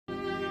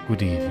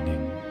Good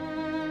evening.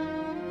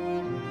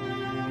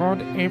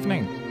 Good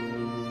evening.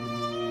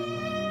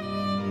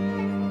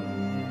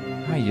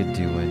 How you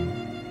doing?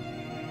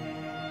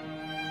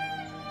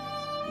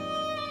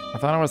 I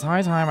thought it was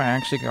high time I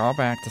actually got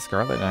back to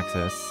Scarlet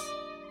Nexus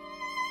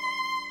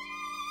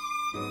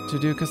to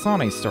do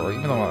Kasane's story,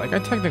 even though like I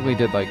technically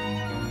did like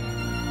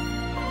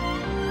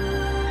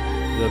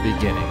the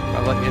beginning,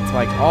 but like it's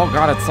like, oh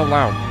god, it's so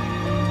loud.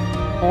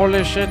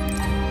 Holy shit.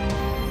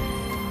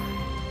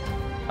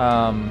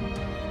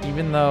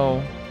 Even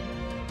though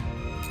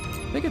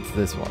I think it's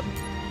this one,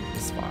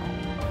 this file.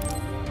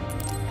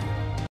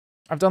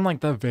 I've done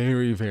like the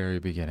very, very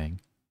beginning,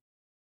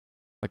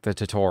 like the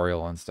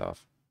tutorial and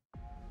stuff.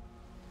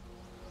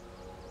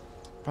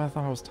 But I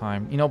thought it was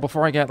time, you know,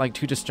 before I get like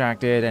too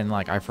distracted and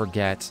like I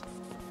forget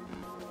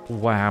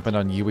what happened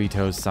on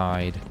Yuito's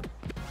side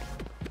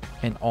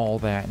and all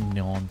that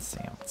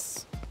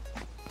nonsense.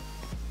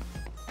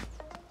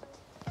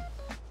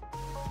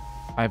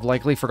 I've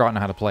likely forgotten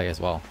how to play as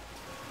well.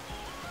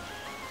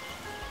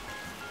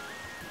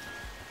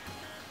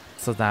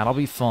 So that'll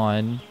be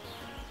fun.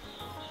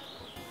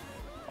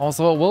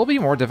 Also, it will be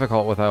more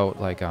difficult without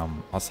like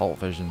assault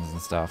visions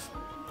and stuff.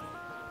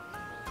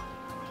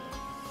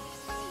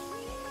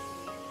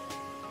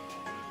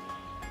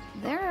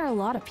 There are a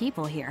lot of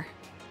people here.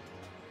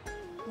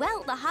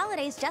 Well, the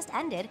holidays just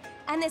ended,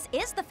 and this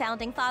is the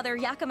founding father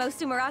Yakumo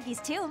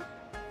Sumeragi's tomb.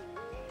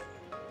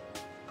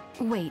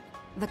 Wait,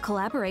 the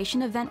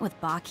collaboration event with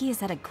Baki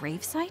is at a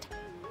gravesite?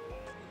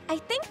 I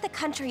think the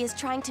country is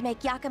trying to make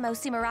Yakumo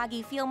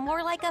Sumeragi feel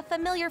more like a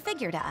familiar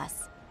figure to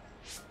us.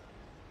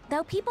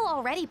 Though people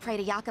already pray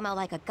to Yakumo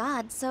like a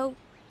god, so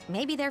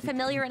maybe they're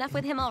familiar enough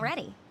with him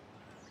already.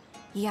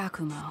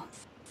 Yakumo,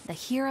 the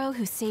hero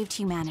who saved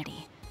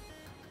humanity.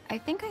 I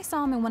think I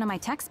saw him in one of my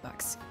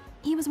textbooks.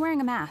 He was wearing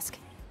a mask.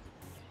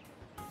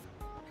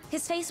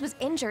 His face was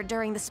injured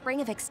during the Spring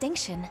of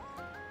Extinction.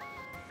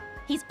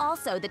 He's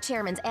also the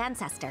chairman's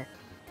ancestor.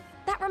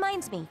 That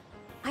reminds me,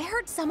 I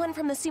heard someone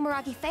from the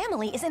Sumeragi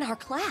family is in our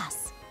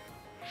class.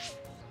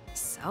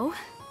 So?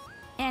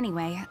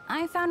 Anyway,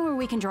 I found where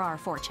we can draw our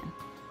fortune.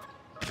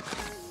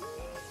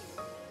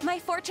 My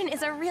fortune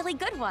is a really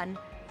good one.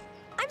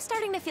 I'm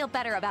starting to feel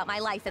better about my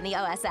life in the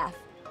OSF.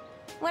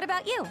 What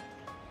about you?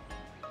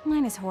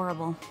 Mine is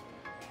horrible.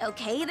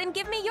 Okay, then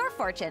give me your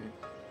fortune.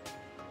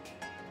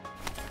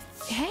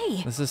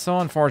 Hey! This is so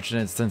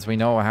unfortunate since we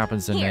know what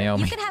happens to Here,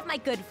 Naomi. you can have my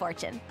good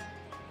fortune.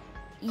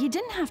 You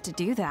didn't have to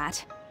do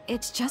that.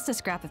 It's just a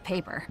scrap of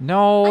paper.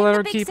 No, I'm let the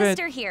her big keep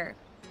sister it. here.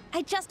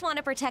 I just want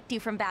to protect you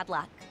from bad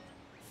luck.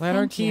 Let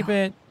her Thank keep you.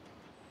 it.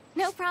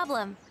 No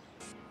problem.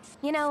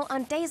 You know,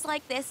 on days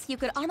like this, you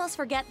could almost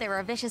forget there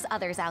are vicious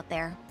others out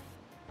there.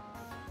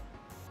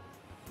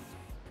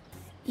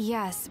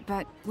 Yes,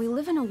 but we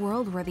live in a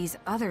world where these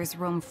others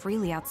roam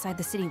freely outside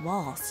the city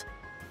walls.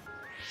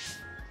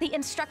 The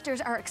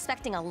instructors are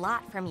expecting a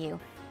lot from you.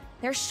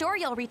 They're sure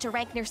you'll reach a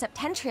rank near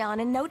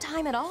Septentrion in no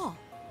time at all.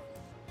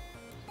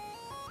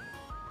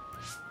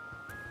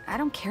 I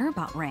don't care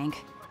about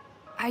rank.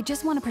 I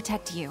just want to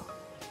protect you.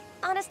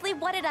 Honestly,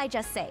 what did I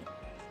just say?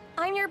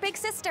 I'm your big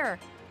sister.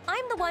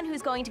 I'm the one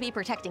who's going to be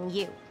protecting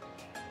you.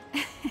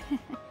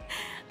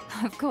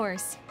 Of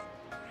course.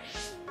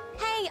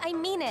 Hey, I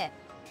mean it.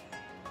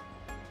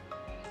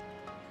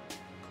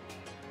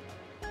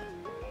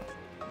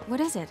 What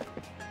is it?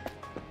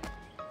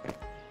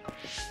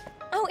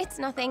 Oh, it's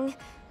nothing.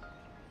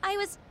 I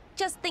was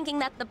just thinking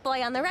that the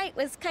boy on the right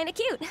was kind of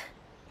cute.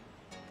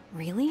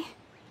 Really?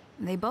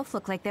 They both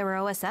look like they were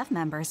OSF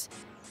members.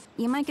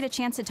 You might get a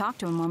chance to talk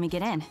to him when we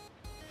get in.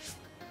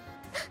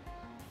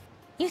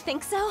 You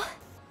think so?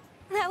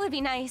 That would be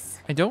nice.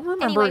 I don't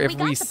remember Anyway, if we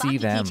got we the see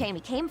Baki them. keychain we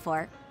came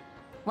for.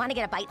 Want to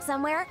get a bite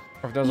somewhere?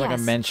 Or if there's like a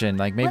Yes. mention,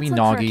 like maybe Let's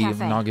look for a Nagi.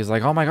 cafe. Nagi's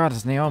like, oh my god,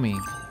 it's Naomi.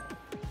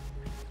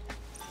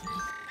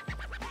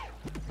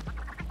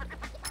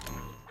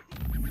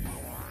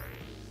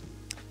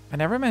 I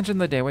never mentioned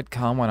the day would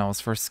come when I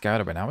was first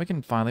scouted, but now we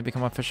can finally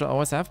become official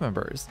OSF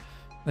members.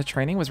 The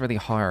training was really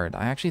hard.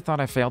 I actually thought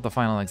I failed the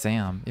final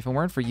exam. If it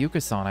weren't for you,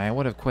 Kasane, I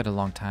would have quit a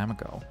long time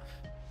ago.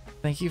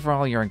 Thank you for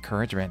all your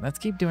encouragement. Let's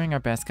keep doing our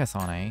best,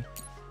 Kasane.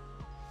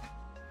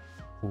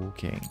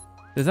 Okay.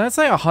 Does that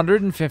say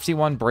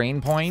 151 brain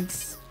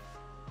points?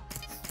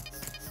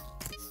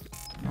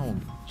 Oh,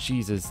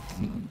 Jesus.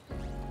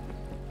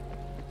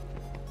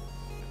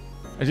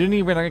 It didn't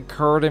even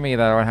occur to me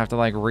that I would have to,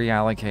 like,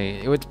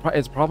 reallocate.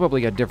 It's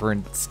probably a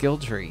different skill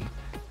tree.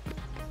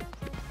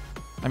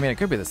 I mean, it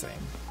could be the same.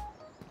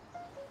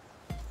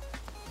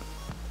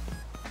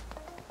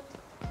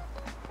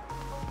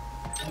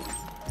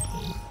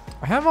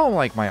 I have all,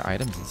 like, my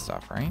items and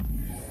stuff, right?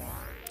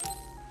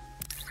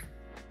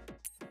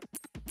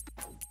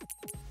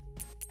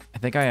 I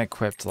think I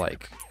equipped,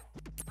 like,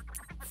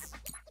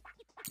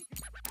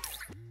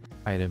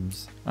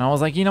 items. And I was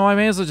like, you know, I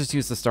may as well just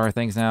use the star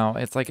things now.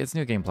 It's like, it's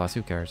New Game Plus,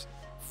 who cares?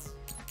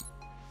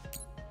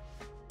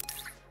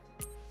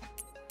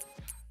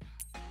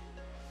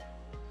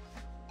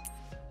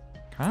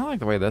 Kind of like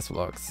the way this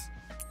looks.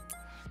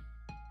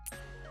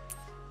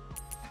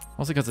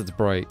 Mostly because it's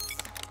bright.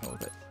 Go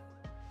with it.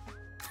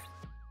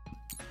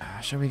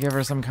 Should we give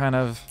her some kind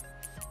of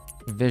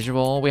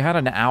visual? We had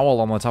an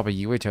owl on the top of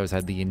Yuito's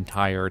head the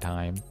entire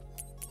time.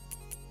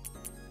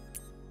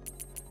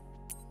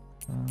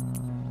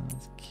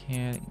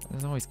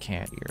 There's always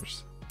cat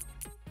ears.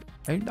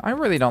 I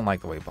really don't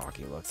like the way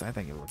Baki looks. I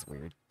think it looks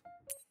weird.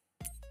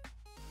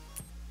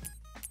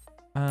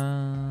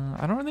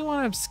 I don't really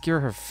want to obscure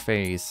her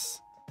face.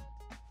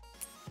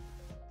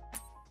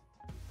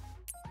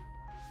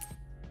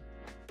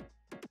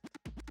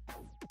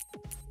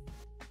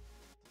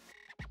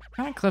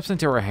 Kind of clips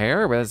into her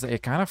hair, but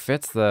it kind of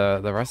fits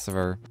the rest of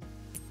her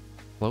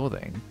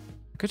clothing.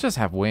 Could just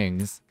have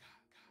wings.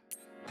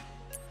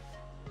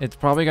 It's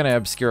probably gonna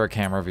obscure a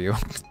camera view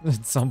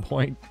at some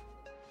point.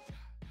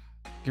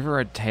 Give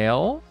her a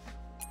tail?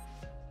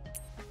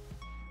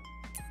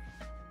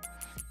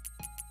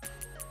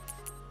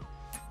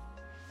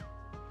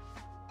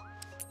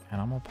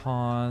 Animal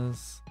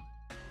paws.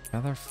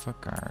 Feather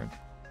footguard.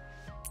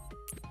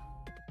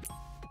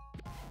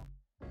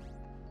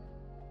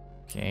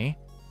 Okay.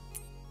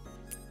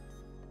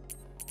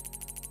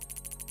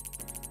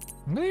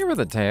 I'm gonna give her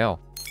the tail.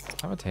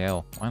 Have a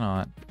tail. Why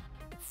not?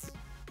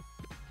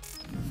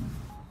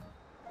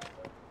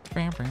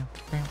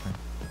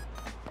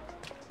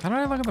 How do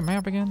I look at the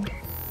map again?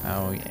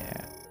 Oh,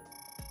 yeah.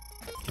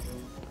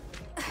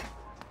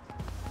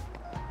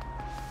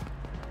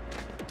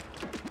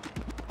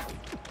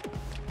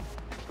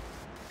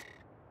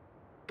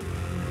 I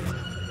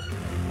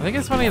think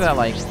it's funny that,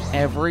 like,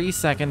 every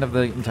second of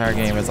the entire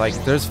game is like,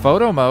 there's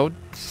photo mode.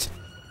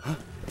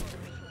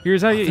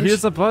 Here's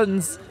the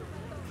buttons.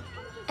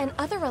 An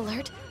other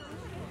alert,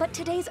 but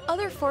today's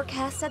other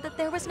forecast said that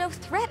there was no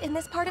threat in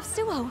this part of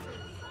Suo.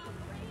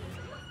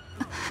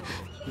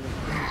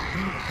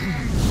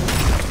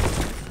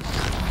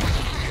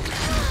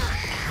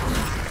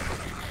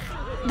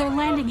 They're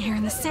landing here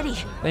in the city.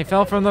 They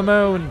fell from the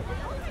moon.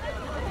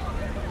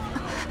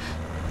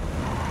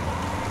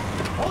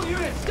 All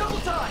units, double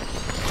time!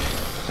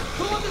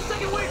 Who wants the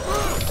second way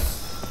through?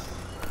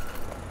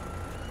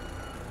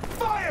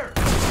 Fire!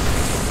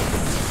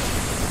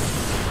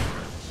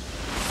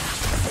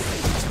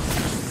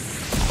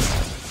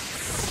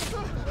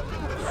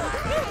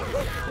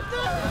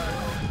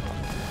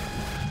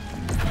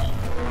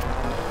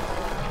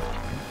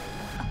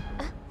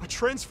 A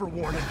transfer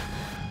warning.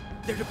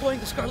 They're deploying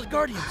the Scarlet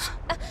Guardians.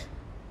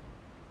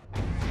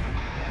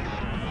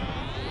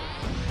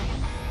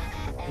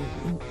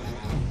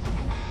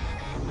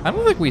 I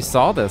don't think we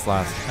saw this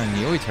last in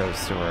Yuito's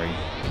story.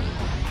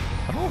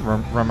 I don't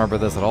remember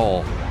this at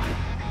all.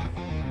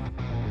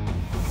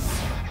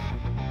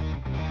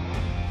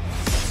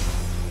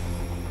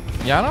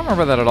 Yeah, I don't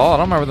remember that at all. I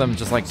don't remember them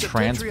just like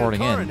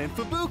transporting in.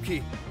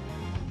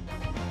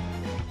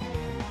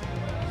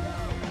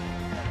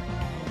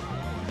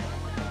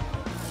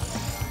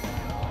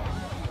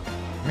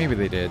 Maybe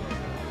they did.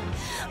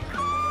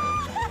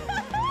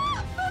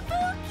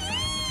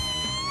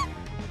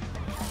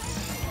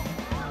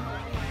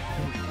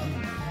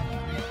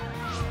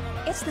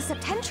 It's the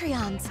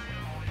Septentrions.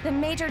 The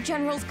Major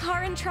Generals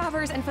Karin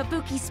Travers and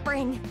Fubuki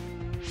Spring.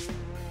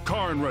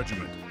 Karin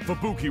Regiment,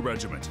 Fubuki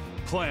Regiment,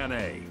 Plan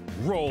A,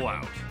 roll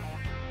out.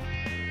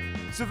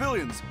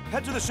 Civilians,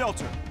 head to the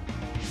shelter.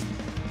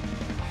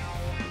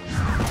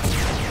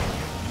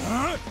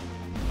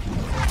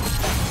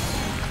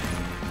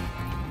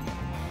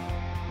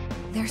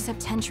 They're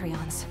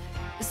Septentrions,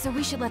 so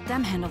we should let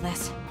them handle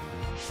this.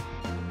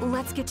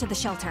 Let's get to the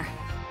shelter.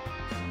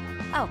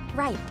 Oh,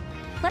 right.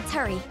 Let's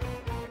hurry.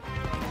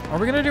 Are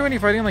we gonna do any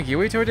fighting like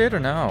Yuito did or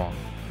no?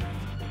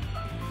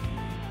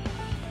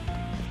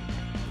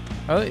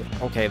 Oh,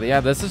 okay,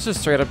 yeah, this is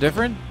just straight up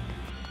different.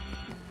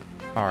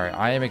 Alright,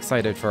 I am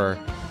excited for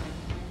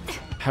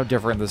how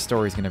different this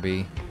story's gonna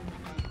be.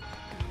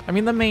 I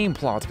mean, the main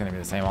plot's gonna be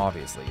the same,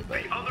 obviously,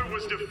 but... The other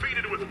was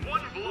defeated with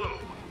one blow.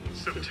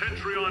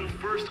 Septentrion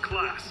First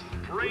Class,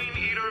 Brain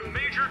Eater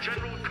Major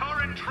General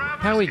Karin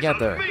Travers. How we get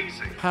there.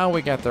 Amazing. How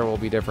we get there will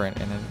be different,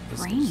 and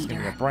it's Brain gonna be a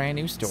Eater? brand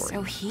new story.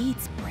 So he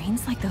eats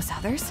brains like those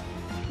others?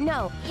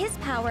 No, his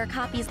power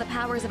copies the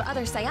powers of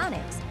other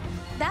psionics.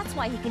 That's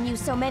why he can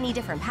use so many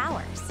different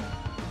powers.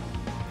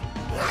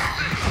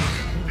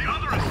 The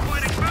other is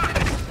fighting back,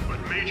 but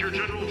Major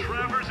General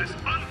Travers is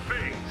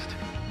unfazed.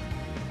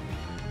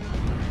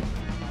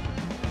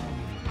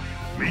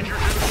 Major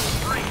General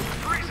Spring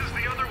freezes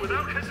the other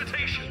without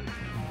hesitation.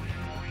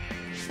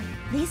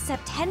 These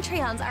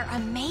Septentrions are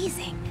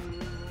amazing.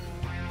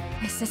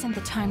 This isn't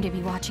the time to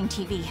be watching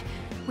TV.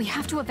 We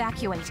have to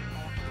evacuate.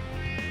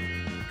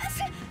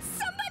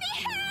 Somebody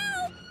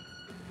help!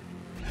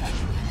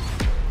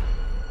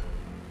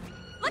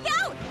 Look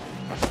out!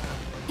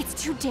 It's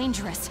too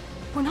dangerous.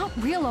 We're not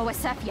real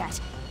OSF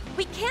yet.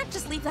 We can't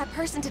just leave that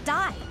person to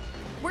die.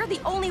 We're the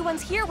only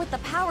ones here with the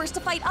powers to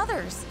fight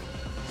others.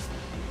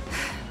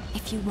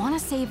 If you want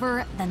to save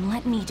her, then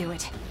let me do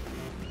it.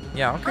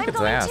 Yeah, I'll kick I'm its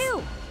going ass.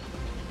 too.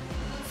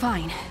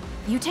 Fine.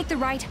 You take the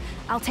right,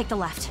 I'll take the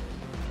left.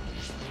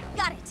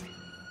 Got it.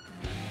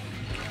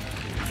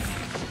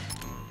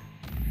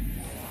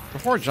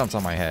 Before it jumps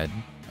on my head.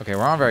 Okay,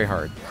 we're on very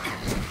hard.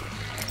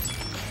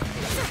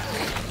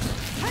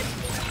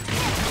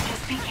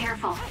 Just be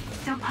careful.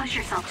 Don't push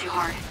yourself too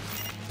hard.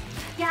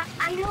 Yeah,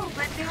 I know,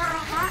 but there are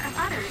a lot of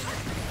others.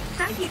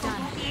 Some people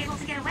won't be able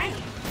to get away.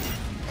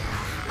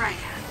 Right,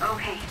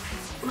 okay.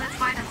 Let's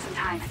buy them some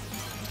time.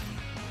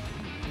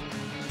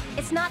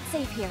 It's not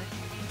safe here.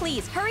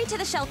 Please, hurry to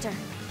the shelter.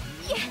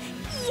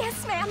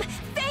 Yes, ma'am.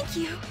 Thank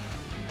you.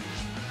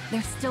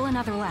 There's still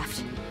another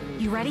left.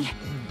 You ready?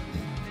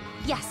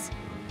 Yes.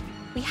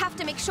 We have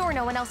to make sure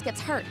no one else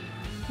gets hurt.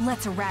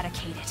 Let's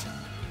eradicate it.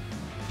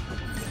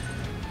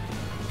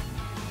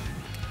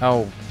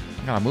 Oh,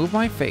 I gotta move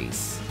my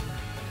face.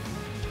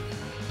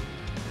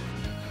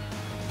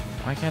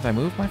 Why can't I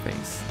move my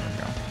face? There we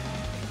go.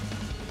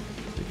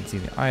 You can see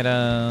the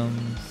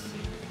items.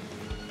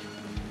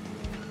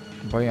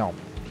 Bam.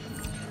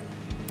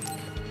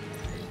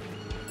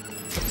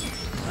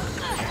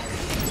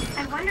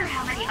 I wonder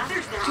how many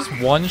others there Just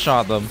are.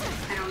 one-shot them.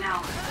 I don't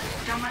know.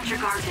 Don't let your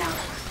guard down.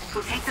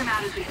 We'll take them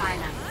out as we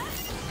find them.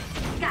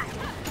 Got it.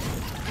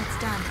 It's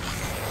done.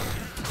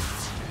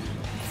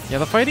 Yeah,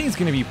 the fighting is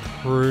gonna be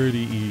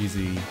pretty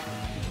easy.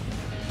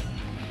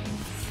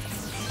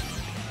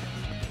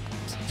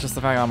 Just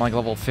the fact I'm like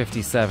level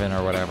 57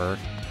 or whatever.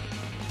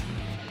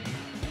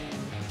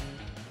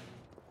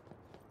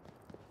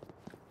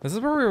 This is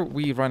where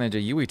we run into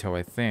Yuito,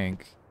 I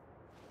think.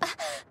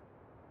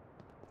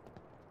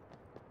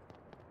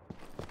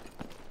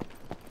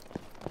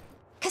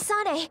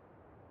 Kasane!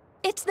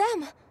 It's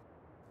them!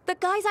 The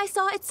guys I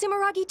saw at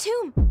Sumeragi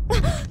Tomb!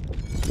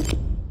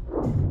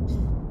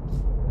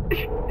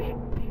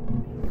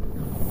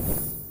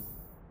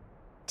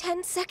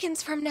 10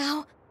 seconds from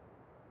now.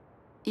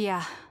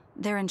 Yeah,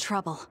 they're in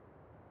trouble.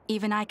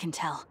 Even I can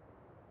tell.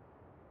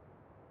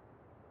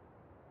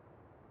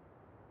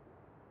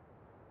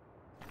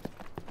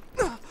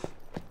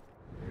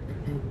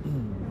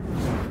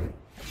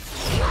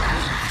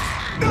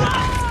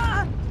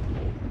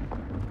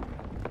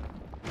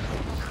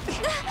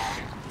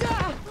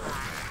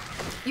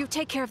 You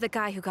take care of the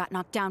guy who got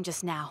knocked down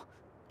just now.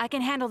 I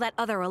can handle that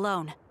other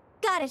alone.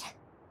 Got it.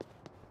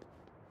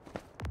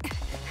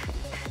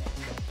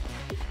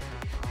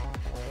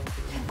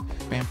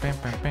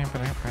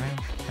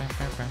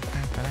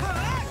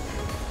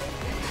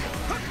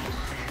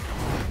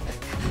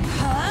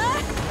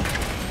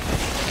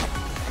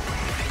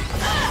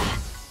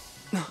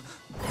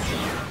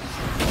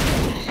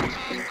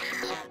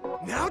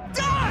 Now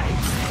die!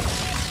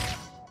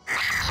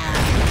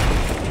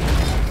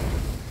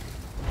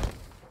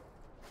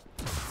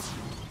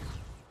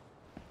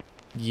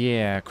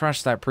 Yeah,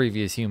 crush that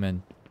previous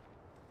human.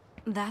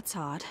 That's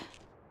odd.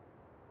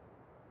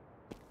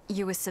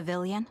 You a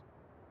civilian?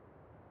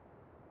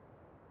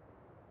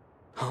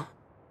 Huh?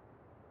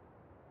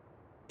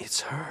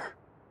 It's her.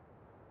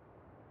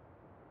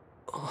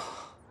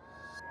 Oh.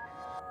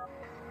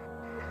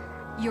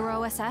 You're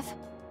OSF?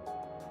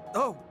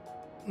 Oh,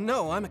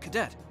 no, I'm a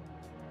cadet.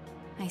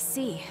 I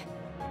see.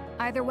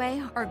 Either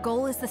way, our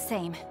goal is the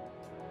same.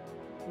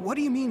 What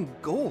do you mean,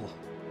 goal?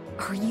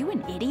 Are you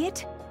an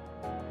idiot?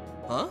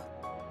 Huh?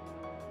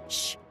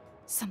 Shh.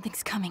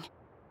 Something's coming.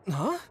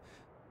 Huh?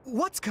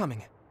 What's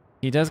coming?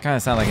 He does kind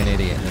of sound like an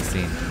idiot in this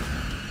scene.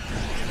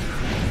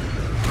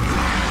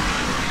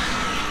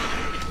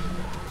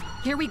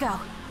 Here we go.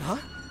 Huh?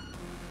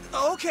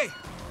 Okay.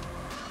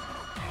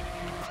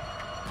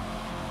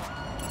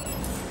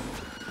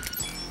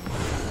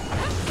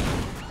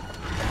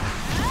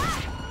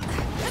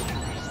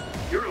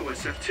 You're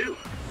OSF too.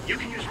 You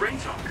can use Rain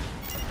Talk.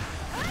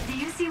 Do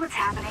you see what's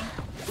happening?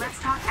 Let's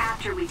talk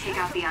after we take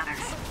out the others.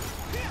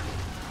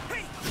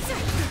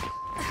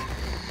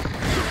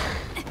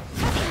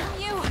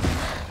 You!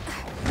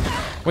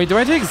 Wait, do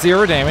I take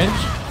 0 damage?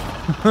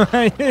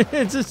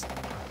 It just...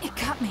 It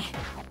got me.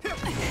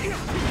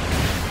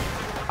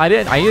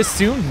 I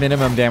assumed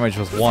minimum damage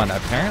was 1.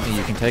 Apparently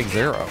you can take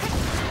 0.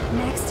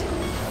 Next.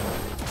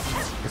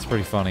 It's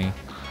pretty funny.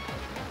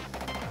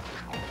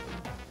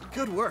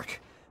 Good work.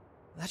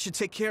 That should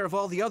take care of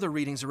all the other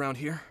readings around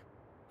here.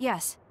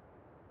 Yes.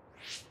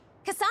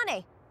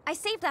 Kasane! I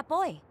saved that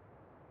boy.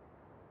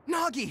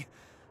 Nagi!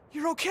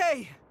 You're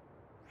okay!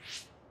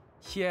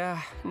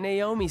 Yeah,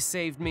 Naomi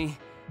saved me.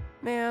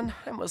 Man,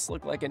 I must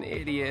look like an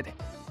idiot.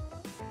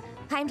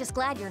 I'm just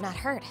glad you're not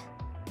hurt.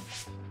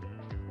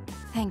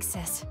 Thanks,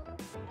 sis.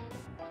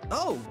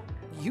 Oh,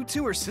 you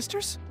two are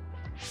sisters?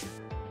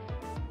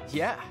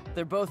 Yeah,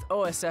 they're both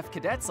OSF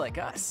cadets like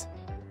us.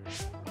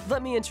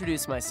 Let me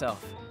introduce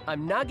myself.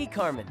 I'm Nagi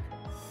Carmen.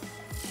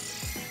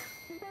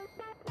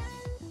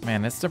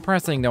 Man, it's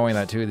depressing knowing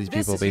that 2 of these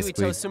people This is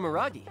basically... Yuito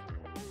Sumeragi.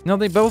 No,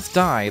 they both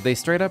die. They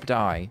straight up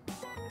die.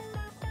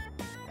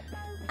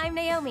 I'm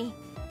Naomi.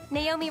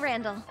 Naomi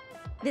Randall.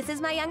 This is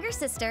my younger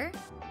sister.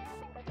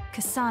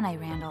 Kasane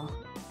Randall.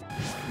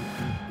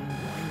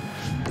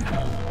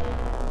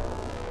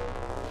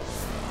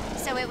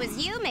 So it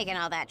was you making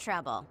all that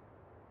trouble.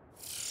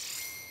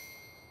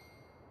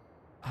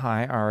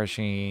 Hi,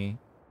 Arashi.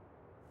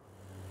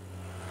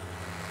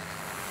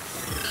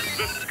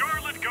 The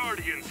Scarlet Guardian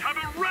Guardians have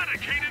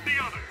eradicated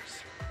the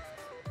others!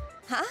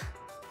 Huh?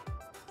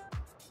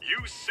 You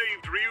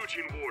saved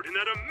Ryujin Ward in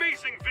that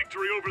amazing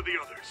victory over the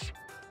others.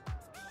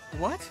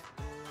 What?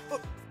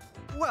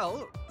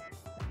 Well,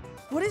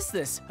 what is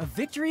this? A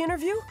victory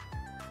interview?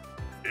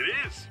 It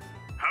is.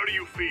 How do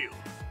you feel?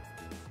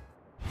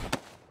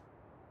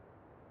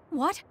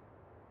 What?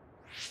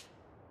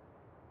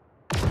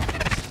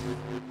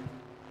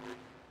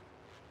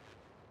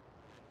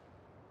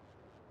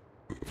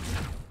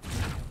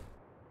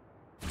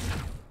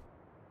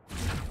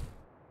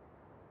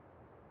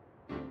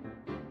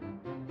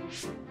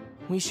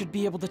 We should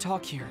be able to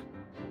talk here.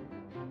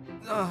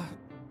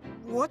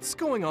 What's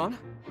going on?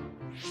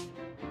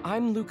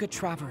 I'm Luca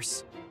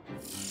Travers.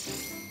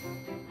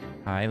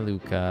 Hi,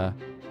 Luca.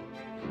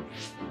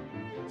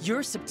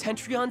 You're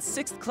Septentrion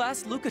 6th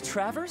Class Luca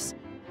Travers?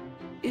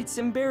 It's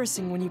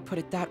embarrassing when you put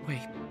it that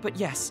way, but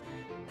yes,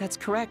 that's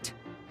correct.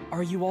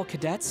 Are you all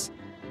cadets?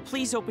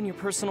 Please open your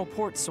personal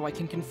ports so I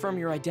can confirm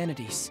your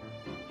identities.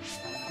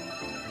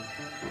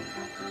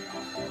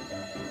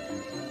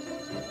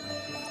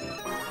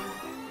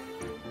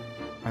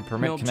 I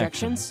permit No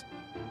connection. objections?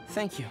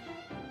 Thank you.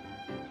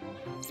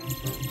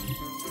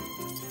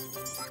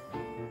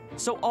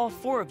 So all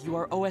 4 of you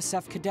are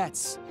OSF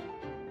cadets.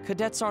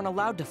 Cadets aren't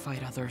allowed to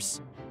fight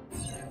others.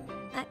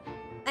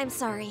 I'm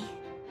sorry.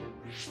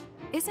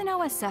 Isn't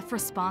OSF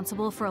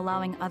responsible for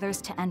allowing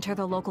others to enter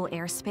the local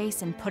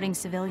airspace and putting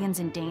civilians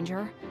in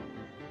danger?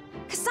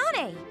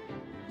 Kasane!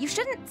 You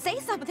shouldn't say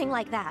something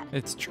like that.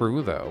 It's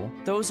true, though.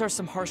 Those are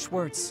some harsh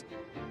words.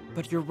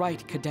 But you're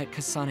right, Cadet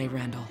Kasane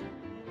Randall.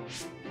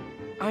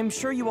 I'm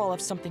sure you all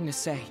have something to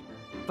say.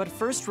 But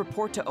first,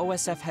 report to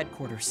OSF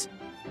headquarters.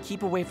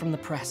 Keep away from the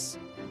press.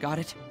 Got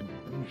it?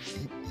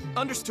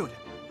 Understood.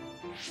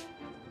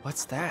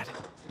 What's that?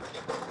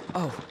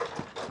 Oh,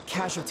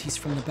 casualties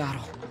from the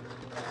battle.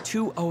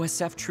 2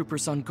 OSF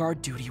troopers on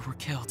guard duty were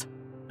killed.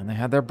 And they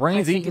had their I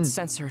brains think eaten. it's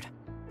censored,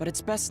 but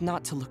it's best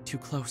not to look too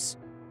close.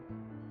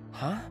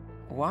 Huh?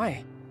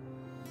 Why?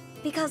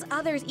 Because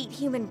others eat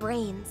human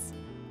brains.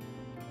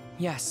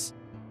 Yes,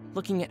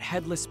 looking at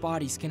headless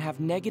bodies can have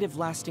negative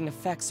lasting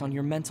effects on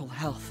your mental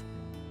health.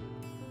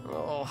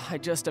 Oh, I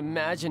just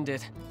imagined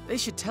it. They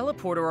should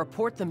teleport or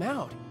report them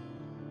out.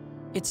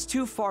 It's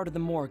too far to the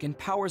morgue and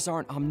powers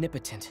aren't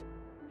omnipotent.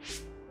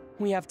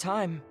 We have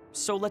time,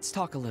 so let's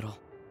talk a little.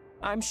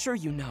 I'm sure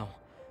you know,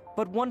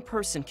 but one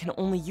person can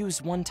only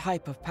use one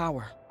type of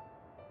power.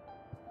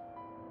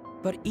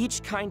 But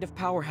each kind of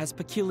power has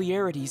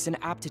peculiarities and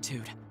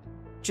aptitude.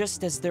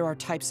 Just as there are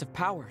types of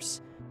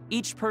powers,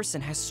 each person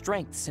has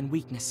strengths and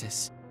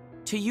weaknesses.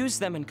 To use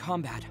them in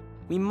combat,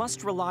 we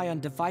must rely on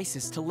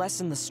devices to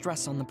lessen the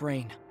stress on the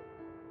brain.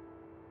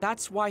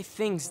 That's why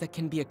things that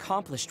can be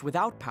accomplished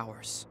without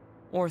powers,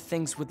 or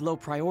things with low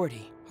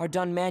priority, are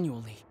done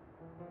manually.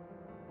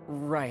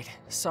 Right,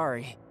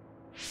 sorry.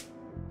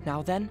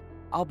 Now then,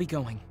 I'll be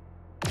going.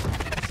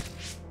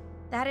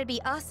 That'd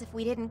be us if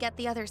we didn't get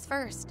the others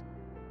first.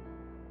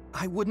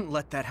 I wouldn't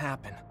let that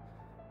happen.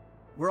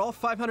 We're all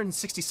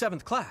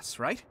 567th class,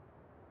 right?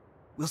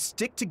 We'll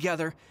stick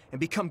together and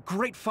become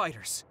great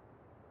fighters.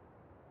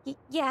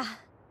 Yeah.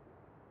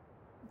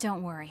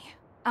 Don't worry.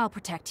 I'll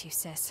protect you,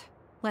 sis.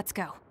 Let's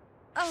go.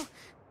 Oh,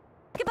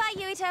 goodbye,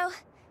 Yuito.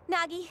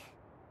 Nagi.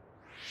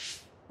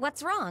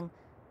 What's wrong?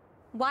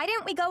 Why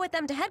didn't we go with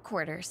them to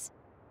headquarters?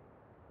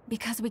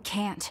 Because we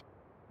can't.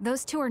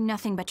 Those 2 are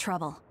nothing but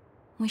trouble.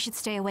 We should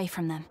stay away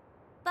from them.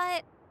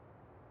 But,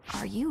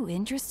 Are you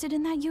interested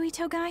in that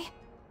Yuito guy?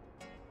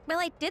 well,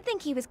 I did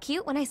think he was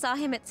cute when I saw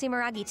him at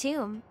Sumeragi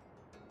Tomb.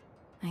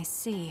 I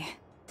see.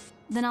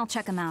 Then I'll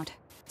check him out.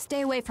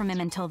 Stay away from him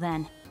until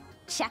then.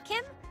 Check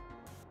him?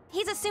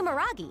 He's a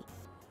Sumeragi.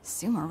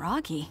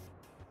 Sumeragi?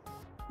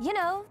 You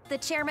know, the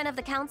chairman of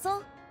the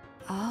council?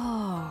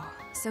 Oh,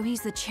 so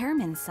he's the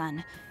chairman's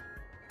son.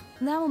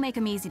 That will make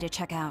him easy to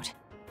check out.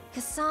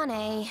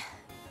 Kasane.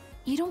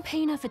 You don't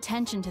pay enough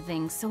attention to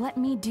things, so let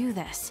me do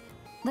this.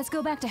 Let's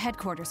go back to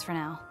headquarters for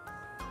now.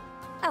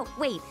 Oh,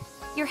 wait.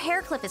 Your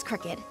hair clip is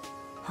crooked.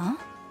 Huh?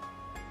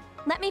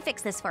 Let me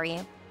fix this for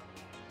you.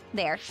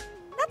 There.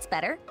 That's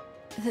better.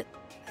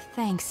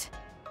 Thanks.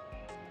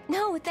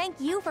 No, thank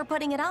you for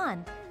putting it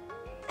on.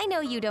 I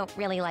know you don't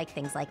really like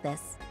things like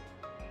this.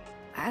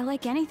 I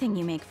like anything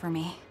you make for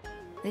me.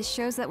 This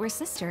shows that we're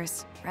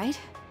sisters, right?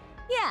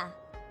 Yeah.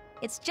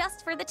 It's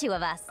just for the 2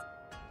 of us.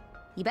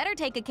 You better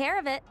take good care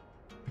of it.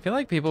 I feel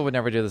like people would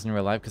never do this in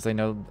real life because I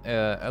know,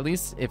 at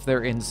least if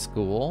they're in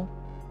school,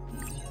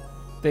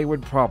 they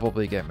would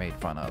probably get made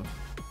fun of.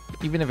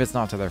 Even if it's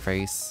not to their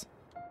face.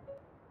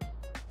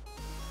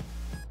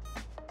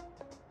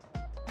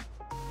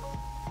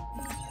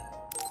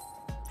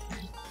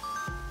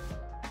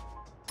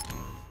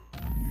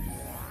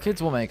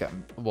 Kids will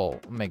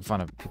make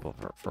fun of people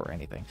for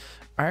anything.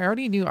 I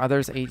already knew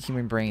others ate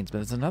human brains,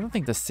 but it's another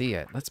thing to see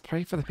it. Let's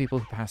pray for the people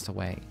who passed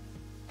away.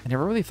 I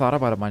never really thought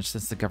about it much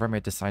since the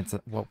government decides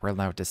what we're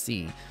allowed to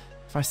see.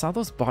 If I saw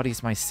those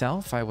bodies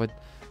myself, I would...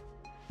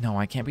 No,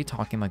 I can't be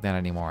talking like that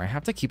anymore. I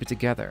have to keep it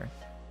together.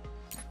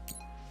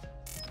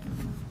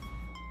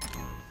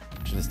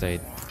 Should have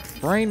stayed.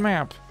 Brain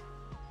map.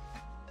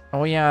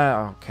 Oh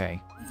yeah,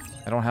 okay.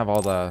 I don't have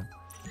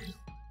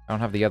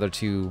the other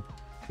two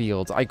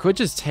fields. I could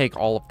just take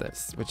all of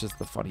this, which is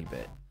the funny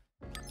bit.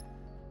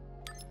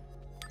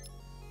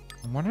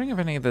 I'm wondering if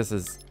any of this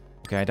is...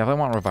 Okay, I definitely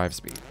want revive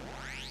speed.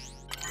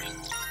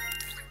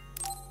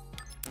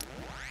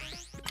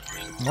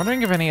 I'm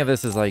wondering if any of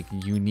this is, like,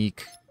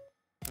 unique.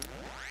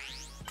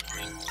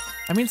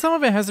 I mean, some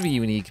of it has to be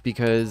unique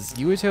because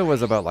Yuito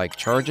was about, like,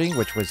 charging,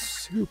 which was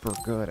super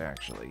good,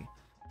 actually.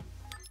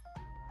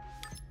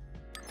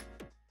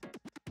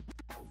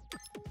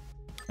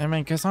 I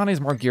mean, Kasane is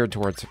more geared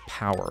towards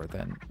power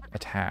than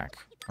attack,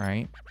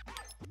 right?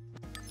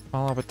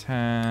 Follow-up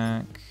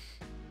attack.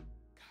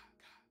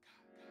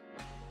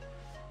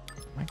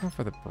 I might go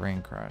for the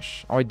brain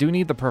crush. Oh, I do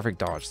need the perfect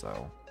dodge,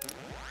 though.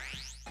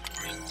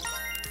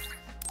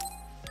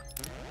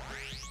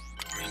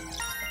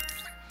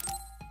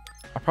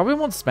 I probably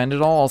won't spend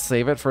it all. I'll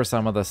save it for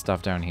some of the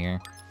stuff down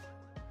here.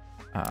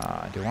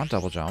 I do want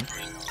double jump.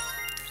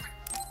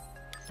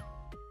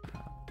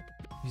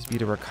 Use B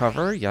to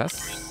recover.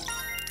 Yes.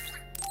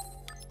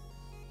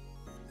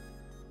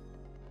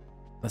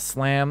 The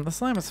slam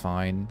is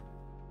fine.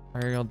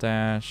 Aerial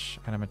dash,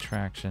 item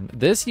attraction.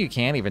 This you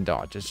can't even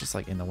dodge. It's just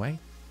like in the way.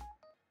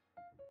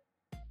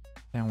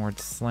 Downward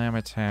slam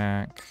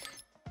attack.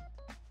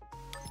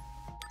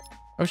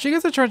 Oh, she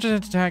gets a charge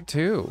attack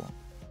too.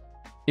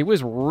 It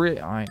was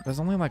there's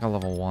only like a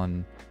level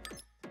 1.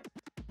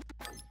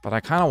 But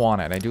I kind of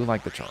want it. I do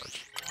like the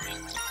charge.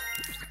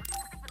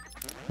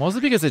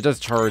 Mostly because it does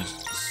charge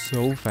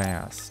so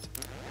fast.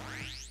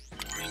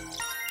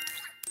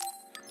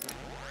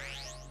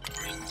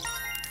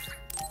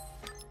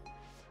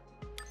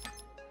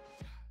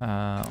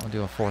 I'll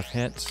do a 4th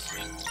hit.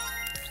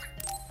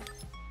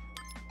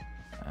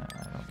 I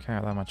don't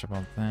care that much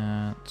about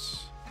that.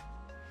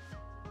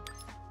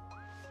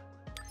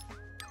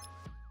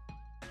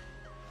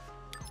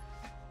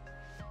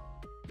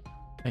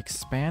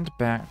 Expand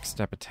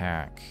backstep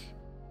attack.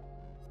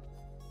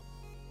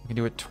 We can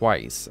do it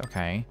twice.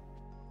 Okay.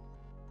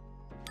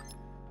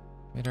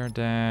 Radar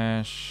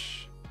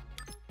dash.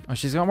 Oh,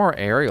 she's got more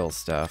aerial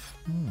stuff.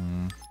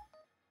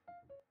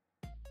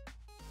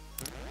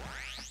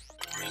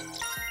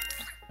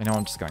 I know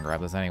I'm just gonna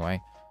grab this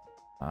anyway.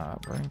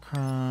 Brain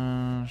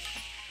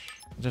crush.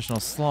 Additional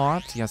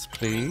slot. Yes,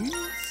 please.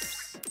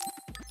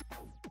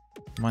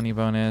 Money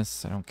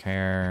bonus. I don't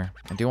care.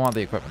 I do want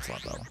the equipment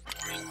slot, though.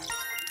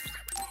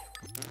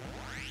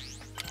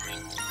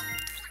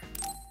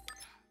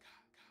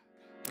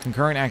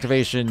 Concurrent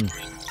activation.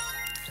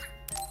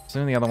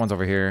 Assuming the other one's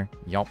over here.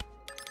 Yup.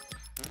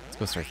 Let's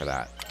go straight for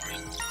that.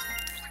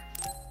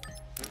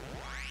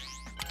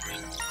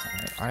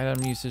 Alright,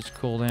 item usage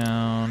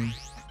cooldown.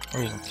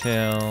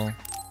 Overkill.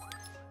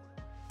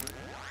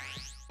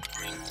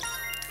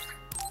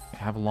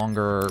 Have a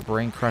longer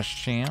brain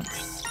crush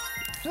chance.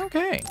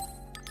 Okay.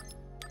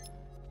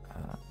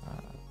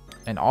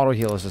 And auto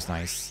heal is just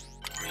nice.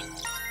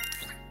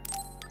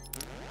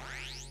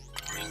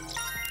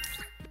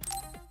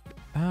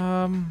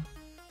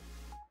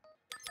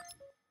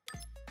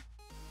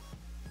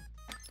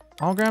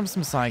 I'll grab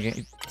some side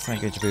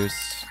gauge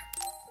boosts.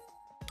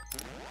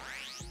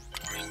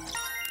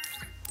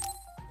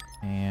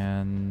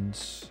 And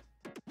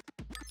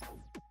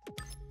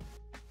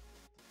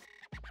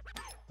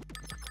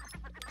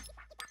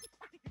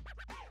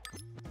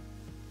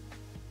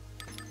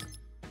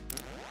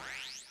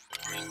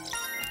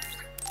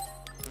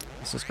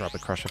let's just grab the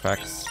crush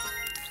effects.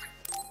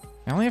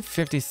 I only have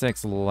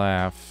 56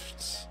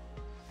 left.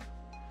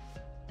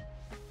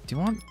 Do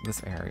you want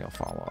this aerial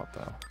follow-up,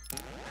 though?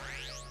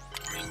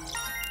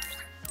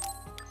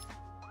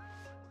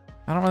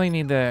 I don't really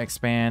need the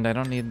expand. I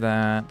don't need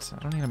that.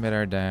 I don't need a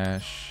mid-air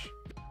dash.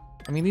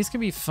 I mean, these can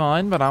be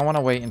fun, but I want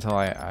to wait until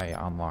I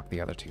unlock the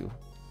other two.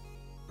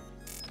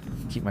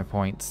 Keep my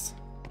points.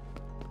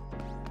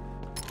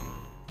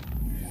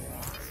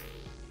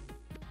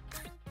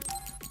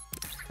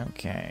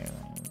 Okay.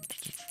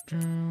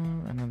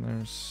 And then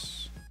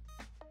there's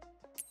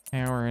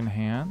power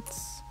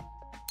enhance.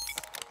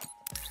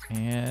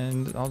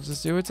 And I'll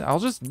just do it. I'll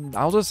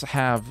just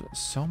have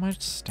so much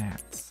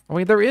stats. Oh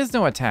wait, there is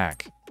no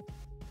attack.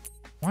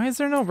 Why is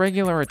there no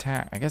regular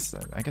attack? I guess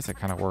it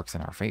kind of works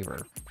in our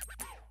favor.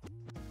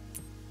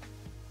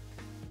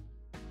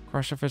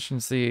 Crush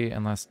efficiency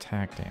and less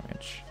attack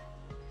damage.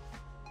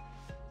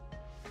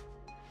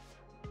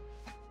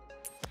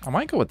 I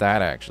might go with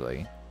that,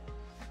 actually.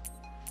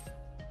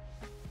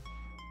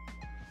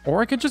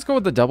 Or I could just go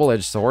with the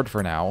double-edged sword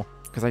for now,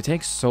 because I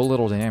take so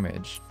little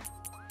damage.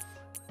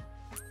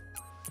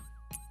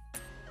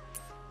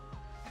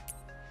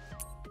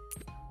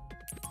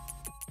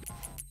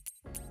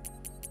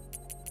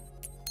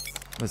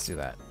 Let's do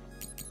that.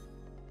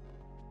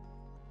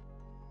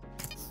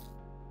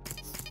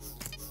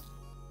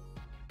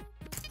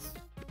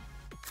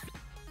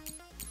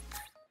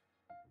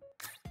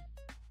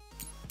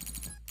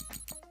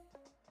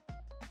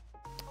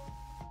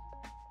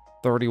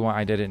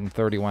 I did it in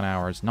 31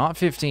 hours, not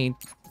 15.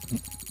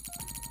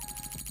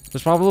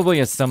 There's probably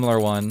a similar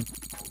one.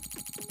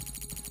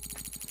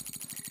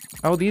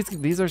 Oh,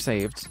 these are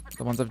saved.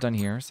 The ones I've done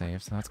here are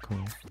saved, so that's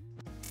cool.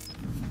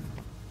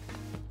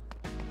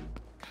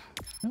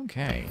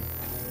 Okay.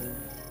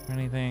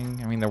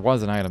 Anything? I mean, there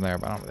was an item there,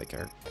 but I don't really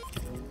care.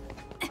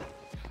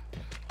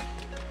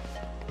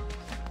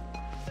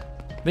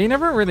 They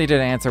never really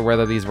did answer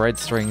whether these red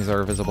strings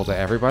are visible to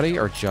everybody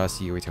or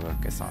just Yuito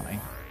and Kasane.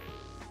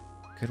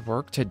 Good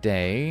work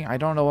today. I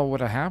don't know what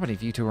would have happened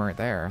if you two weren't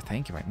there.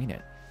 Thank you, I mean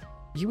it.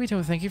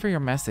 Yuito, thank you for your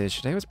message.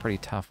 Today was pretty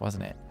tough,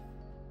 wasn't it?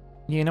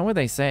 You know what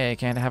they say,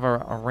 can't have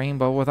a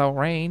rainbow without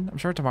rain. I'm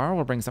sure tomorrow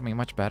will bring something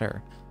much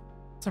better.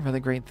 That's a really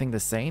great thing to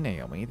say,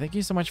 Naomi. Thank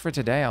you so much for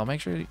today. I'll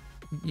make sure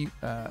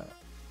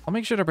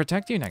to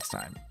protect you next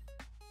time.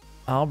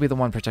 I'll be the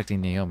one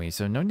protecting Naomi,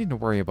 so no need to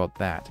worry about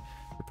that.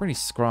 You're pretty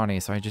scrawny,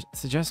 so I just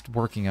suggest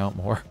working out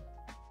more.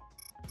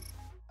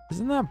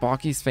 Isn't that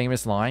Baki's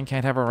famous line,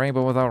 can't have a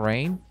rainbow without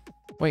rain?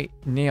 Wait,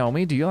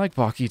 Naomi, do you like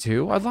Baki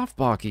too? I love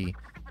Baki.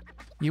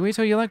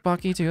 Yuito, you like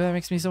Baki too? That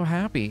makes me so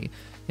happy.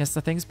 Yes,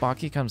 the things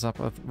Baki comes up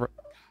with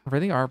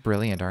really are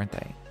brilliant, aren't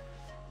they?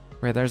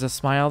 Where there's a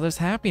smile, there's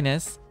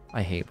happiness.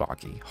 I hate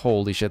Baki.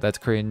 Holy shit, that's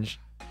cringe.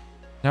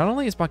 Not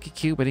only is Baki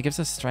cute, but he gives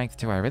us strength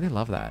too. I really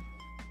love that.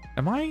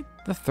 Am I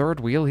the third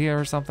wheel here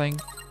or something?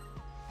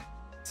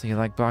 So you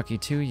like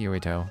Baki too,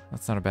 Yuito?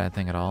 That's not a bad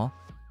thing at all.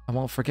 I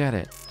won't forget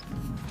it.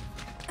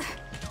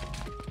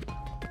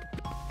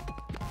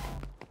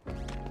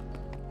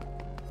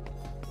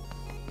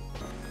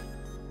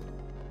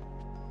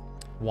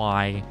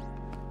 Why?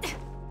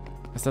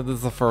 I said this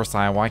is the first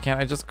time. Why can't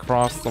I just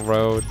cross the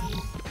road?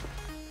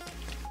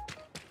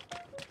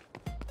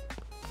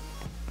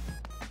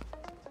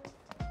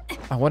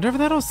 I wonder if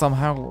that'll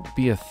somehow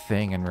be a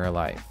thing in real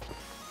life.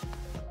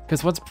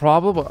 Because what's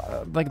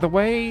probable, like the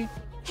way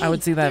I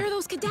would see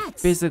that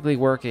physically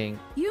working.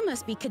 You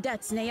must be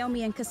cadets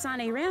Naomi and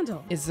Kasane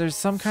Randall. Is there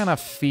some kind of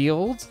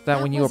field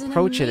that when you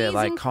approach it, it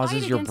like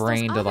causes your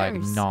brain to like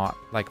not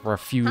like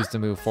refuse to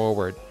move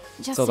forward?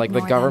 Just so like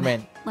the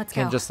government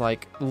can go. just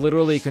like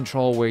literally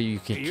control where you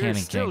can and can't go. You're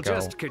still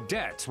just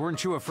cadets,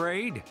 weren't you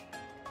afraid?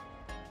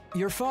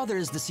 Your father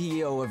is the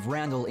CEO of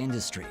Randall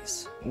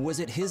Industries. Was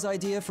it his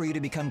idea for you to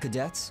become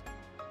cadets?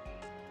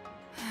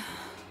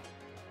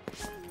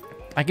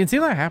 I can see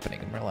that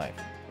happening in real life.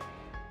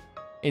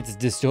 It's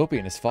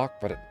dystopian as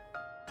fuck, but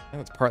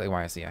that's partly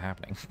why I see it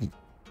happening.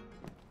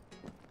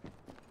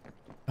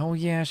 Oh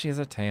yeah, she has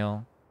a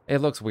tail. It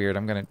looks weird.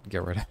 I'm gonna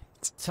get rid of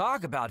it.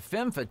 Talk about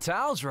femme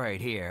fatales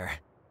right here.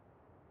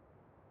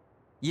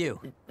 You're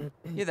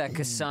that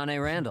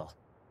Kasane Randall.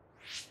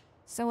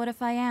 So what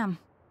if I am?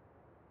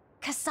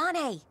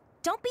 Kasane,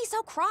 don't be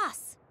so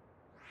cross.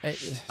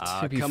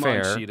 To be come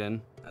fair, on,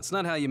 Shiden. That's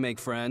not how you make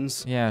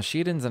friends. Yeah,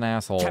 Shiden's an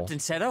asshole. Captain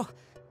Seto?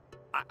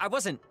 I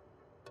wasn't...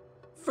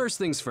 First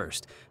things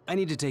first, I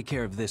need to take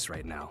care of this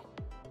right now.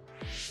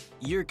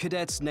 You're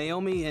cadets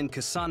Naomi and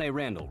Kasane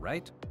Randall,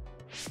 right?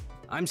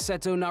 I'm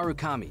Seto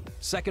Narukami,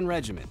 2nd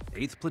Regiment,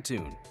 8th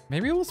Platoon.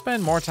 Maybe we'll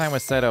spend more time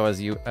with Seto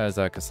as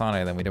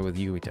Kasane than we did with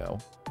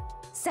Yuito.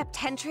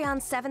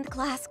 Septentrion 7th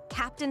Class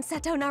Captain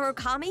Seto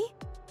Narukami?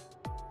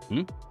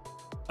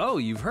 Oh,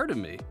 you've heard of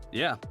me.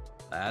 Yeah,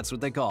 that's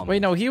what they call me.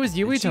 Wait, no, he was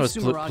Yuito's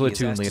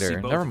platoon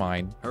leader. Never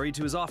mind. Hurry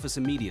to his office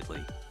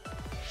immediately.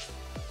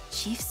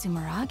 Chief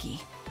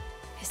Sumeragi?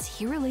 Is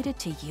he related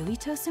to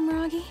Yuito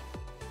Sumeragi?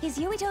 He's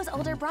Yuito's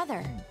older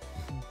brother.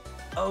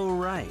 Oh,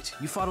 right.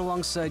 You fought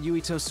alongside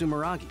Yuito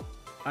Sumeragi.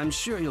 I'm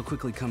sure you'll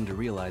quickly come to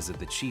realize that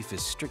the chief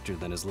is stricter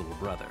than his little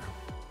brother.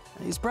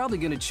 He's probably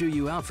gonna chew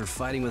you out for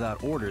fighting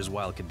without orders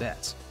while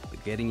cadets,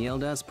 but getting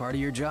yelled at's part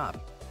of your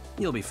job.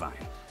 You'll be fine.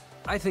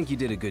 I think you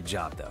did a good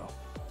job, though.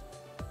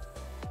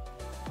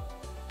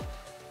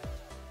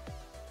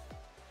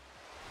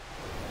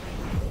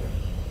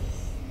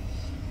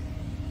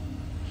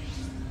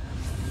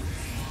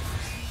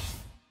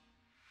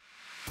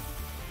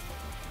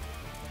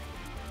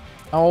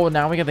 Oh,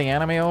 now we get the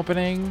anime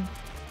opening?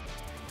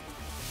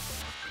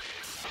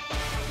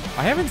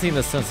 I haven't seen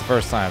this since the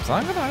first time, so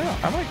I'm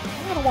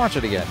gonna watch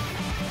it again.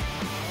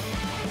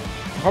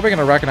 I'm probably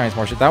gonna recognize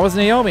more shit. That was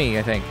Naomi,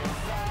 I think.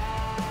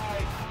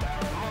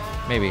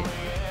 Maybe.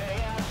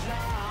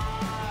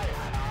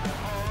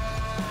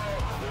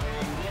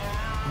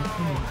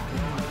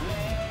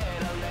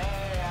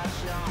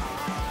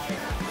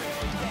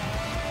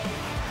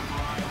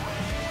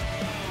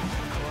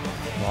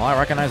 Well, I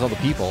recognize all the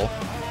people.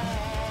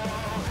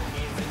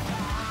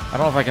 I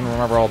don't know if I can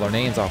remember all their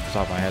names off the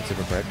top of my head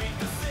super quick.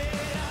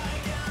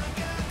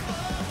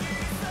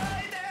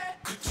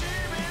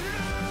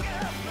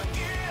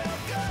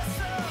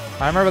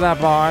 I remember that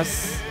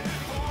boss.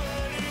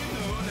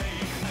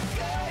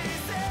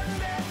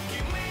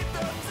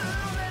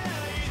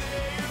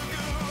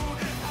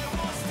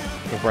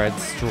 The red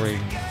string.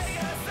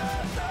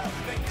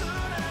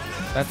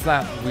 That's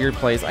that weird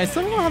place. I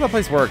still don't know how that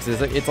place works.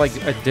 Is it? It's like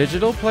a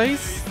digital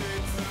place?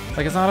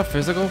 Like it's not a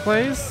physical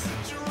place?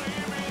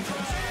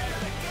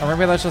 Or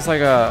maybe that's just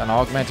like an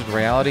augmented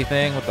reality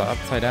thing with the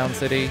upside down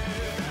city.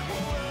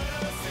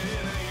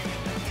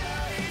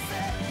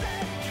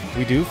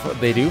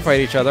 They do fight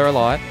each other a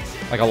lot.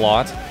 Like, a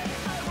lot.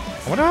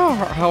 I wonder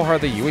how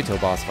hard the Yuito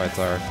boss fights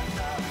are.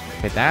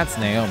 Okay, that's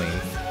Naomi.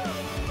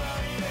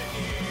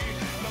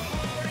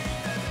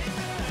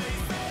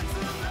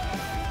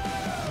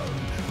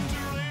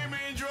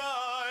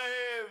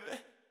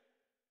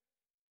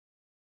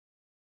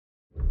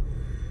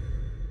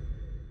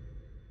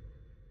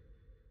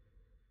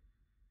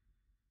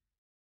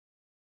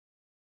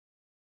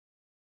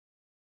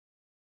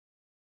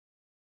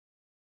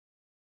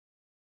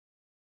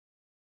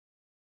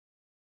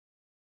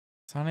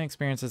 Kasane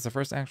experiences the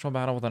first actual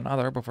battle with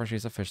another before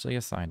she's officially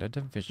assigned a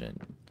division.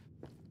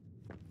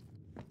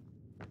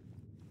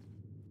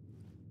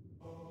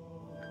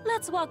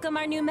 Let's welcome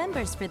our new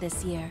members for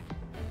this year.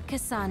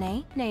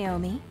 Kasane,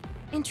 Naomi,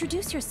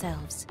 introduce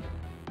yourselves.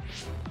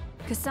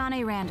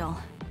 Kasane Randall.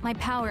 My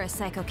power is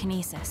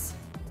psychokinesis.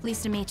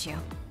 Pleased to meet you.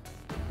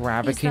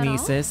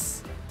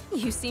 Gravikinesis.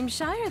 You seem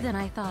shyer than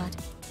I thought.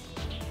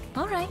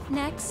 All right,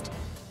 next.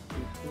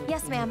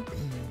 Yes, ma'am.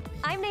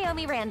 I'm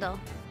Naomi Randall.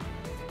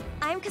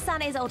 I'm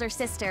Kasane's older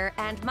sister,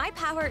 and my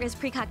power is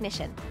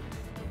precognition.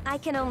 I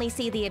can only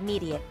see the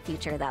immediate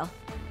future, though.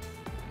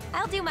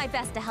 I'll do my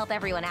best to help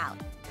everyone out.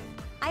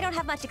 I don't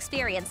have much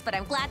experience, but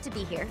I'm glad to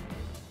be here.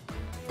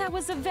 That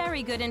was a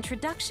very good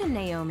introduction,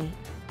 Naomi.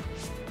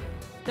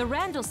 The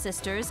Randall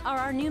sisters are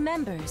our new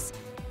members.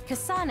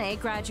 Kasane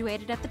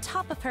graduated at the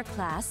top of her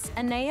class,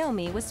 and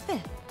Naomi was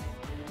 5th.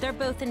 They're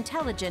both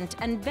intelligent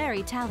and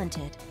very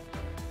talented.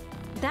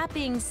 That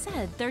being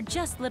said, they're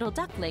just little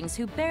ducklings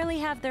who barely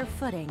have their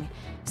footing,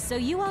 so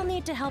you all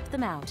need to help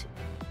them out.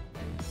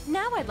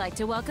 Now I'd like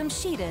to welcome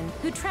Shiden,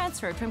 who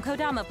transferred from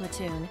Kodama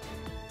Platoon.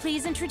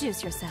 Please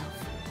introduce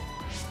yourself.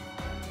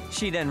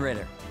 Shiden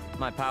Ritter.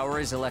 My power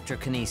is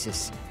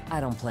electrokinesis.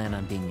 I don't plan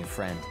on being your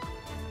friend.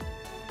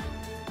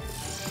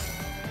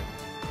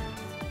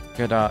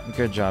 Good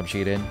job,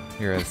 Shiden.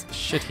 You're as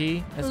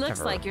shitty as ever.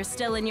 Looks like you're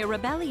still in your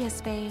rebellious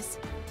phase.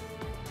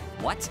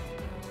 What?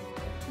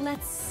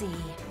 Let's see.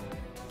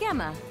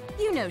 Gemma,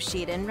 you know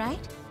Shiden, right?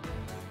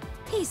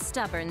 He's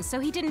stubborn, so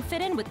he didn't fit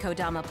in with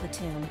Kodama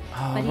Platoon.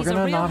 Oh, but we're he's a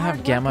gonna real not have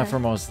hard Gemma worker. for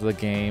most of the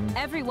game.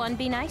 Everyone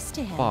be nice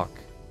to him. Fuck.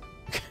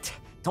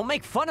 Don't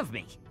make fun of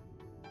me.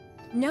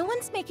 No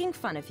one's making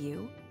fun of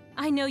you.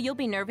 I know you'll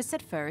be nervous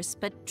at first,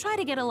 but try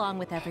to get along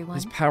with everyone.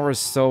 His power is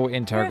so We're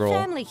integral. a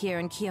family here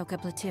in Kyoka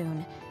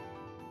Platoon.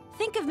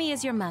 Think of me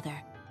as your mother.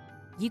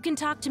 You can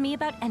talk to me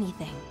about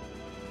anything.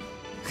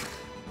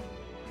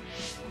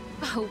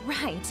 Oh,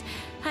 right.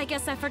 I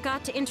guess I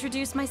forgot to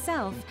introduce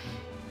myself.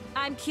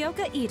 I'm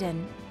Kyoka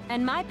Eden,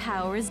 and my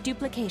power is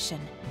duplication.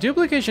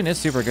 Duplication is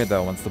super good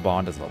though once the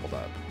bond is leveled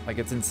up. Like,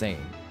 it's insane.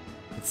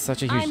 It's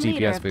such a huge I'm DPS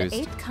leader of boost.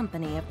 the 8th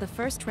Company of the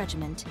 1st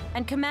Regiment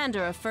and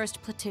commander of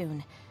 1st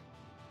Platoon.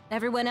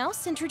 Everyone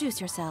else,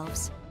 introduce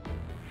yourselves.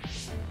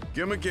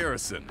 Gemma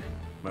Garrison.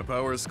 My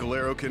power is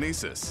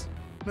sclerokinesis.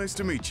 Nice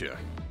to meet you.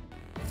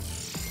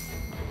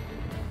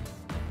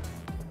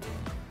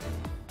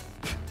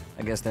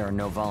 I guess there are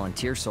no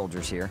volunteer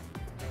soldiers here.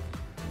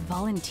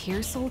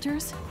 Volunteer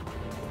soldiers?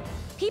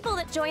 People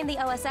that joined the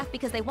OSF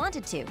because they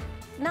wanted to,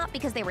 not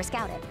because they were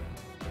scouted.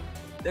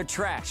 They're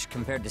trash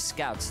compared to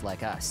scouts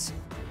like us.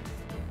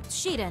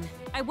 Shiden,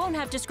 I won't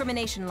have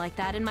discrimination like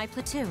that in my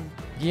platoon.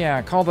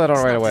 Yeah, call that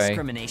out right away.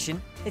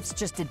 Discrimination. It's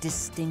just a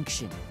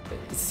distinction.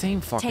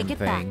 Same fucking Take it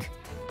thing. back.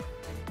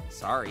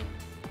 Sorry.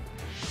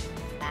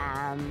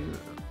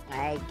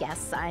 I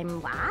guess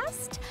I'm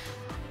last?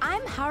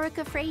 I'm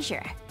Haruka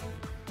Frazier.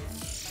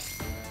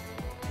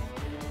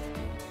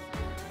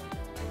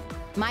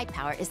 My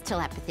power is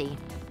telepathy.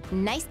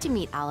 Nice to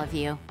meet all of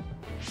you.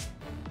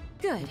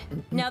 Good.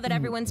 Now that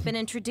everyone's been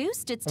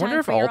introduced, it's I wonder time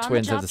if for all your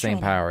twins have on-the-job the same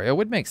training. power. It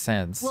would make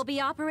sense. We'll be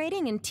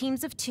operating in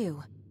teams of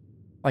 2.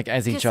 Like,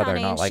 as each other,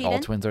 Kasane not and like all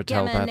Shiden, twins are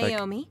Gemma and telepathic.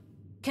 Naomi,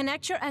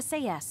 connect your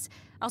SAS.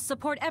 I'll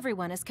support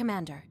everyone as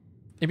commander.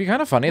 It'd be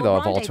kind of funny, though, We'll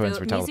if all rendezvous twins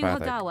were at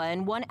telepathic. Mizuhagawa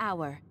in 1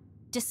 hour.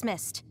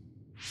 Dismissed.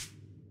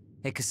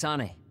 Hey,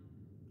 Kasane.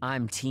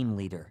 I'm team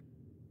leader.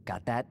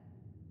 Got that?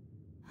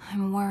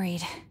 I'm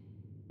worried.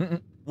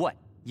 What?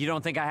 You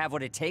don't think I have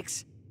what it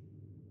takes?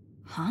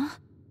 Huh?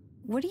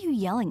 What are you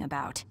yelling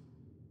about?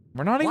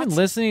 We're not even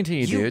listening to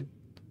you, dude.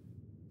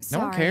 No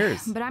one Sorry,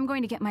 cares. but I'm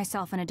going to get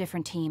myself on a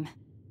different team.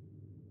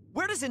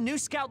 Where does a new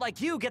scout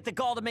like you get the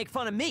gall to make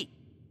fun of me?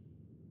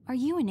 Are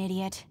you an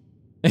idiot?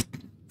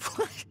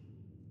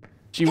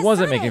 She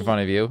wasn't making fun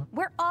of you.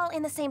 We're all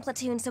in the same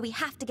platoon, so we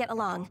have to get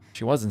along.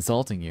 She was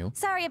insulting you.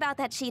 Sorry about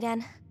that,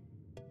 Shiden.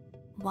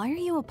 Why are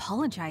you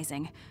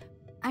apologizing?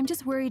 I'm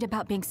just worried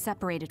about being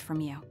separated from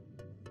you.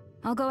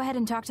 I'll go ahead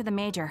and talk to the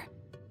Major.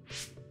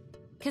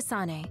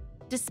 Kasane,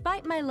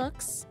 despite my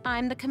looks,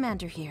 I'm the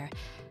commander here.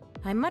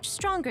 I'm much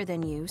stronger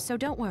than you, so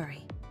don't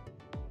worry.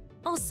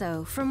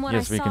 Also, from what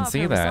Yes, I we saw can of see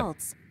her that.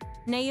 results,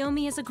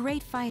 Naomi is a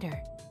great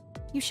fighter.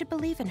 You should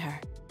believe in her.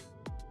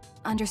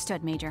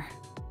 Understood, Major.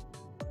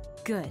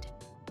 Good.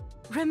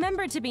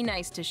 Remember to be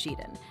nice to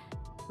Shiden.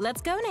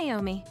 Let's go,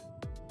 Naomi.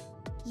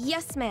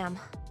 Yes, ma'am.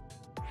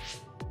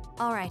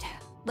 All right,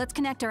 let's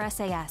connect our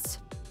SAS.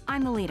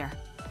 I'm the leader.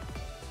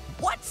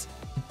 What?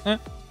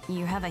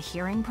 You have a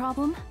hearing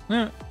problem?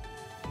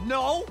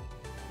 No!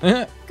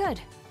 Good.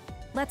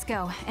 Let's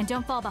go, and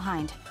don't fall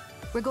behind.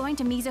 We're going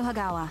to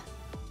Mizuhagawa.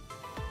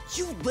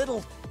 You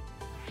little...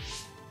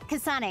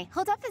 Kasane,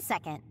 hold up a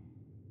second.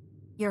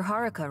 You're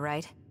Haruka,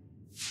 right?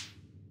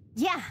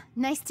 Yeah,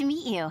 nice to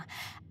meet you.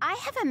 I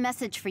have a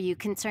message for you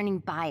concerning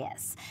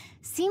bias.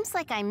 Seems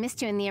like I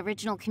missed you in the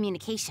original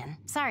communication.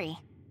 Sorry.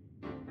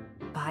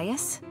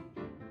 Bias?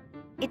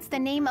 It's the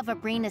name of a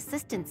brain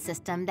assistance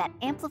system that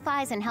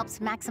amplifies and helps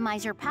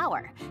maximize your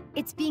power.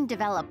 It's being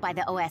developed by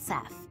the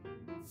OSF.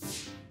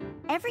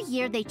 Every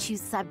year they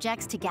choose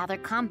subjects to gather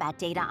combat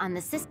data on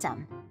the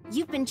system.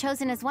 You've been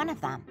chosen as one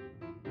of them.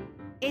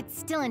 It's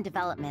still in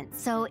development,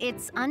 so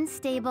it's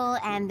unstable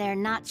and they're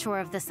not sure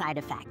of the side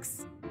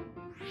effects.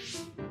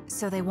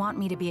 So they want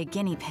me to be a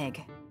guinea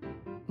pig.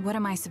 What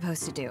am I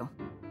supposed to do?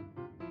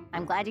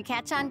 I'm glad you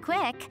catch on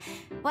quick.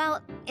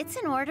 Well, it's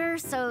in order,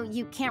 so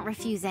you can't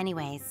refuse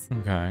anyways.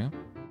 Okay.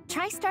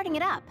 Try starting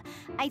it up.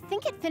 I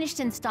think it finished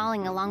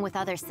installing along with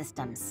other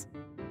systems.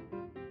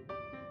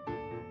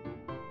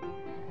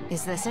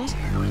 Is this it?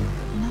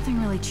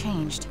 Nothing really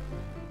changed.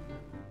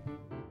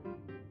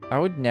 I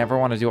would never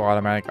want to do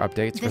automatic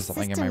updates for The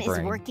something in my system is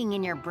brain. working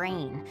in your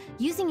brain,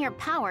 using your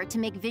power to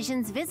make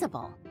visions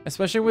visible.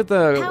 Especially with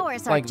the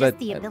Powers are like just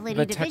the, the ability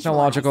the to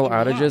technological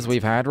visualize in the outages end.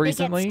 we've had They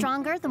recently. get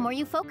stronger the more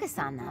you focus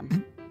on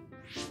them.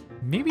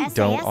 Maybe SAS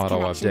don't auto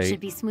connection update. should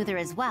be smoother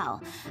as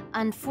well.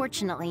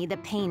 Unfortunately, the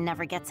pain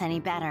never gets any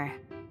better.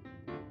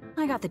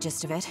 I got the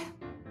gist of it.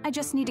 I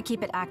just need to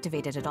keep it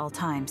activated at all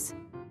times.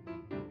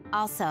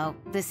 Also,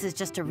 this is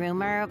just a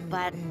rumor,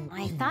 but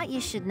I thought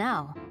you should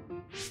know.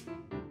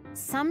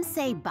 Some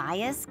say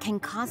bias can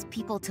cause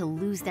people to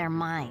lose their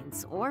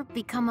minds or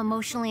become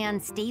emotionally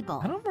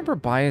unstable. I don't remember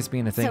bias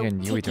being a thing So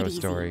in take it Yuito's easy.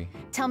 story.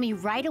 Tell me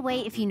right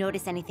away if you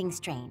notice anything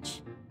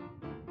strange.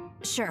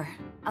 Sure,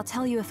 I'll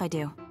tell you if I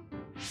do.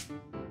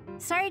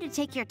 Sorry to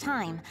take your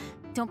time.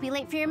 Don't be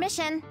late for your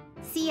mission.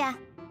 See ya.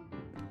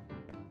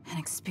 An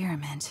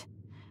experiment.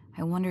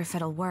 I wonder if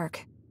it'll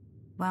work.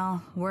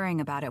 Well,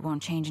 worrying about it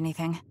won't change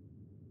anything.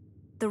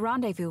 The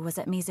rendezvous was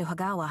at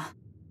Mizuhagawa.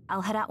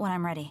 I'll head out when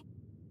I'm ready.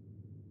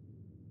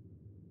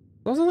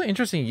 That was really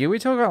interesting.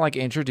 Yuito got like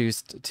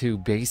introduced to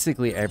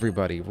basically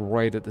everybody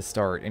right at the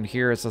start, and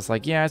here it's just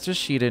like, yeah, it's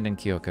just Shiden and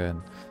Kyoka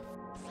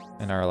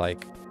and our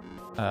like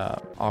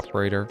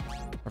operator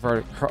of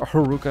our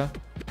Haruka.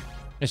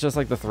 It's just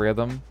like the three of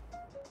them.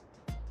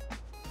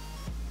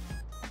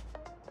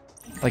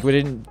 Like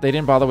they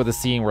didn't bother with the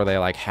scene where they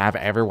like have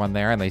everyone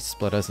there and they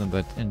split us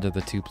into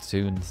the two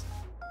platoons.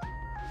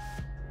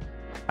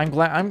 I'm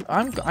glad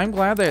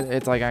that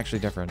it's like actually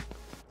different.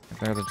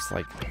 They're just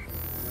like,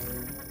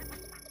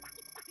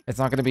 it's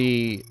not gonna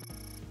be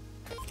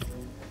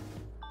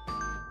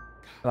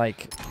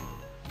like,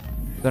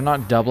 they're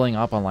not doubling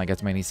up on like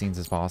as many scenes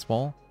as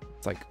possible.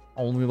 It's like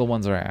only the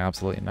ones that are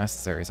absolutely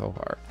necessary so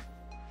far.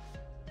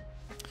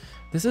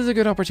 This is a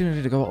good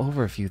opportunity to go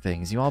over a few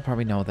things. You all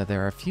probably know that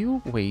there are a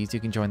few ways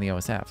you can join the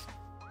OSF.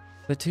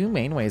 The two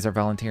main ways are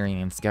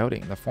volunteering and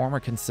scouting. The former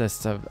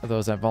consists of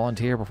those that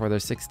volunteer before they're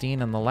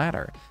 16, and the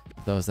latter,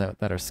 those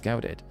that are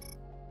scouted.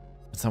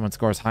 If someone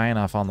scores high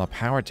enough on the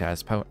power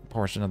test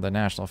portion of the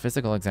national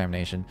physical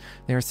examination,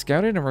 they are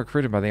scouted and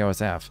recruited by the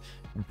OSF.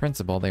 In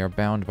principle, they are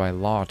bound by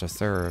law to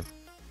serve.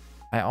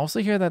 I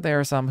also hear that there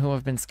are some who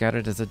have been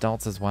scouted as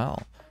adults as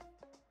well.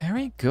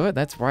 Very good,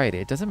 that's right.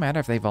 It doesn't matter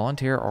if they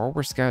volunteer or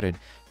were scouted.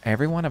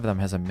 Every one of them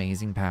has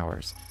amazing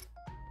powers.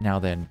 Now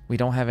then, we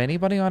don't have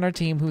anybody on our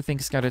team who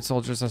thinks scouted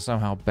soldiers are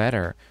somehow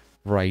better.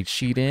 Right,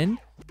 Shiden?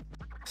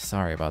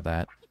 Sorry about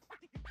that.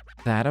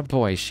 That a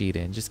boy,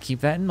 Shiden. Just keep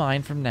that in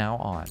mind from now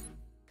on.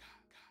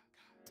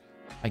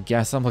 I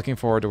guess I'm looking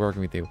forward to working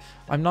with you.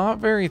 I'm not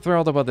very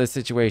thrilled about this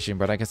situation,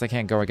 but I guess I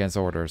can't go against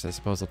orders. I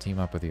suppose I'll team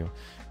up with you.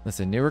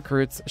 Listen, new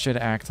recruits should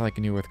act like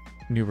new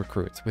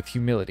recruits, with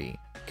humility.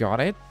 Got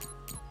it?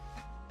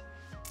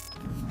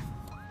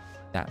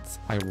 That's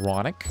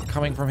ironic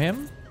coming from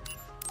him.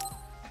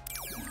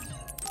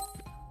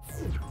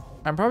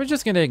 I'm probably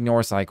just gonna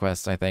ignore side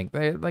quests, I think.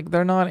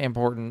 They're not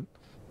important.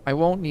 I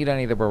won't need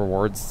any of the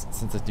rewards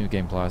since it's New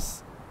Game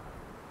Plus.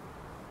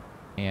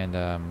 And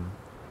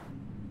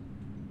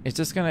it's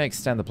just gonna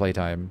extend the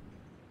playtime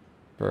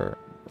for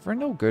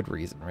no good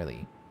reason,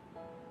 really.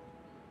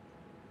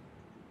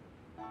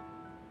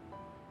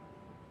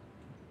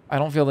 I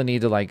don't feel the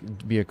need to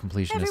like be a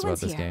completionist about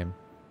this game.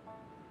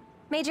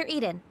 Major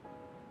Eden,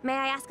 may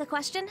I ask a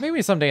question?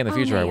 Maybe someday in the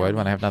future I would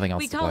when I have nothing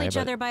else we to call play. each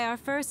other by our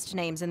first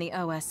names in the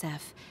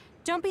OSF.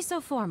 Don't be so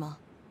formal.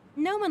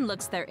 No one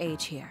looks their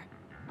age here.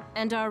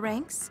 And our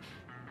ranks?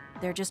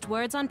 They're just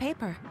words on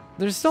paper.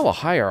 There's still a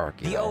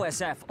hierarchy. The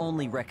OSF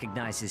only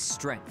recognizes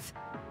strength.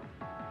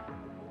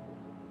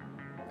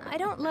 I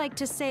don't like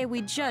to say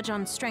we judge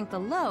on strength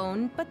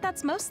alone, but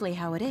that's mostly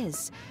how it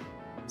is.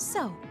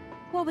 So,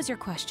 what was your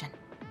question?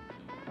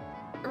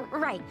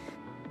 Right.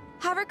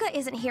 Haruka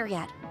isn't here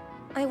yet.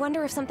 I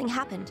wonder if something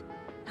happened.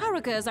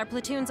 Haruka is our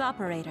platoon's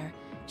operator.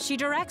 She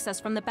directs us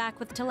from the back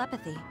with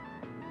telepathy.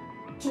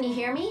 Can you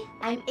hear me?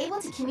 I'm able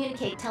to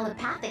communicate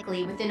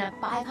telepathically within a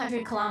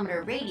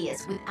 500-kilometer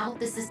radius without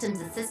the system's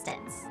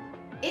assistance.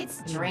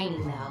 It's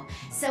draining though,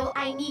 so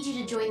I need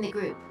you to join the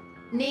group.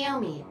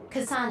 Naomi,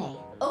 Kasane,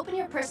 open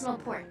your personal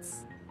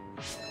ports.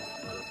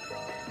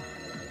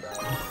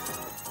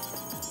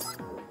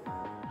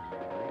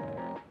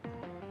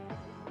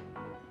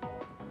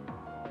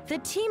 The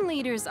team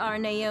leaders are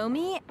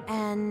Naomi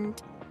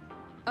and...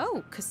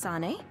 Oh,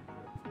 Kasane.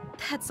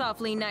 That's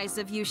awfully nice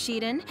of you,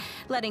 Shiden,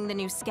 letting the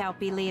new scout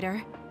be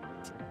leader.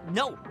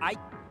 No, I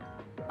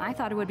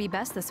thought it would be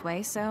best this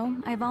way, so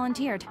I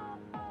volunteered.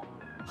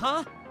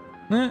 Huh?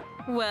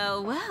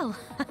 Well, well.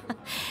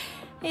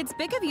 It's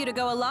big of you to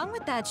go along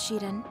with that,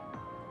 Shiden.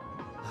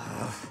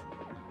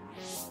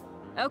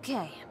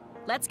 Okay,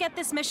 let's get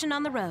this mission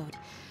on the road.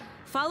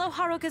 Follow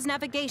Haruka's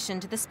navigation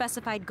to the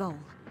specified goal.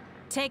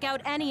 Take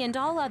out any and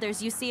all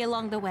others you see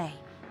along the way.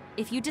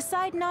 If you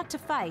decide not to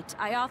fight,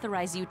 I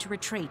authorize you to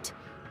retreat.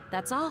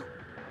 That's all.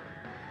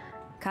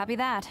 Copy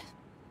that.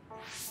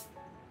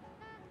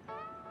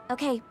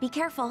 Okay, be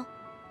careful.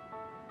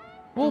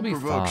 We'll be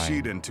provoke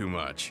fine. Shiden too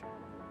much.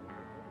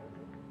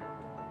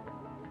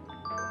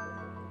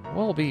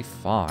 We'll be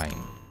fine.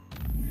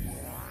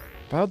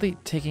 About the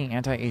taking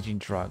anti-aging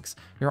drugs.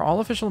 You're all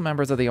official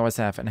members of the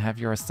OSF and have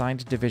your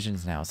assigned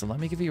divisions now, so let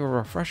me give you a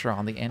refresher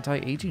on the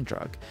anti-aging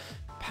drug.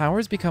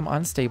 Powers become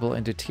unstable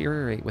and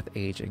deteriorate with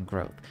age and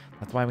growth.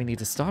 That's why we need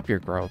to stop your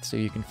growth so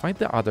you can fight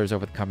the others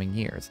over the coming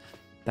years.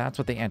 That's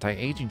what the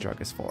anti-aging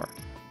drug is for.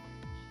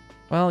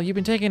 Well, you've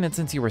been taking it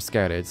since you were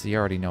scouted, so you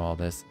already know all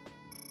this.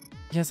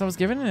 Yes, I was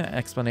given an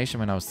explanation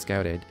when I was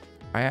scouted.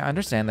 I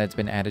understand that it's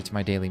been added to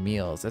my daily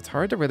meals. It's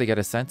hard to really get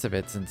a sense of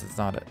it since it's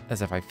not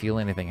as if I feel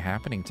anything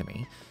happening to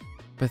me.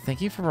 But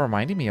thank you for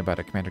reminding me about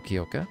it, Commander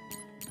Kyoka.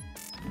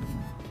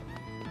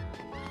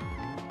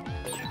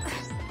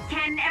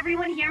 Can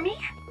everyone hear me?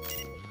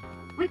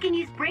 We can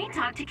use Brain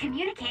Talk to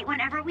communicate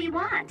whenever we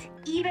want,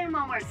 even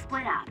when we're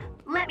split up.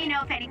 Let me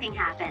know if anything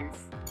happens.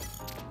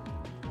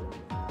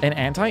 An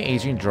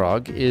anti-aging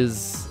drug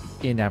is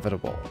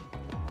inevitable.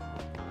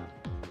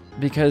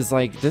 Because,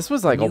 like, this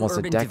was like almost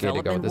a decade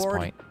ago at this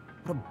point.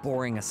 What a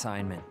boring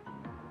assignment.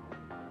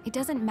 It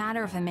doesn't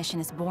matter if a mission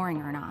is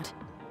boring or not.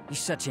 You're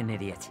such an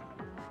idiot.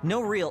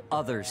 No real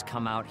others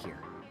come out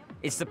here.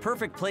 It's the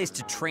perfect place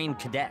to train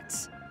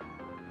cadets.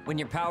 When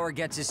your power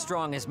gets as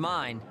strong as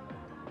mine...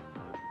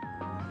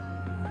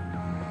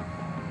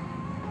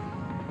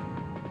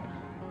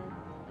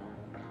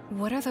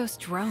 What are those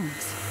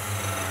drones?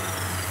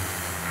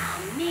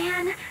 Oh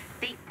man,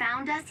 they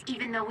found us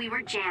even though we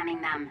were jamming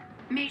them.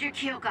 Major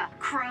Kyoka,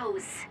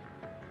 crows.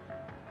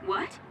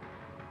 What?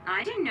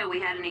 I didn't know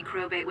we had any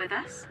crow bait with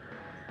us.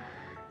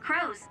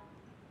 Crows?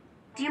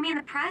 Do you mean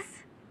the press?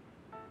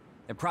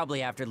 They're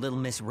probably after little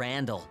Miss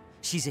Randall.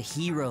 She's a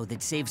hero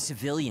that saves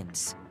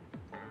civilians.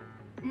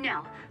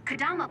 No,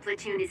 Kodama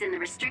platoon is in the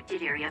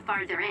restricted area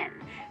farther in.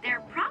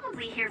 They're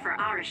probably here for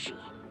Arashi.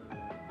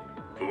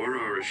 Poor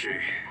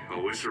Arashi,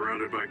 always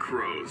surrounded by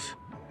crows.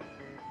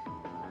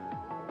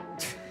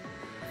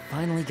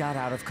 Finally got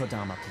out of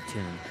Kodama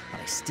platoon, but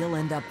I still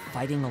end up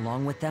fighting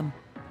along with them.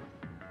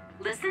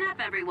 Listen up,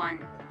 everyone.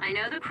 I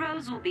know the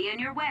crows will be in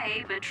your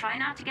way, but try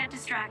not to get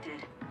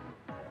distracted.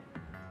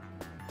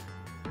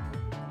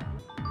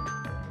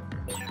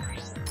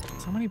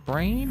 So many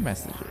brain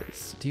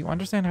messages. Do you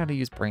understand how to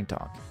use Brain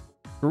Talk?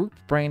 Group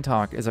Brain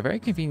Talk is a very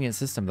convenient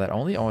system that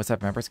only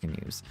OSF members can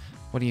use.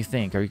 What do you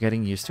think? Are you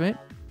getting used to it?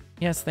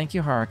 Yes, thank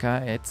you,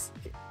 Haruka.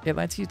 It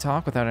lets you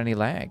talk without any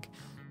lag.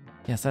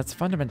 Yes, that's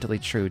fundamentally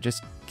true.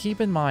 Just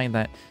keep in mind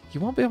that you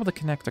won't be able to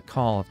connect a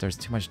call if there's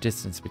too much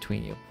distance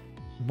between you.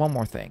 One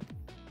more thing.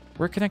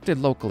 We're connected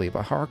locally,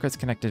 but Haruka's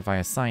connected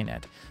via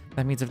Cynet.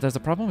 That means if there's a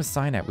problem with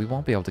Cynet, we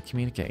won't be able to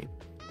communicate.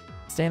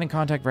 Staying in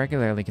contact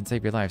regularly can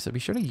save your life, so be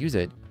sure to use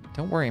it.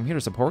 Don't worry, I'm here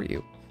to support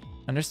you.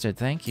 Understood,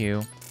 thank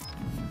you.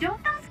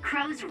 Don't those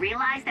crows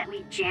realize that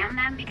we jam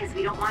them because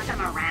we don't want them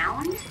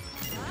around?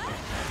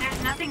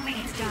 There's nothing we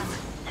can do.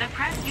 The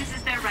press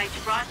uses their right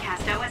to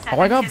broadcast OSF. Oh,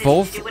 I got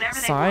both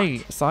Psi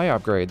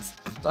upgrades.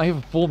 I have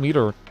a full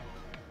meter.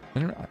 I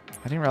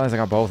didn't realize I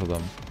got both of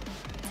them.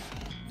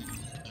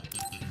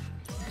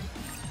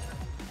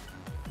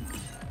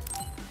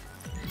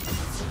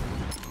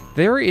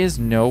 There is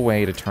no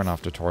way to turn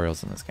off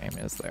tutorials in this game,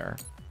 is there?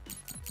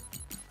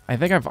 I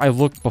think I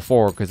looked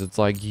before because it's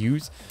like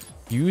use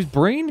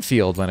brain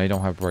field when I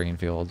don't have brain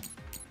field,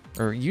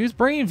 or use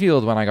brain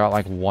field when I got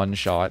like one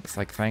shot. It's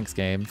like, thanks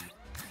game.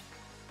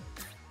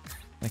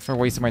 Thanks for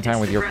wasting my time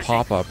with your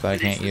pop-up that I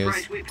can't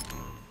use.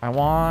 I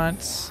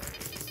want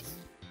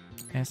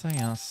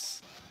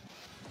SAS.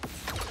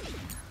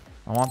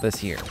 I want this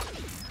here.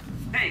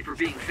 Hey for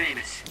being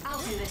famous. I'll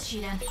do this,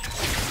 Shiden.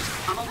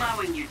 I'm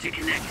allowing you to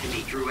connect to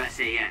me through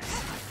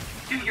SAS.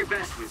 Do your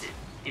best with it,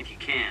 if you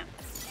can.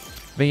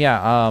 But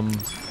yeah, I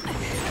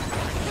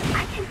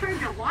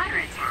confirmed a water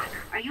attack.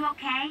 Are you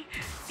okay?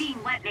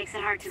 Being wet makes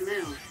it hard to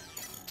move.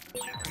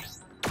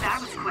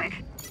 That was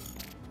quick.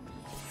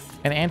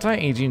 an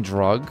anti-aging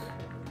drug,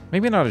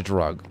 maybe not a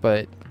drug,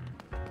 but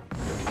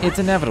it's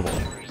inevitable.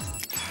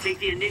 Take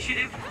the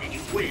initiative, and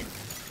you win.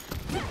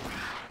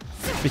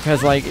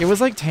 Because, like, it was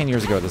like 10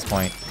 years ago at this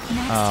point.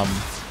 I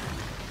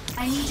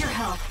need your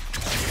help.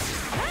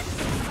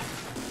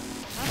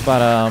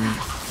 But,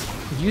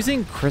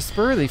 using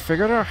CRISPR, they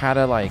figured out how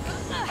to, like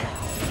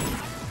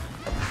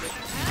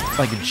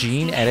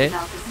gene edit.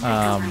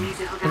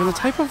 It was a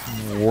type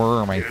of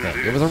worm, I think.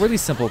 It was a really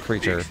simple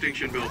creature. The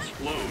extinction belt's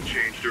flow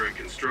changed during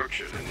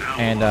construction,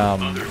 And,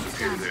 others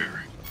appear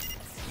there.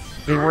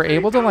 they were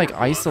able to, like,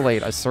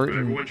 isolate a certain...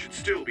 Everyone should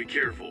still be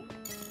careful.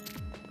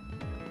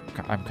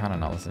 I'm kind of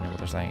not listening to what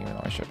they're saying, even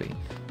though I should be.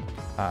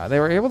 They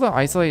were able to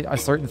isolate a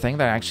certain thing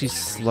that actually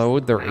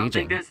slowed their I don't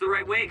think aging. that's the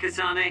right way,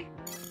 Kasane.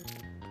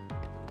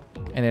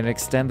 And it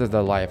extended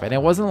their life. And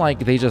it wasn't like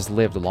they just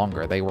lived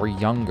longer. They were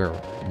younger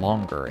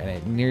longer. And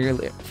it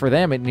nearly, for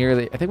them, I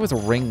think it was a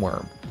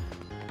ringworm.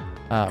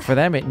 For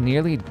them, it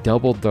nearly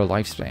doubled their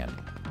lifespan.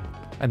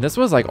 And this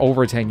was like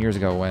over 10 years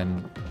ago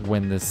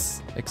when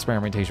this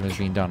experimentation was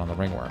being done on the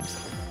ringworms.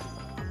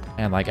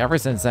 And like ever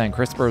since then,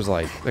 CRISPR's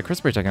like, the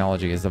CRISPR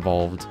technology has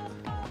evolved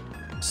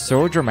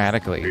so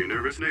dramatically. Are you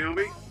nervous,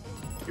 Naomi?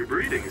 Your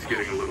breathing is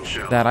getting a little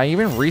shallow. That I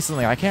even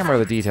recently, I can't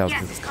remember the details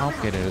because it's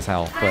complicated as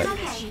hell, but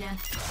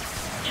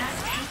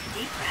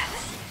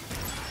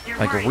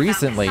like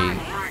recently,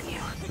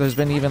 there's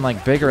been even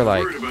like bigger,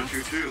 like, I'm worried about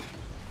you too.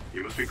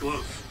 You must be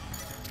close.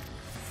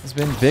 there's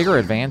been bigger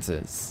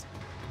advances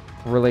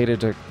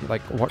related to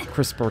like what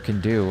CRISPR can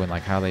do and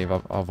like how they've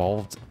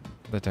evolved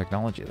the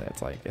technology.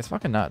 That's like, it's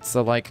fucking nuts.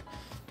 So like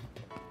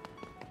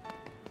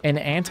an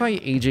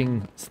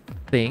anti-aging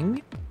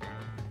thing,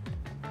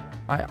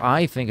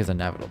 I think is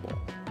inevitable.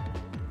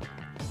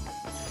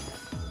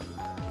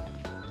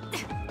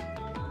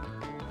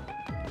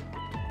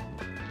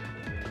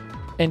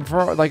 And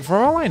for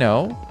all I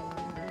know,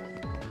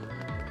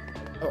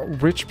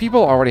 rich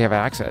people already have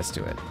access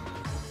to it.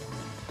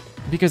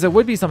 Because it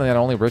would be something that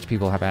only rich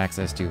people have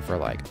access to for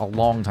like a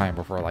long time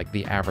before like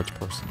the average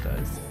person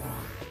does.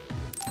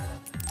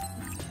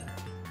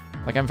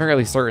 Like I'm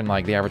fairly certain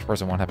like the average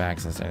person won't have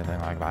access to anything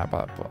like that,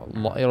 but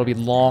it'll be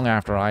long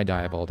after I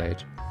die of old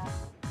age.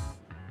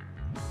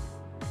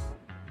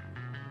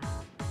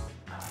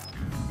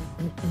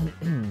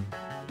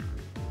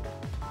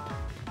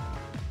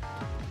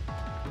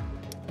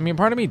 I mean,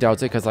 part of me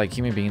doubts it because, like,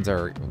 human beings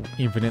are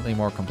infinitely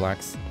more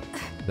complex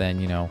than,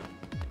 you know,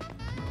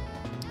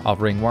 a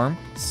ringworm.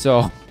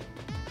 So,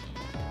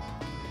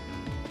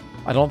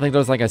 I don't think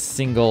there's, like, a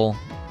single...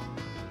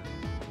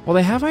 Well,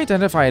 they have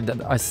identified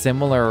a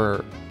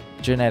similar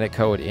genetic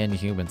code in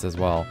humans as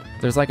well.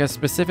 There's, like, a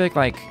specific,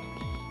 it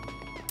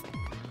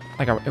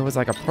was,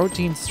 like, a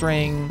protein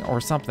string or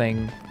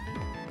something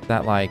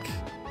that, like...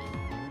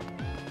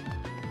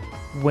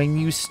 When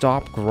you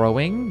stop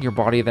growing, your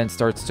body then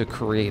starts to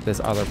create this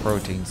other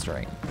protein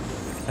string.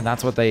 And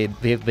that's what they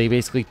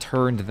basically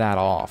turned that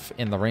off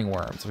in the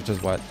ringworms, which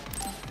is what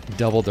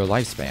doubled their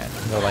lifespan.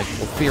 And they're like,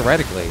 well,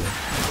 theoretically,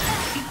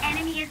 The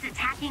enemy is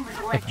attacking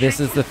with if this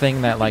is the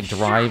thing that like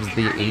drives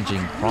the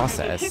aging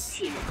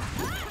process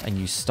and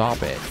you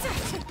stop it,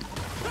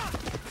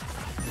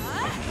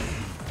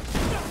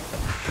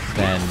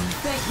 then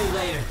Thank me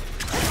later.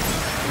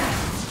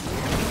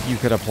 you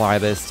could apply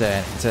this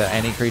to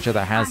any creature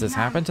that has this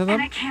happen to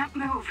them. I can't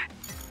move.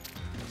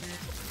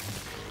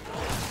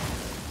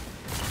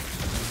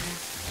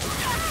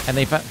 And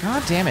they found,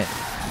 god damn it.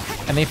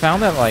 And they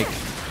found that like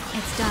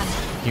It's done.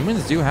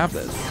 humans do have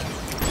this.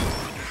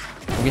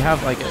 We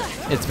have like,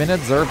 it's been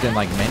observed in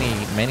like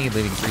many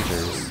living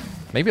creatures.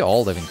 Maybe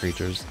all living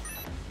creatures.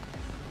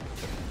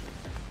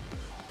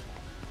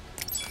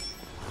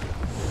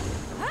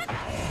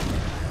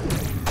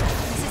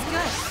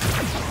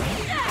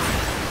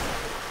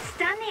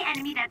 Stun the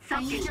enemy that's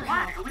soaked in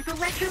water with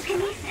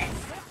electrokinesis.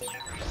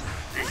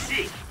 I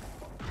see.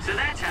 So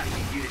that's how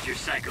you use your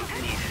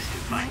psychokinesis to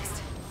fight.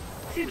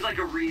 Seems like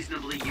a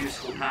reasonably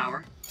useful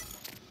power.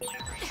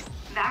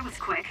 That was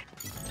quick.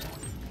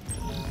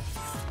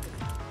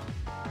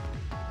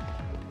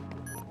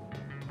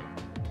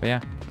 But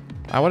yeah,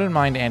 I wouldn't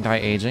mind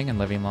anti-aging and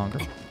living longer.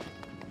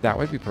 That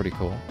would be pretty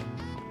cool.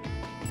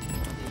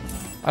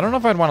 I don't know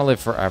if I'd want to live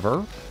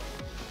forever,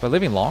 but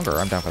living longer,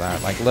 I'm down for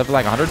that. Like, live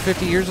like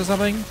 150 years or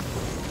something?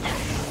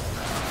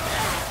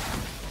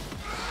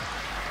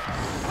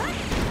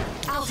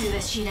 I'll do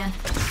this, Shiden.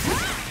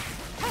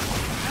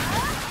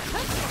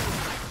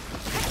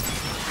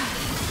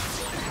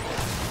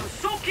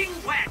 Soaking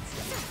wet!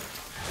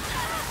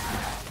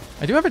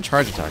 I do have a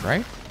charge attack,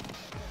 right?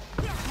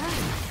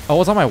 Oh,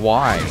 it's on my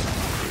Y.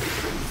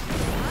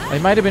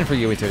 It might have been for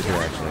Yuito too,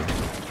 actually.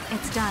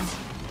 It's done.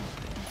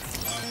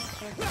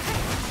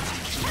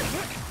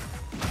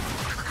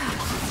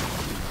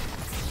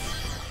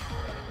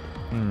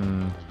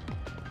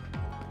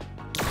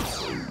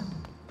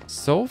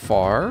 So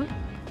far,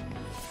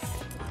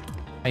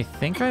 I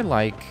think I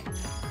like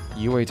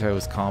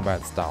Yuito's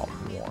combat style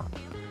more.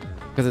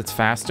 Because it's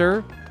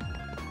faster.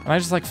 And I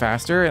just like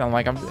faster, and I'm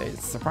like,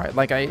 it's surprised.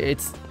 Like,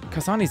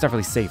 Kasane's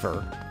definitely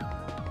safer.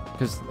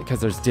 Because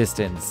there's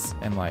distance,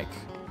 and like,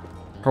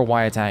 her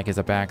Y attack is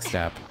a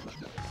backstep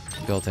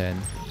built in.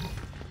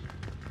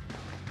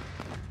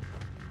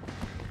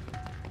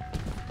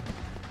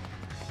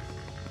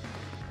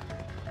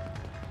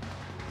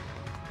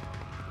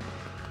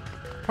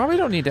 Probably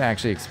don't need to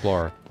actually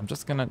explore. I'm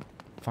just gonna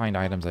find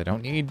items I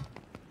don't need.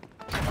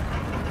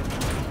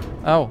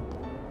 Oh.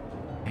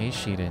 Hey,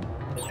 Shiden.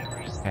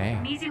 Hey.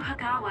 Mizu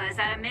Hagawa is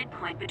at a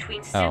midpoint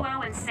between Suo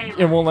and Salem.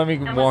 It won't let me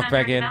and walk was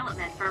back under in.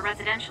 development for a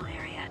residential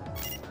area.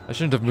 I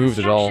shouldn't have moved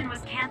at all.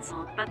 Construction was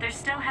cancelled, but there's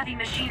still heavy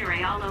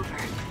machinery all over.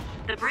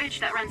 The bridge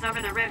that runs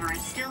over the river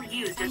is still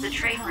used as a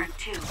trade route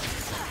too. It's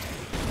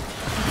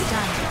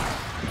done.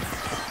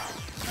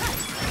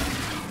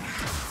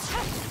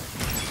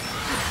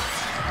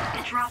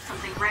 It dropped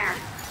something rare.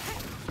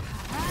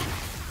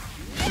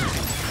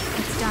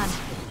 It's done.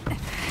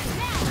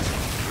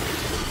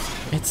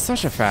 It's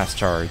such a fast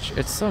charge.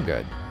 It's so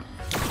good.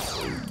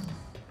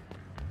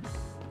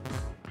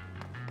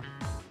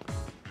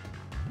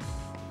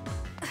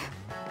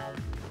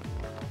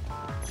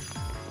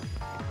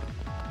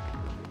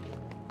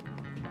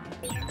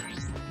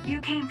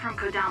 You came from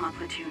Kodama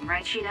platoon,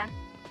 right, Shiden?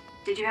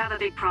 Did you have a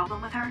big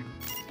problem with her?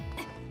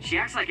 She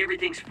acts like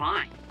everything's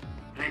fine,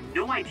 but I have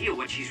no idea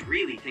what she's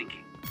really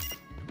thinking.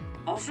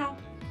 Also,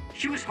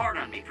 she was hard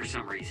on me for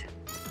some reason.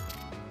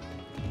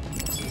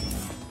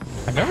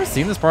 I've never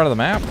seen this part of the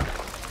map.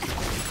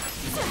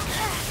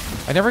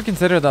 I never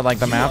considered that like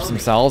the maps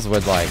themselves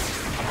would like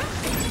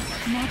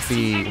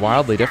be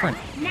wildly different.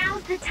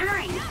 Now's the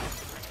time.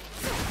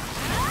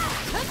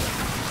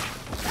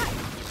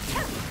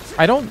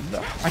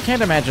 I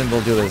can't imagine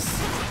they'll do this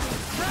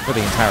for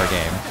the entire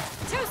game.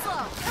 Too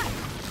slow.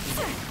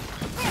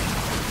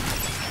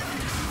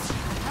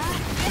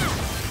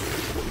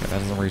 Okay, that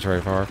doesn't reach very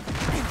far.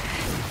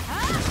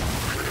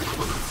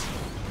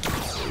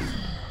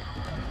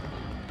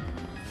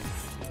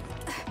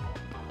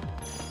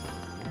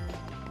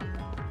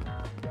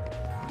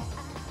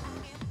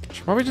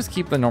 Should probably just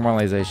keep the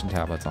normalization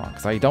tablets on,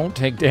 because I don't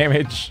take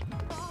damage.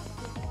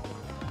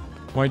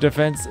 My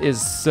defense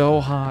is so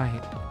high.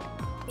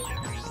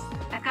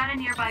 I've got a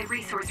nearby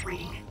resource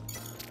reading.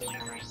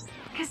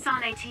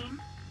 Kasane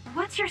team,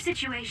 what's your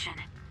situation?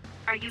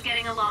 Are you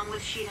getting along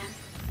with Shiden?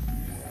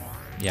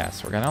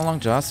 Yes, we're getting along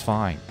just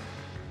fine.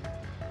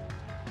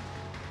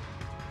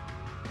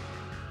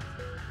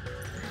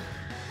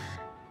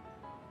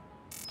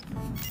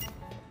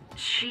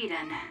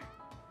 Shiden.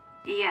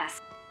 Yes.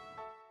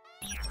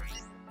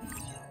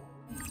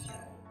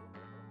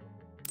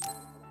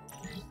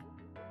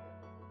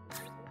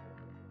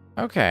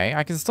 Okay,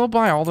 I can still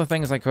buy all the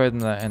things I could in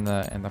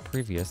the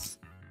previous.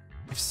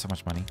 I have so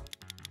much money.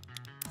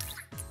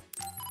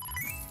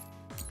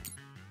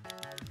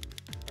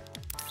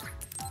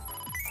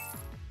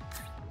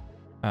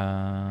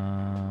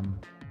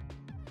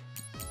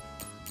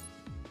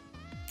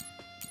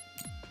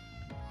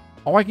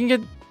 Oh, I can get.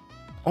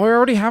 Oh, I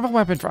already have a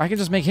weapon for. I can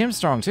just make him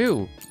strong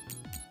too.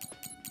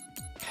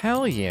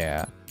 Hell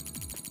yeah.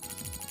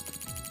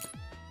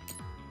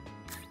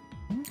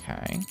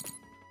 Okay.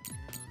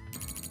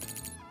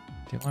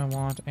 Do I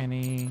want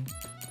any?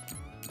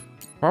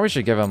 Probably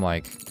should give him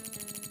like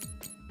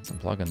some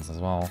plugins as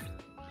well.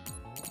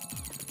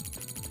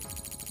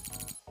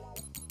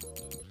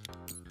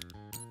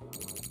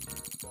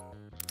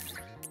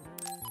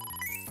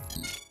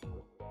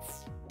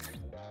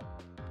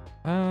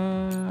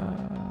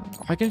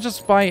 I can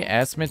just buy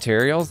S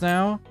materials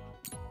now.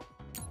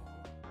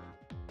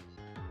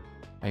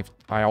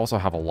 I also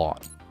have a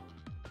lot.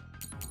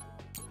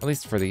 At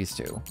least for these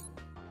two.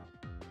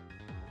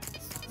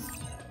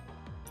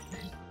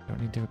 Don't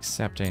need to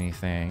accept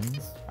anything.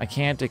 I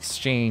can't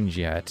exchange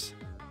yet.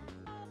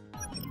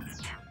 I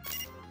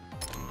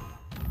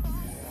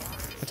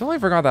totally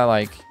forgot that,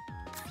 like,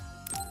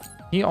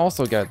 he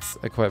also gets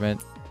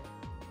equipment.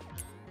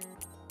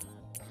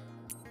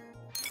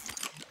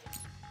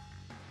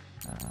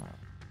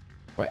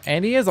 What,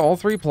 and he has all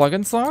 3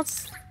 plugin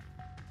slots?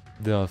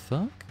 The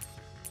fuck?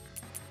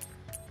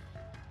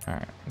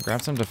 Alright,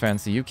 grab some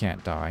defense so you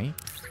can't die.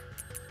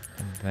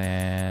 And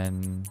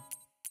then...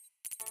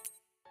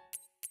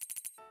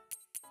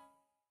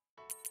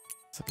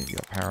 So give you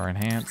a power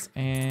enhance,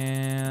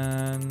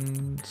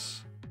 and...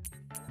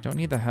 Don't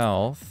need the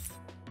health.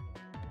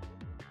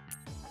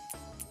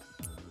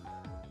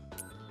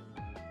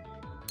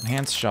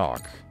 Enhance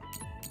shock.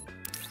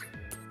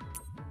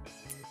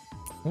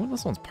 Ooh,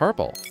 this one's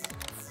purple.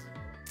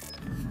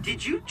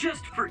 Did you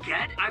just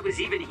forget I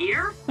was even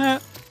here?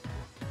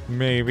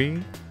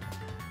 Maybe.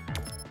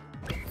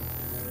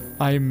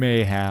 I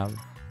may have.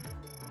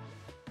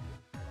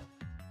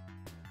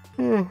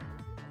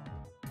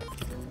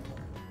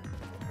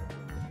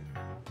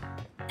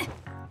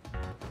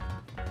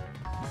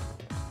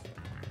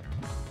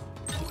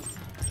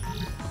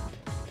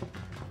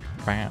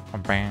 Bam,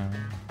 bam.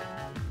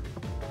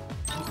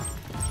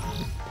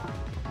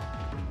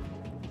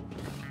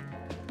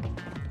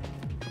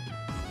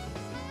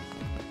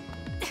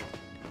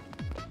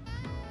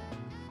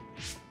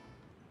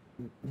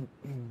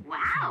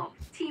 Wow,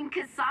 Team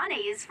Kasane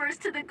is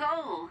first to the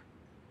goal.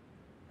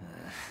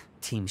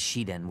 Team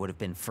Shiden would have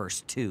been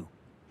first too.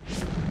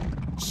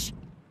 Shh.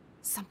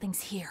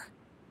 Something's here.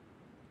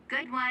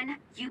 Good one.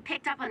 You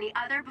picked up on the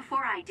other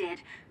before I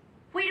did.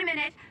 Wait a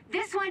minute.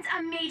 This one's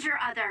a major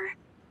other.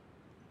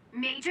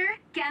 Major,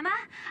 Gemma,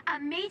 a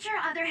major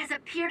other has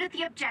appeared at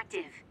the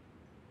objective.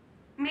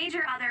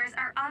 Major others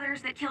are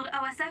others that killed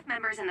OSF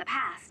members in the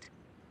past.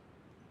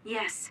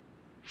 Yes.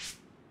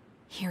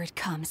 Here it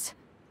comes.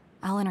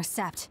 I'll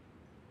intercept.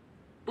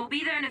 We'll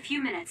be there in a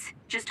few minutes.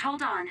 Just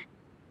hold on.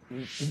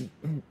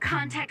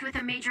 Contact with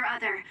a major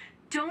other.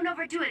 Don't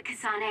overdo it,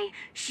 Kasane.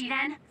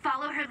 Shiren,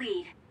 follow her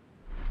lead.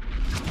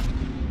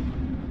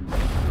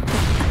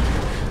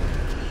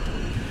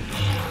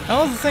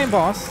 That was the same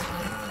boss.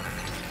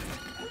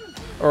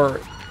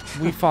 Or,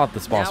 we fought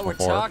this boss now we're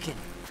before. talking.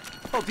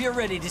 Hope you're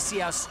ready to see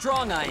how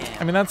strong I am.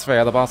 I mean, that's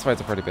fair. The boss fights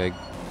are pretty big.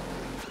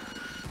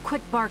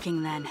 Quit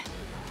barking then.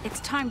 It's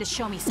time to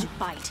show me some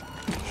bite.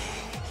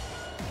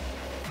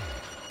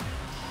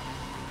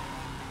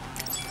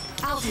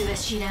 I'll do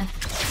this, Shiren.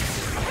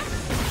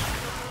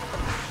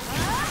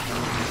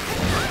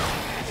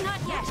 Not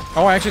yet.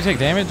 Oh, I actually take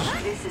damage?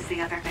 This is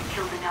the other that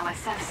killed an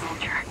OSF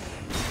soldier.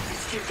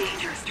 It's too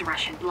dangerous to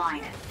rush in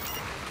blind.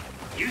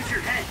 Use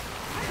your head.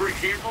 For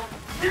example,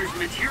 there's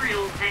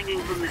material hanging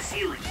from the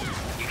ceiling.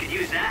 You could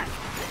use that.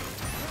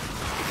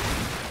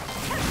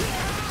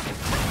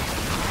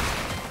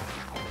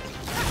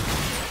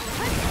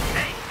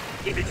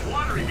 Hey, if it's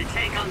water in the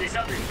tank on this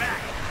other's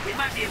back, we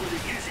might be able to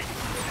use it.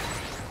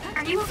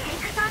 Are you okay,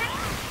 Kasane?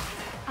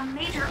 A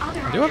major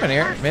other. I do have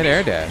an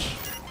mid-air dash.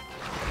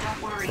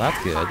 Don't worry, So that's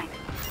I'm good. fine.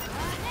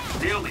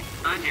 Naomi,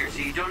 I'm here, so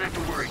you don't have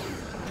to worry.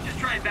 Just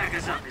try and back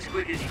us up as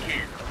quick as you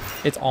can.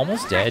 It's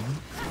almost dead.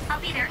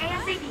 I'll be there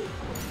ASAP.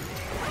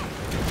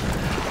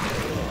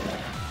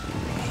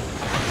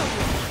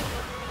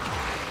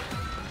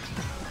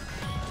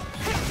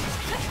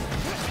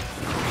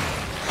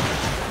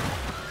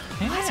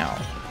 Ow.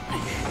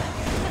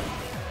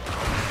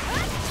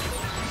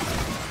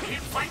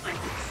 Can't fight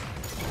like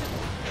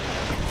this.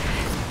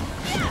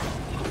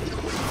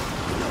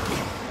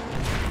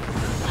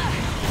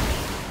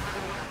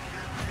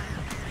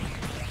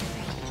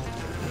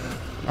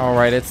 All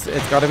right, it's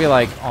got to be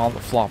like all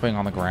flopping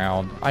on the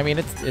ground. I mean,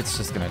 it's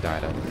just gonna die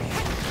to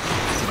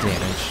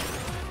damage.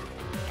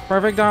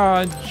 Perfect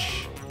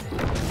dodge.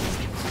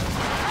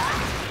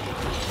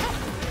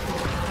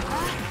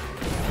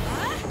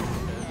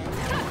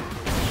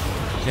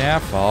 Yeah,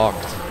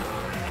 fucked.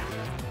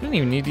 Didn't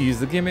even need to use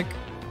the gimmick.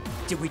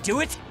 Did we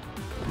do it?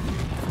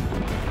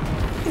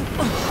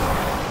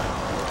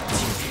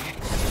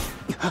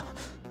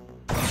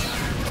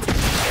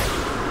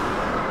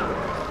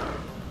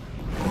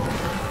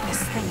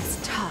 This thing is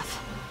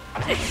tough.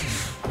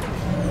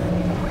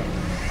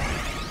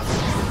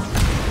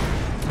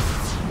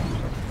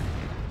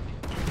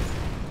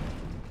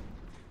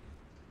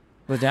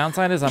 The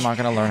downside is I'm not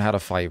gonna learn how to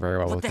fight very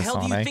well What with the hell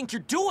do you Kasane. think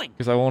you're doing?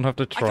 Because I won't have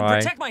to I can try.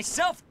 protect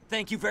myself.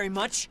 Thank you very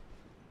much.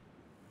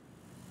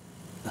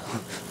 Victory!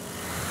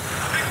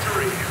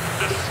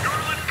 The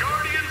Scarlet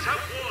Guardians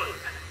have won!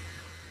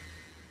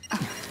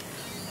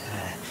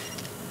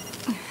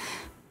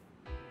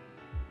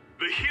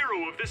 The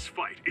hero of this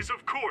fight is,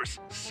 of course,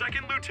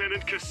 Second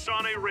Lieutenant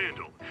Kasane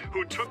Randall,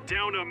 who took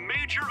down a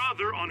major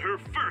other on her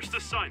first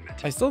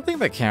assignment. I still think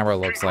the camera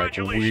looks like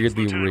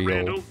weirdly real.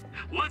 Randall.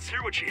 Let's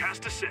hear what she has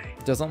to say.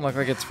 It doesn't look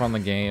like it's from the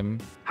game.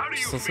 How do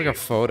you It looks like a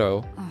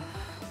photo.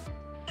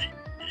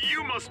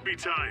 You must be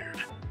tired.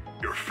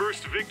 Your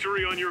first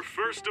victory on your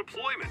first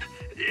deployment.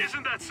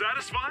 Isn't that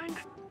satisfying?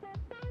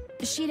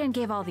 Shiren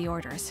gave all the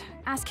orders.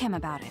 Ask him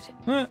about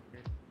it.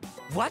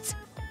 What?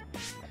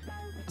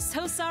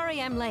 So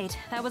sorry I'm late.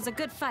 That was a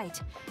good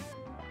fight.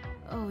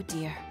 Oh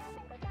dear.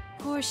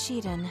 Poor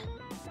Shiren.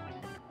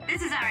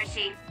 This is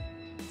Arashi.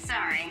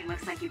 Sorry,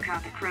 looks like you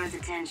caught the crow's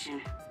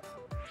attention.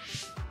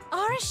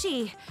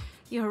 Arashi!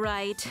 You're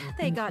right.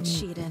 They got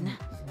Shiren.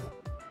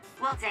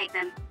 We'll take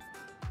them.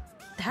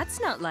 That's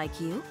not like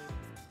you.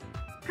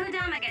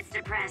 Kodama gets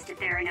depressed if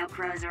there are no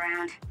crows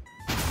around.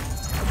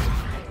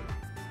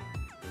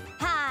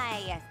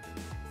 Hi!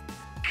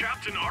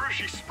 Captain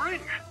Arashi Spring!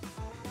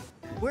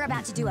 We're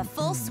about to do a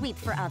full sweep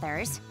for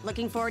others.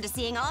 Looking forward to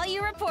seeing all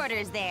you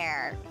reporters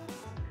there.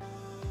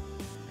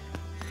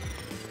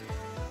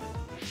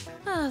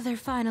 Oh, they're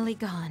finally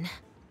gone.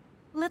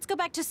 Let's go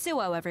back to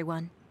Suo,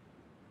 everyone.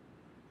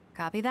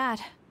 Copy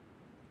that.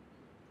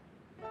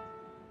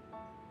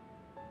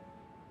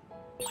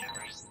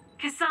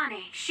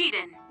 Kasane,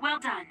 Shiren, well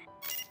done.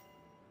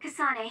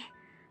 Kasane,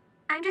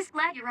 I'm just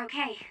glad you're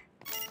okay.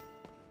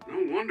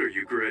 No wonder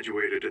you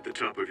graduated at the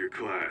top of your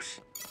class.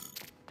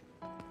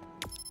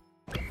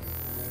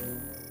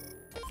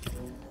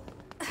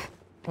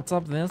 What's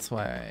up this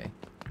way?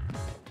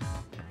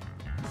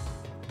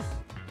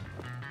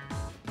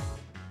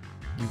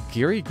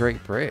 Yugiri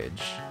Great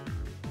Bridge.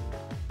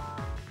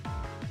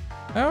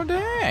 Oh,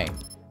 dang.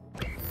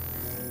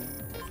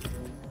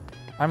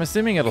 I'm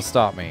assuming it'll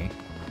stop me.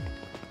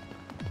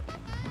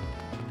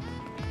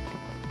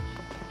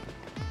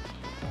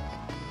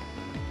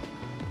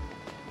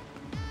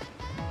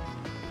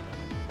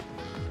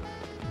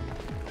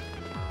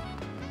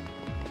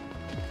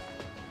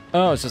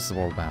 Oh, it's just the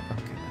world map.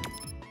 Okay.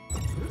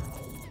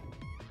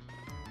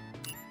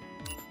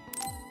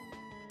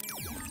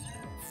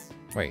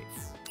 Wait.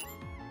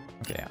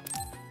 Yeah.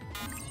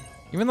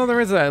 Even though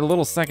there is a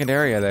little second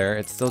area there,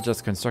 it's still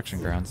just construction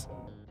grounds.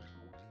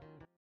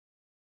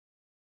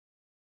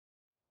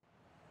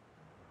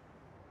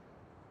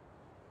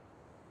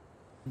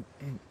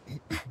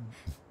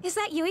 Is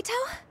that Yuito?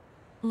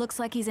 Looks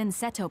like he's in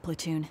Seto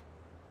platoon.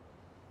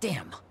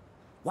 Damn.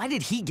 Why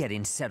did he get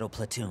in Seto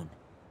platoon?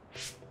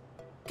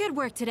 Good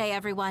work today,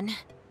 everyone.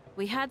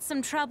 We had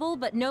some trouble,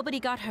 but nobody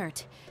got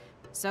hurt.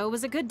 So it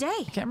was a good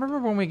day. I can't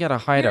remember when we get a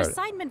hideout. Your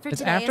assignment for it's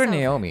today after is over.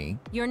 Naomi.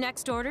 Your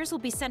next orders will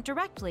be sent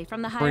directly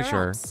from the Pretty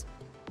higher-ups.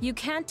 You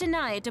can't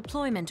deny a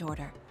deployment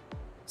order.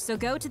 So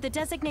go to the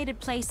designated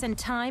place and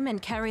time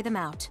and carry them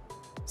out.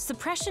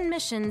 Suppression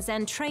missions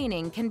and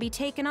training can be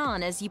taken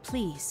on as you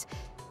please.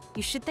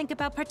 You should think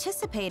about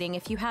participating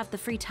if you have the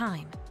free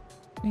time.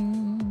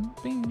 Bing,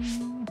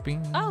 bing,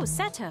 bing. Oh,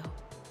 Seto.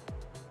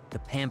 The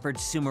pampered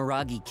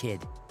Sumeragi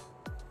kid.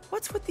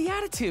 What's with the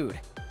attitude?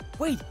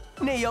 Wait,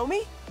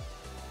 Naomi?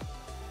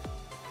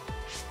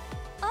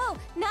 Oh,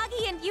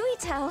 Nagi and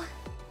Yuito.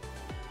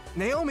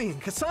 Naomi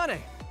and Kasane,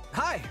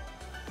 hi.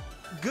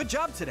 Good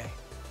job today.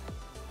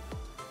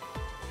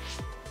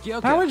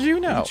 Kyoka, How would you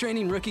know? Are you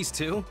training rookies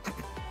too?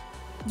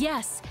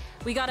 Yes,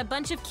 we got a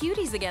bunch of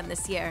cuties again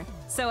this year,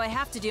 so I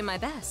have to do my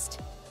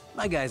best.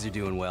 My guys are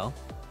doing well.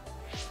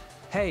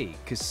 Hey,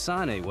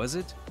 Kasane, was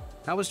it?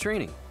 How was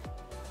training?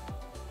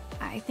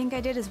 I think I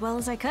did as well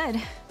as I could.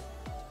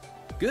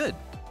 Good.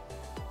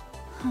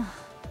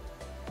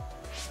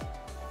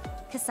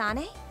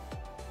 Kasane?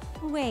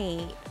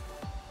 Wait.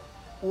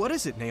 What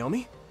is it,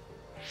 Naomi?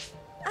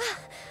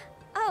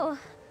 Oh,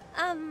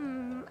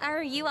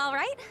 are you all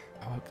right?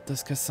 Oh,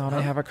 does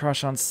Kasane have a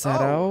crush on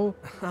Seto? Oh,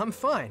 I'm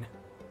fine.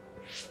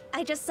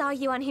 I just saw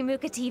you on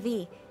Himuka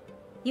TV.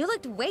 You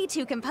looked way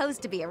too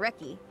composed to be a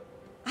rookie.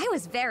 I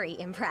was very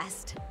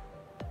impressed.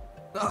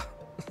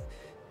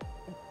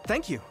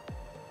 Thank you.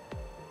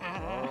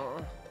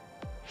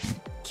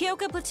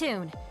 Kyoka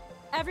Platoon.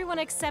 Everyone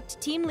except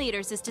team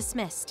leaders is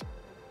dismissed.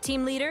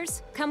 Team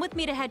leaders, come with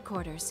me to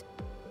headquarters.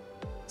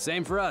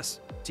 Same for us.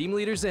 Team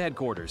leaders to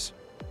headquarters.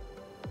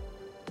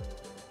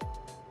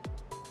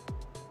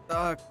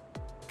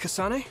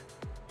 Kasane?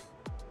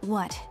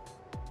 What?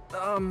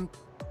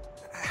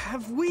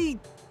 Have we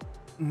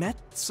met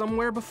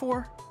somewhere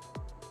before?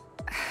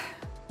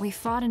 We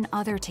fought an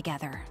other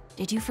together.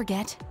 Did you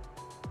forget?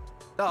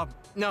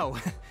 No.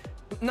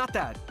 Not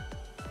that.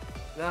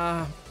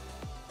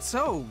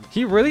 So...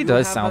 He really you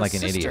does have sound a like an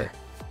sister.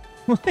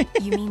 idiot.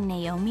 You mean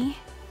Naomi?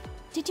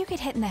 Did you get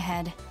hit in the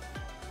head?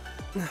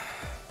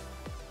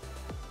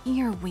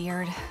 You're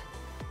weird.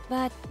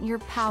 But your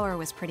power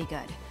was pretty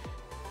good.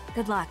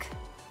 Good luck.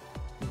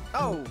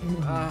 Oh,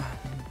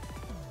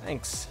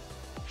 thanks.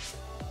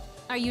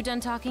 Are you done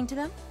talking to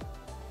them?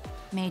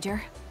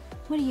 Major,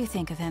 what do you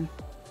think of him?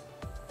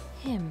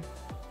 Him?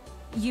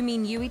 You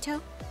mean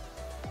Yuito?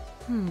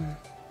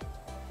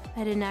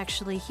 I didn't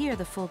actually hear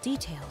the full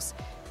details,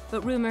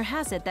 but rumor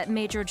has it that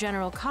Major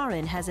General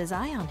Karin has his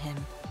eye on him.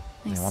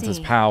 He wants his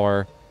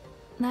power.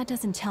 That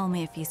doesn't tell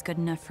me if he's good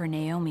enough for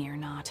Naomi or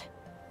not.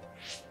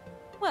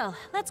 Well,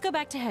 let's go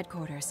back to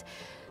headquarters.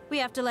 We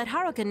have to let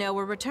Haruka know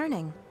we're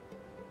returning.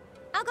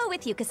 I'll go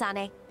with you,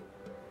 Kasane.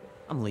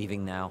 I'm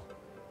leaving now.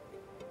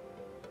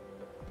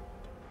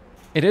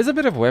 It is a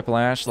bit of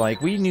whiplash.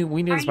 Like we knew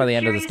this by the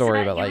end of the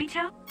story, but like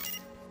Yuito?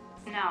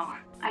 No,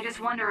 I just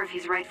wonder if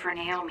he's right for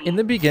Naomi. in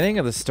the beginning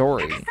of the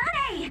story,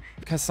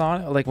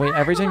 Kasane, like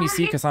every time you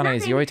see Kasane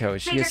as Yuito,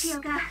 she is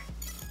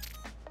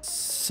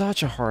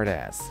such a hard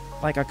ass,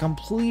 like a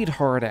complete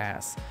hard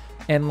ass,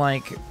 and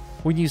like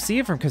when you see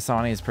it from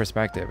Kasane's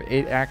perspective,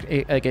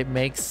 it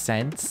makes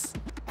sense.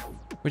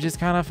 Which is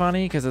kind of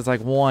funny, because it's like,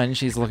 one,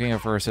 she's looking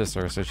for her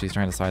sister, so she's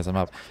trying to size him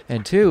up.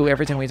 And two,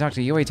 every time we talk to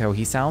Yuito,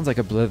 he sounds like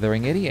a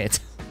blithering idiot.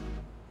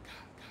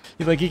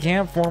 He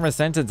can't form a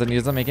sentence, and he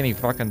doesn't make any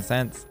fucking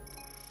sense.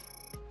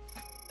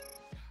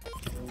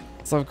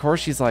 So of course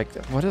she's like,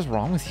 what is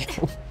wrong with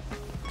you?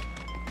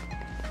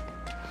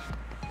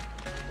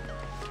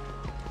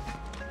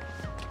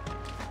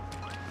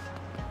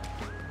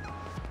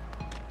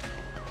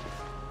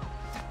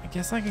 I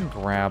guess I can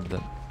grab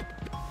them.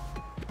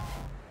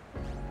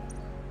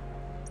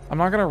 I'm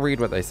not gonna read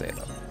what they say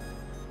though.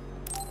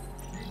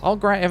 I'll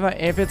grab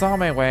if it's on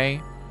my way.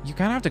 You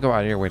kind of have to go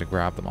out of your way to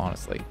grab them,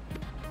 honestly.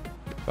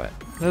 But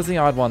there's the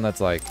odd one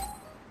that's like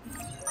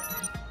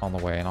on the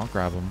way, and I'll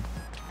grab them.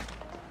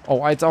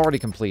 Oh, it's already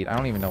complete. I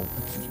don't even know.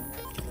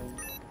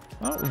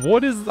 Oh,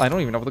 what is? I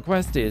don't even know what the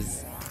quest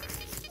is.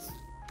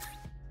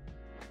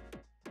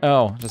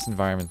 Oh, just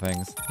environment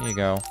things. Here you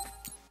go.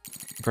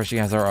 Of course, she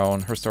has her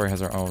own. Her story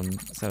has her own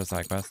set of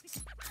side quests.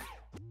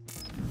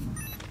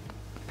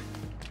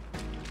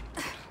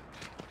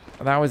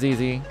 That was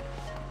easy.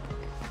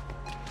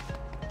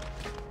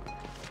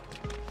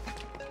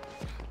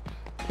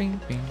 Bing,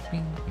 bing,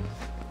 bing, bing.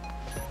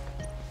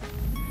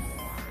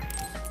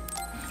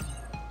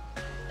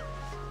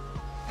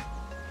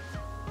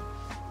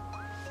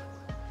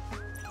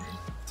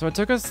 So it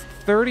took us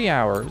 30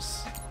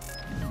 hours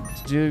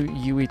to do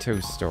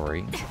Yuito's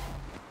story.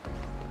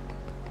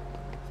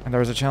 And there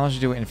was a challenge to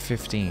do it in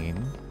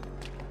 15.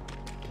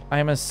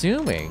 I'm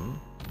assuming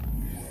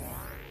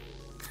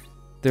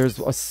there's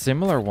a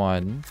similar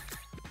one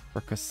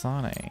for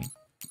Kasane.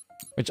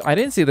 Which I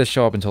didn't see this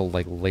show up until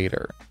like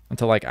later.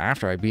 Until like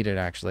after I beat it,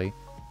 actually.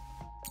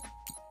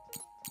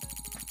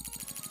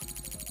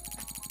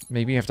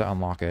 Maybe you have to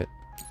unlock it.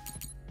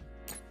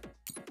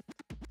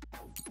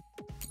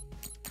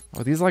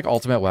 Are these like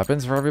ultimate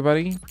weapons for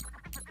everybody?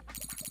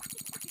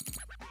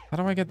 How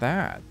do I get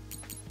that?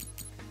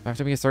 Do I have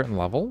to be a certain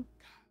level?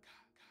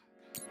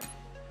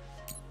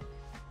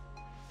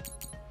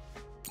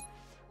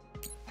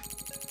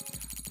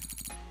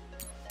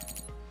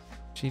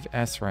 Chief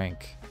S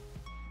rank.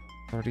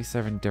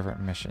 37 different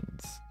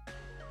missions.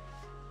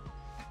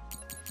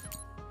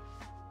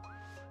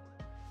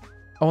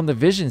 Oh, and the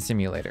vision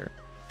simulator.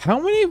 How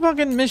many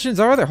fucking missions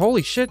are there?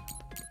 Holy shit.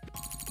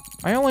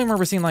 I only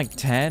remember seeing like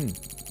 10.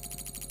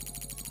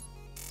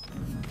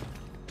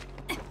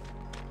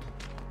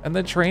 And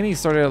the trainee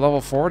started at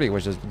level 40,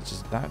 which is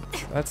just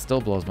that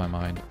still blows my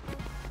mind.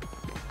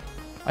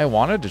 I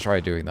wanted to try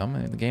doing them,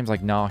 and the game's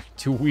like, nah,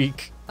 too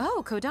weak.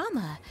 Oh,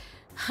 Kodama.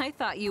 I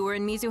thought you were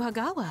in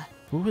Mizuhagawa.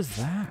 Who was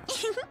that?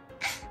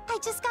 I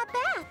just got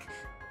back.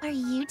 Are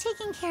you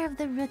taking care of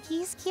the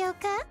rookies,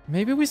 Kyoka?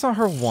 Maybe we saw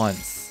her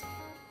once.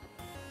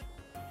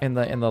 In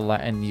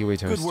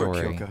Yuito's Good work,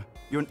 story. Kyoka.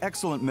 You're an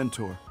excellent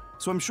mentor,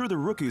 so I'm sure the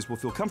rookies will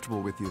feel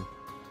comfortable with you.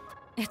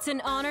 It's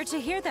an honor to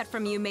hear that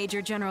from you,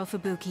 Major General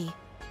Fubuki.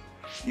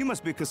 You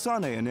must be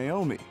Kasane and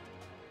Naomi.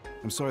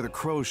 I'm sorry the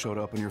crows showed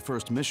up on your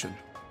first mission.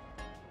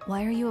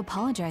 Why are you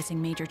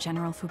apologizing, Major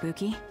General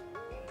Fubuki?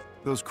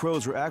 Those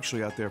crows were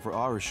actually out there for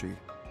Arashi,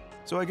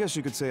 so I guess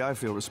you could say I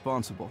feel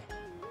responsible.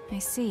 I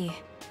see.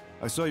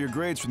 I saw your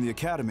grades from the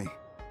academy.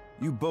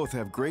 You both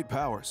have great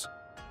powers.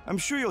 I'm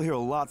sure you'll hear a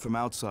lot from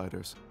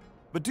outsiders,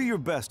 but do your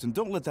best and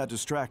don't let that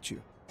distract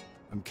you.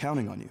 I'm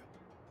counting on you.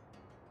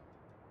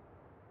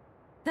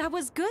 That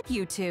was good,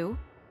 you two.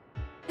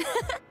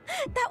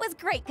 That was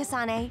great,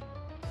 Kasane.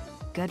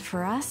 Good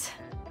for us.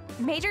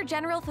 Major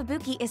General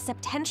Fubuki is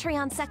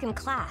Septentrion second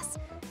class.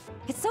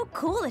 It's so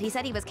cool that he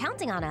said he was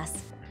counting on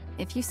us.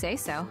 If you say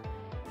so.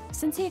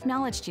 Since he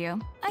acknowledged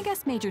you, I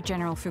guess Major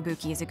General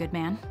Fubuki is a good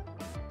man.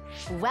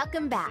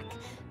 Welcome back.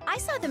 I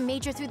saw the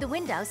Major through the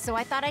window, so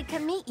I thought I'd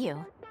come meet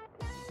you.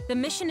 The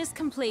mission is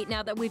complete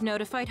now that we've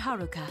notified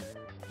Haruka.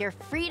 You're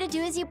free to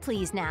do as you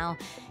please now.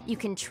 You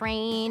can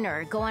train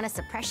or go on a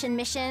suppression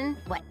mission,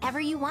 whatever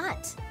you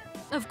want.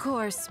 Of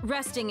course,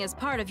 resting is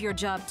part of your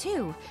job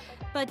too,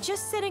 but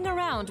just sitting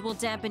around will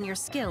dampen your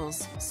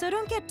skills, so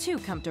don't get too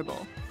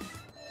comfortable.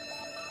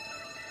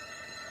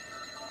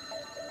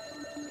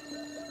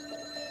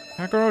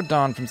 Kagero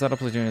Don from Zeta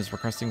Platoon is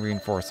requesting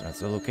reinforcements.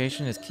 The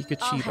location is I'll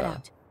Kikuchiba. head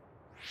out.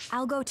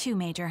 I'll go too,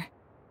 Major.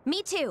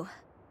 Me too.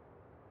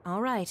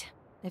 All right,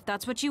 if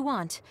that's what you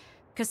want.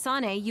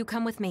 Kasane, you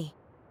come with me.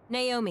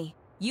 Naomi,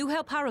 you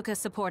help Haruka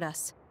support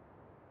us.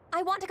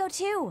 I want to go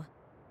too.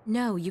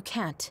 No, you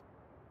can't.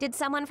 Did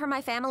someone from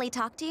my family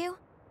talk to you?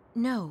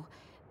 No.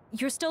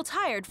 You're still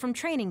tired from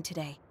training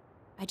today.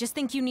 I just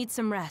think you need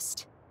some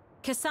rest.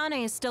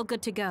 Kasane is still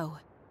good to go.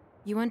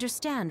 You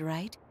understand,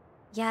 right?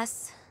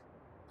 Yes.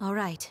 All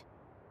right.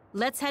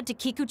 Let's head to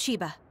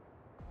Kikuchiba.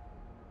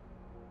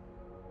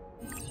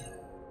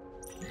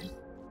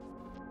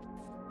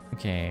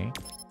 Okay.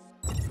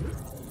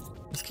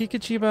 Is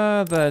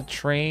Kikuchiba the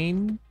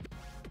train?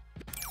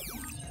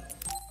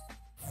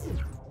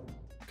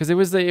 Because it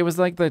was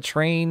like the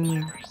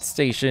train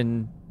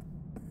station.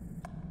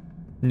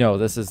 No,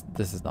 this is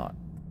not.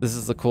 This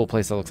is a cool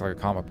place that looks like a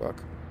comic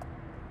book.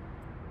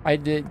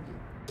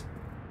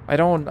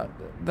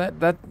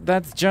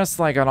 That's just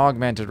like an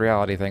augmented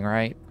reality thing,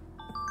 right?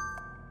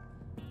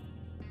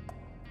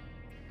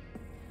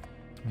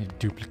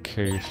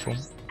 Duplication.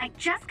 I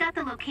just got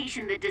the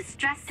location the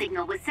distress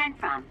signal was sent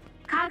from.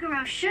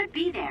 Kagero should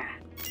be there.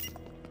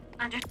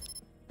 Understood.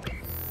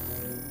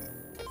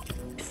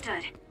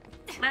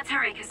 Let's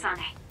hurry,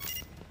 Kasane.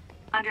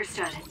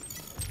 Understood.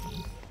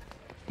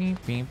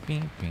 Beep, beep,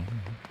 beep, beep.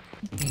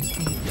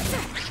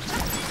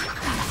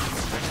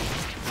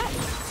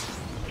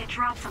 It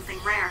dropped something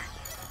rare.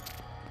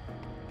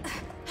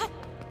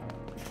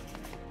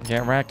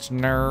 Get wrecked,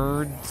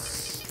 nerds.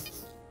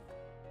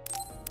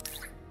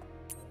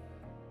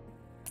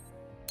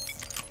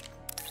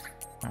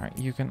 Alright,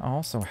 you can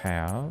also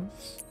have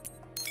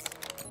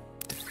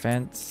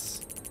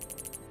defense,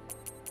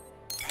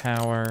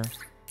 power,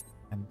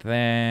 and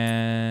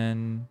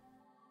then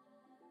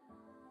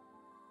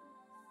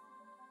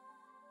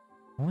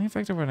only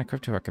effective when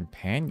equipped to a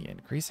companion.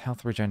 Increase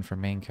health regen for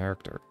main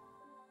character.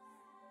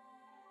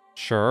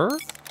 Sure.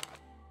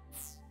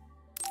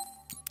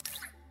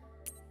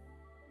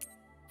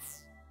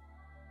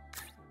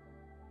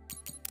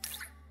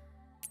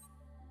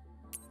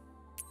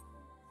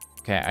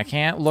 Okay, I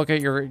can't look at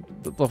your...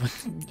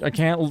 I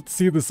can't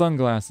see the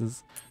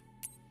sunglasses.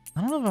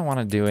 I don't know if I want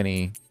to do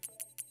any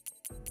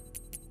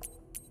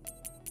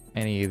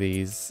of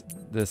these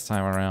this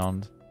time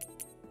around.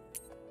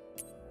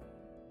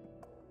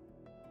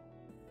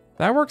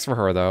 That works for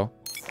her, though.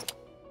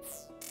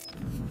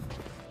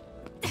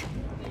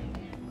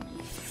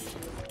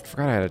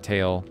 forgot I had a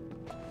tail.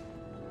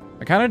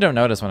 I kind of don't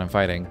notice when I'm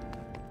fighting.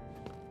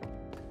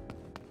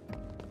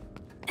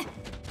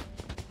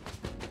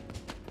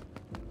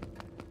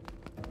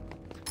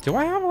 Do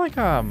I have like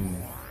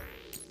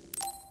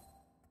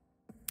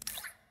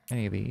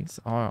any of these?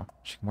 Oh,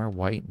 she can wear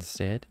white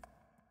instead.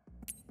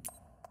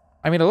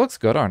 I mean, it looks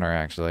good on her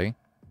actually.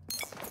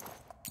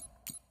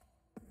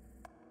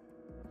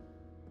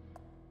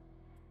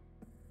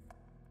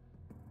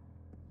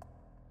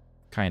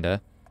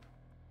 Kinda.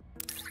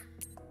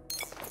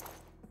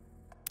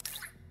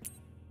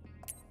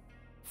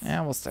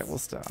 Yeah, we'll stay.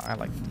 I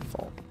like the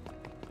default.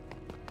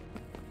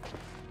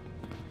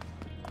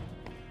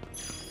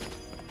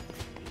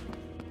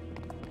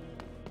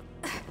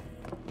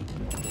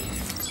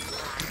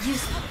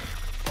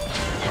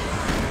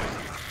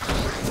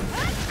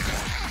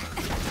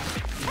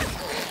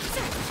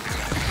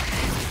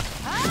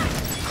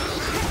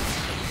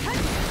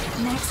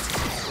 Next.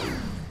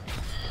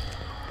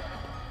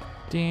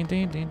 Ding,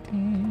 ding, ding,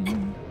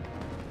 ding.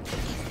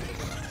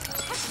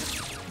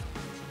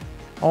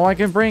 Oh, I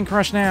can brain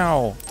crush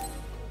now.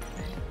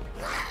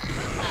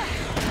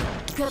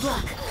 Good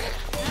luck.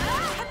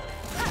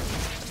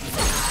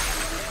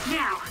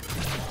 Now.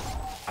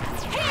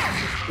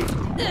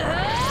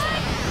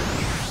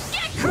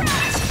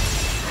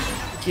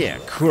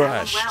 Get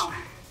crushed. Well,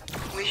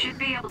 we should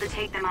be able to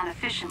take them out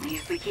efficiently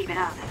if we keep it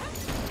up.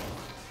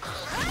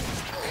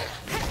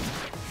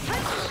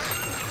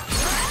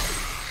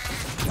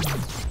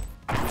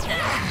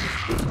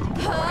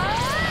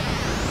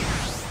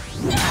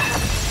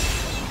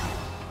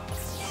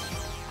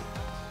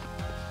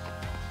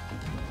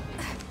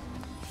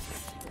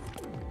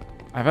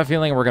 I have a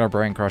feeling we're gonna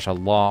brain crush a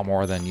lot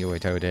more than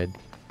Yuito did.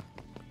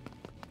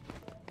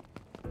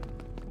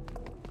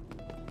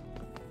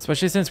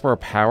 Especially since we're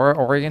power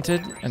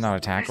oriented and not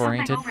attack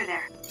oriented.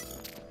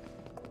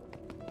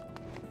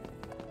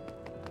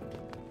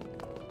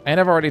 And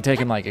I've already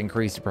taken like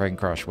increased brain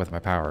crush with my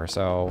power,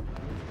 so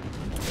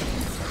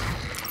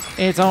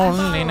it's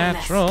only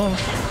natural.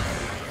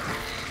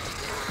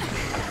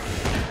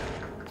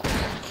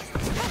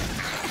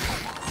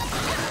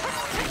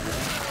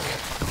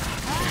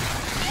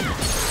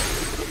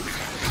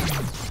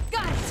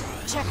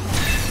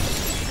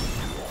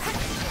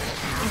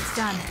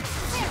 Done.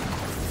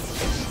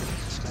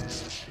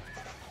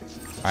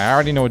 I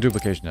already know what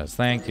duplication is.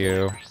 Thank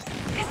you.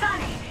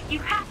 Kasane, you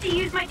have to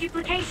use my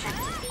duplication.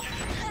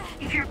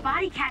 If your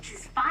body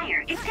catches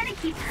fire, it's gonna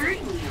keep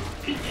hurting you.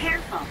 Be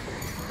careful.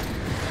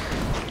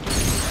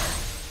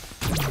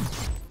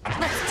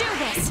 Let's do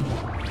this.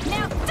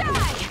 Now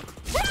die.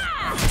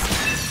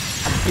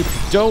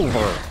 It's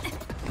over.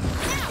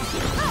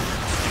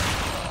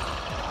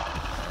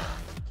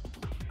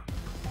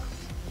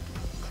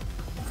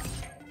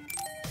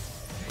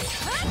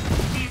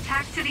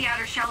 To the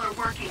outer shell are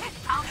working.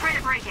 I'll try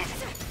to break it.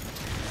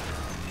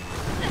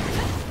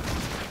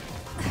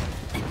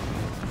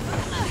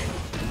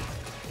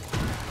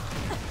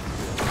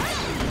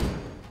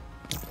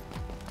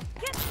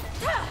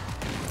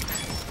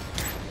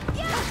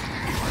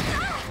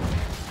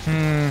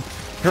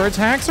 Her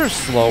attacks are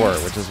slower,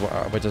 which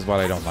is what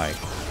I don't like.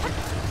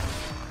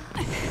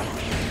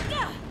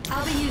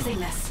 I'll be using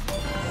this.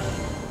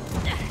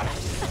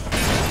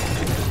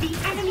 The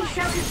enemy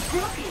shell is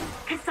broken.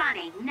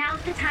 Kasane,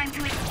 now's the time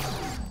to attack.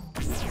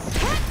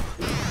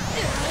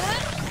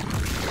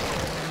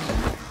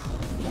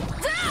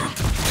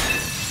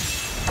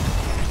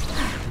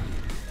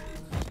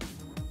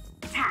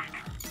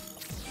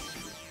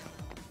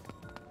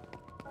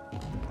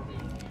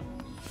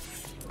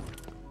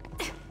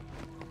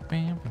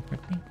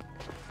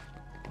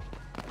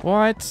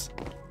 What?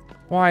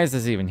 Why is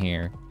this even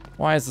here?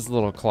 Why is this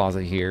little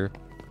closet here?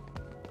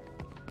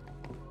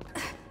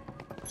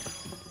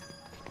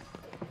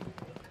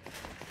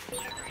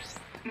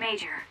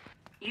 Major,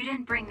 you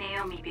didn't bring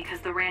Naomi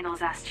because the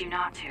Randalls asked you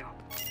not to.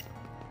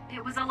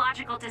 It was a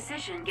logical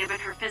decision given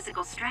her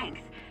physical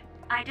strength.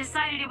 I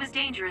decided it was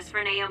dangerous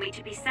for Naomi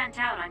to be sent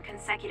out on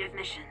consecutive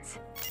missions.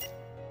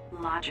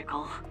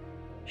 Logical.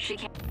 She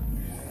can't...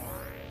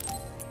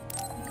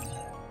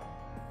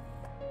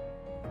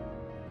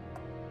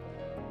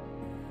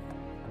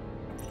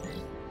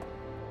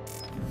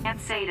 Can't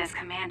say it as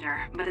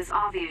commander, but it's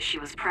obvious she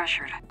was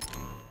pressured.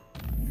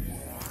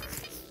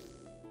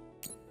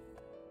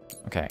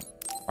 Okay.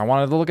 I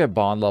wanted to look at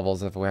bond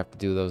levels if we have to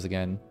do those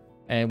again.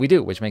 And we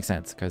do, which makes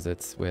sense, because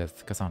it's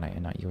with Kasane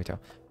and not Yuito.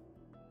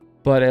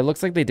 But it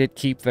looks like they did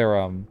keep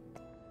their,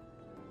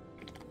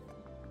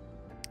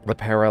 the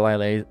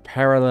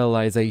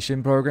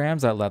parallelization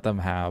programs that let them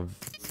have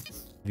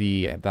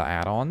the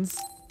add-ons.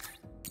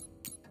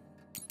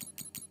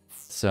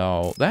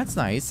 So that's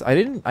nice. I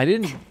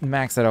didn't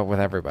max it out with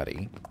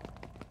everybody.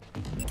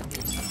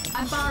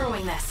 I'm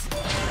borrowing this.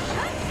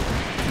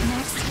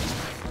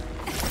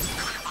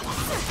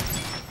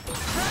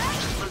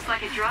 Looks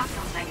like it dropped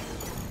something.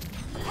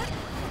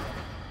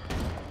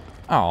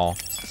 Oh,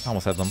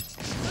 almost had them.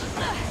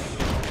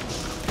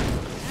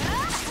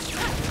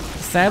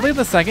 Sadly,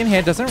 the second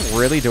hit doesn't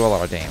really do a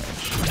lot of damage.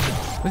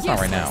 At least not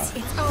right now.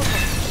 It's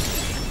over.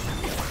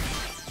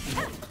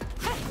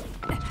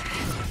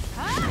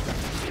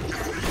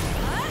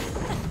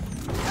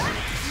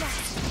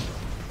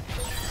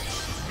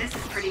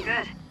 pretty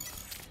good.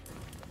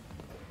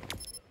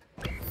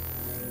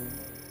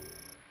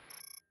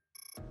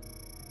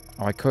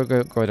 Oh, I could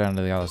go down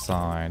to the other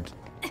side.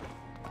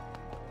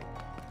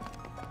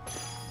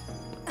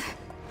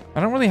 I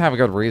don't really have a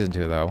good reason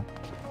to, though.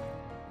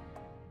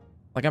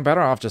 Like, I'm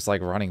better off just,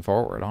 like, running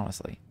forward,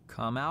 honestly.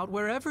 Come out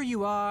wherever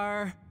you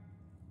are.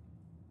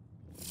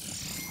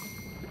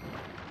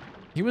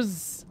 He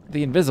was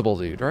the invisible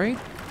dude, right?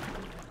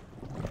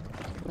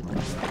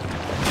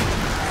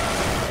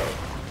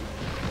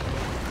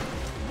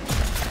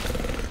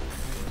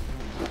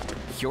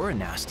 You're a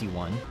nasty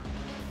one.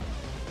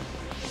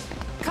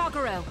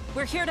 Kagero,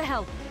 we're here to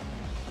help.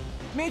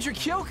 Major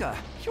Kyoka,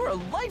 you're a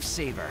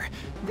lifesaver.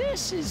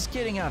 This is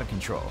getting out of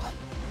control.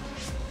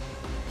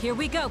 Here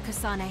we go,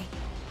 Kasane.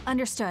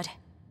 Understood.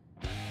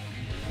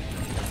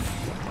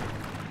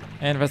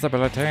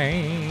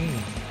 Invisibility.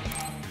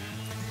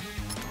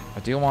 I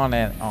do want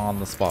it on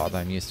the spot that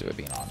I'm used to it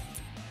being on.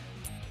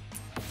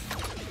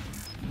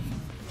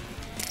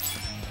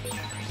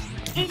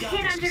 It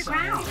hit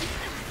underground.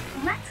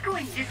 Let's go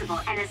invisible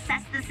and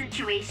assess the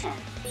situation.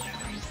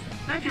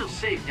 I feel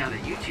safe now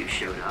that you two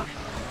showed up.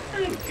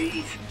 I'm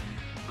beat.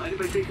 Mind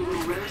if I take a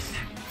little rest?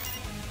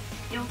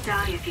 You'll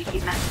die if you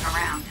keep messing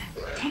around.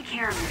 Take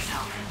care of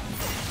yourself.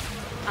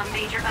 A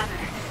major other.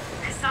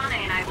 Kasane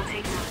and I will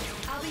take note.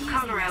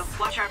 Kagero,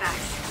 watch our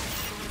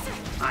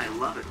backs. I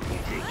love it when you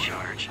take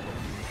charge.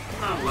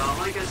 Oh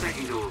well, I guess I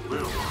can go a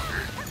little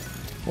longer.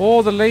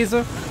 Oh, the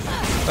laser.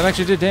 That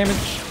actually did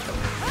damage.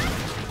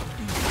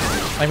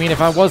 I mean,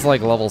 if I was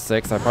like level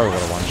 6, I probably would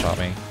have one-shot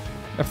me.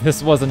 If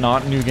this was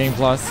not New Game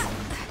Plus.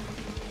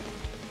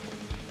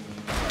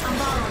 I'm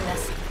following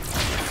this.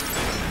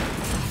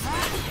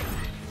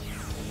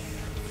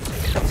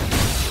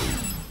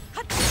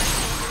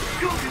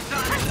 Go,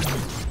 Kasane!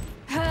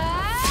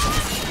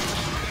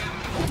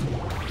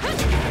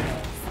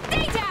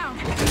 Stay down!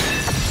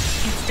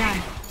 It's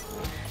done.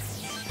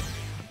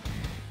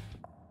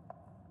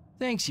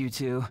 Thanks, you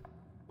two.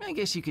 I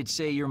guess you could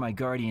say you're my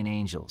guardian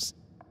angels.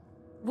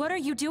 What are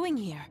you doing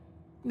here?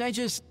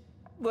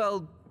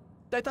 Well,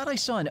 I thought I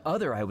saw an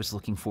other I was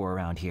looking for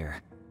around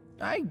here.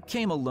 I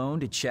came alone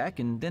to check,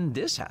 and then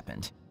this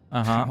happened.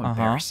 How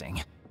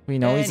embarrassing. We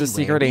know he's a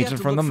secret agent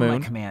from the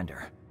moon. My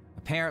commander.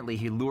 Apparently,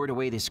 he lured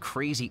away this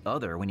crazy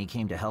other when he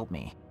came to help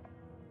me.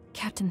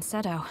 Captain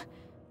Seto.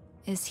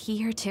 Is he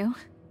here too?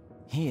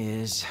 He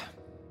is.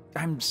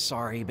 I'm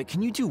sorry, but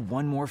can you do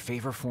one more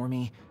favor for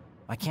me?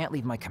 I can't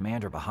leave my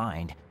commander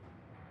behind.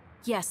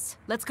 Yes,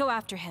 let's go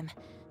after him.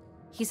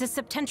 He's a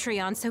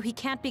Septentrion, so he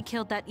can't be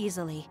killed that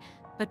easily,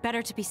 but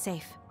better to be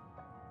safe.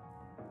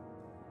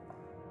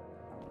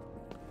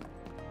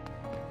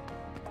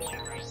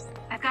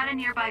 I've got a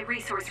nearby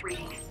resource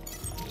reading.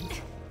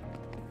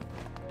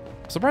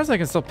 I'm surprised I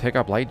can still pick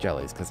up light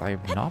jellies, because I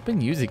have not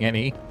been using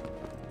any.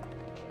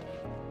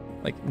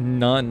 Like,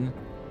 none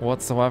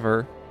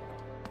whatsoever.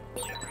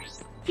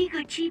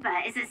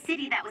 Kikuchiba is a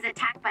city that was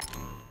attacked by...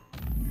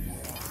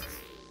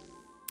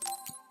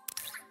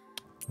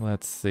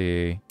 Let's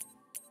see.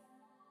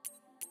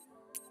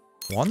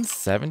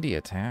 170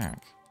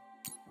 attack.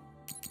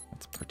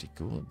 That's pretty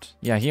good.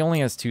 Yeah, he only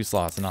has 2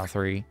 slots and not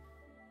 3.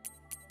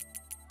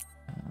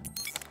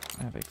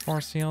 I have a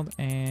force field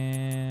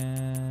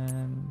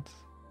and...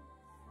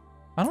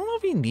 I don't know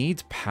if he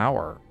needs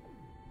power.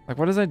 Like,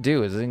 what does that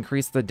do? Does it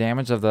increase the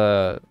damage of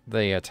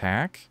the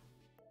attack?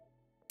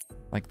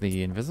 Like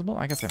the invisible?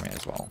 I guess I may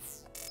as well.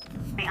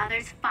 The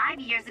others 5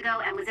 years ago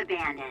and was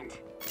abandoned.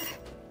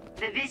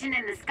 The vision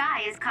in the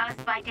sky is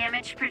caused by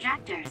damaged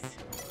projectors.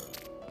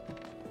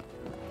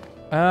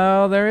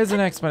 Oh, there is an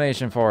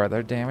explanation for it.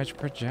 They're damaged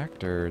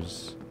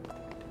projectors.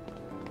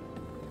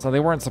 So they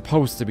weren't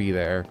supposed to be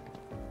there.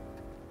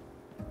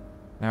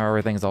 Now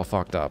everything's all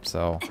fucked up,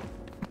 so...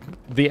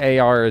 The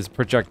AR is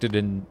projected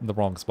in the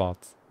wrong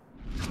spots.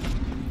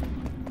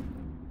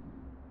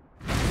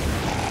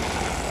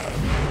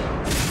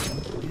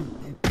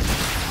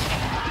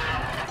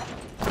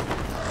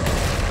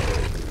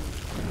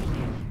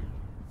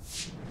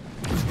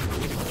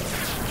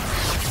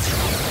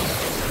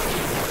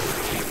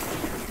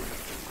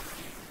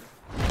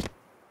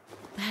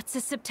 That's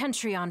a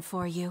Septentrion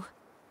for you.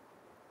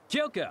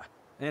 Kyoka!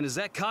 And is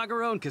that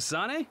Kagero and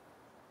Kasane?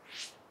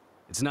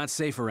 It's not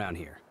safe around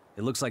here.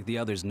 It looks like the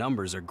others'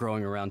 numbers are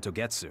growing around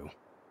Togetsu.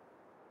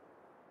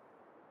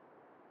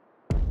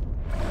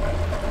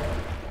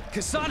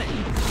 Kasane!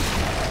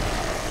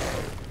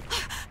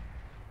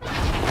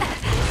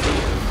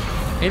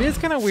 It is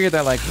kind of weird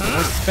that, like,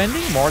 we're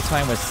spending more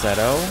time with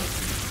Seto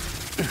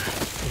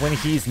when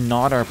he's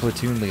not our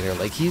platoon leader.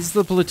 Like, he's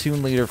the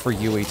platoon leader for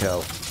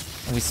Yuito.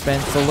 And we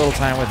spent so little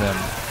time with him.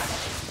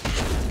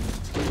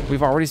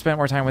 We've already spent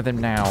more time with him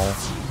now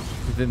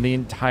than the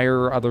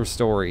entire other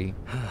story.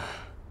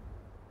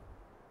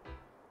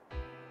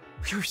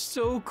 You're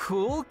so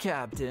cool,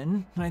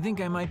 Captain. I think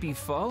I might be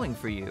falling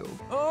for you.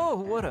 Oh,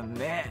 what a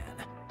man.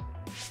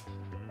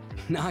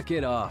 Knock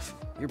it off.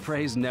 Your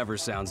praise never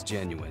sounds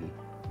genuine.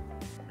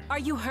 Are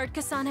you hurt,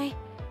 Kasane?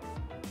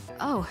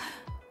 Oh,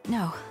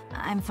 no.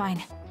 I'm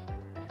fine.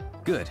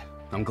 Good.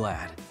 I'm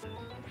glad.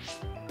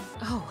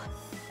 Oh,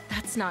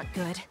 that's not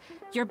good.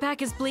 Your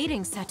back is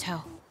bleeding,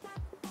 Seto.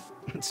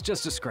 It's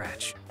just a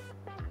scratch.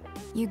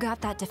 You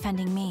got that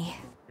defending me.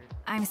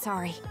 I'm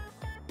sorry.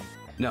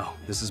 No,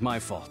 this is my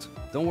fault.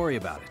 Don't worry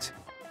about it.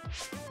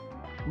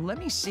 Let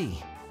me see.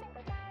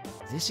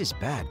 This is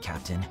bad,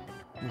 Captain.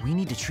 We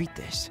need to treat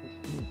this.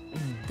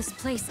 This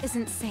place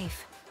isn't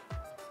safe.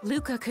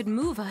 Luca could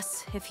move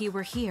us if he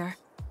were here.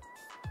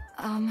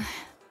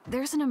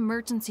 There's an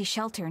emergency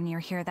shelter near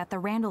here that the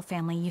Randall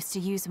family used to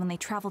use when they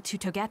traveled to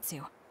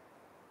Togetsu.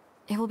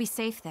 It will be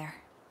safe there.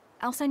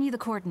 I'll send you the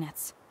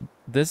coordinates.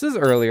 This is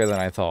earlier than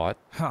I thought.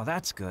 Oh,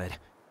 that's good.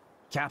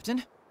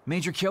 Captain?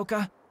 Major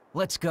Kyoka?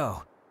 Let's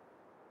go.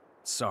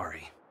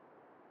 Sorry.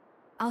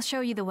 I'll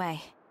show you the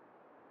way.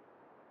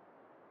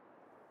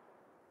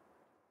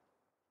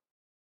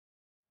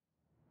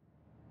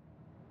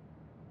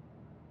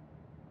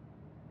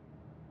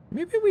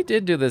 Maybe we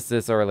did do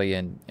this early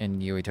in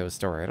Yuito's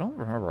story. I don't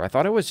remember. I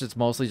thought it was just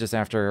mostly just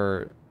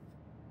after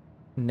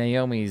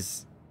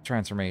Naomi's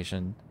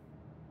transformation.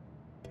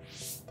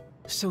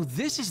 So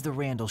this is the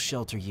Randall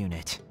Shelter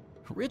Unit.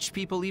 Rich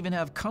people even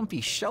have comfy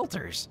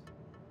shelters.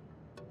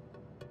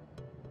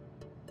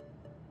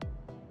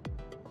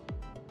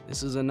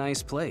 This is a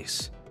nice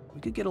place.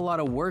 We could get a lot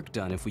of work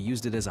done if we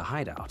used it as a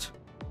hideout.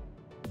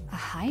 A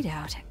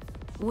hideout?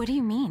 What do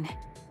you mean?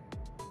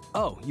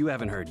 Oh, you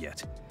haven't heard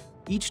yet.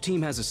 Each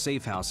team has a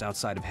safe house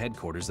outside of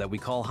headquarters that we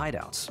call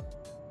hideouts.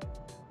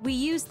 We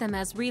use them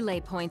as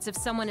relay points if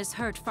someone is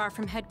hurt far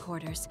from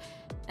headquarters,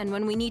 and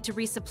when we need to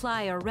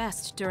resupply or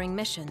rest during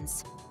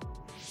missions.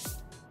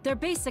 They're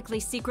basically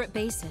secret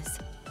bases.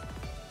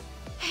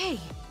 Hey,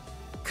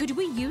 could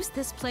we use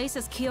this place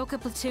as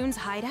Kyoka Platoon's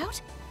hideout?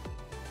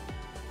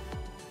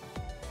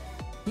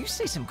 You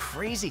say some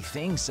crazy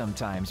things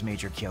sometimes,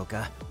 Major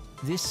Kyoka.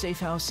 This safe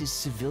house is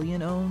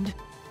civilian-owned?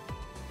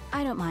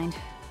 I don't mind.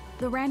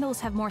 The Randalls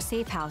have more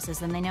safe houses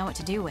than they know what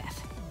to do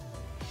with.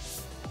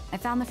 I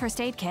found the first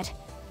aid kit.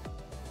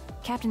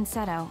 Captain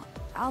Seto,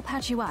 I'll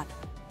patch you up.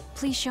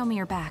 Please show me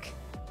your back.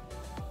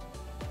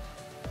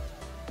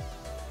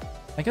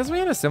 I guess we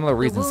had a similar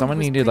reason. Someone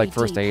needed like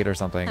first aid or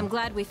something. I'm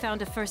glad we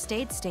found a first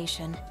aid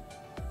station.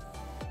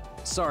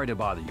 Sorry to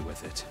bother you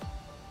with it.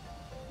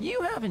 You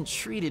haven't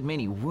treated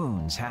many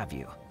wounds, have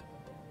you?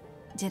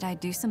 Did I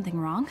do something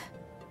wrong?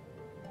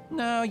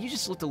 No, you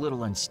just looked a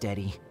little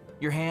unsteady.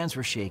 Your hands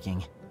were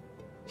shaking.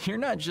 You're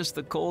not just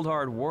the cold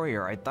hard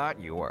warrior I thought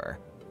you were.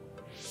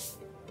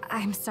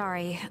 I'm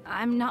sorry.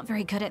 I'm not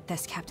very good at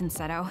this, Captain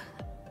Seto.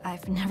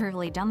 I've never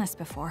really done this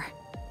before.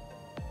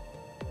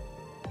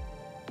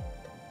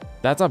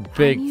 That's a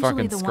big I'm fucking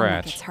usually the one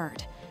that scratch. gets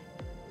hurt.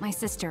 My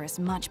sister is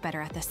much better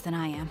at this than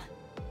I am.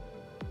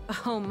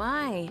 Oh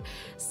my,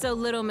 so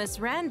little Miss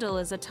Randall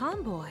is a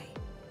tomboy.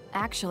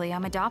 Actually,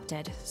 I'm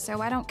adopted,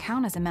 so I don't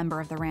count as a member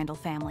of the Randall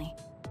family.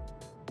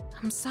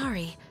 I'm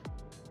sorry.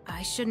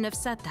 I shouldn't have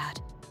said that.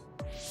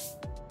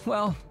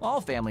 Well,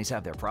 all families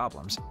have their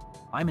problems.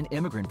 I'm an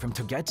immigrant from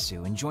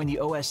Togetsu and joined the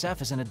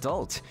OSF as an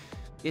adult.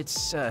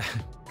 It's,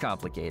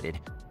 complicated.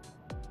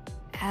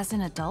 As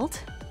an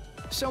adult?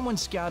 Someone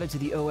scouted to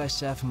the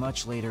OSF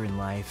much later in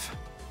life.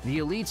 The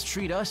elites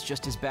treat us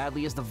just as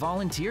badly as the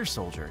volunteer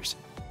soldiers.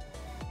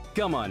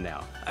 Come on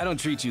now. I don't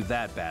treat you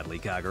that badly,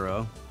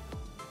 Kagero.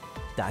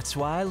 That's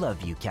why I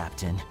love you,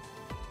 Captain.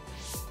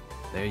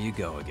 There you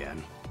go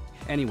again.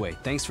 Anyway,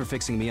 thanks for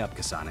fixing me up,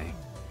 Kasane.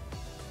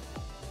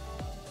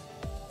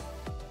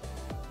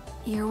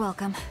 You're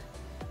welcome.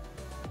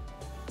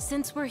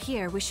 Since we're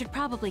here, we should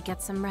probably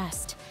get some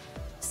rest.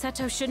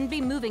 Seto shouldn't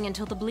be moving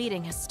until the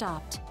bleeding has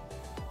stopped.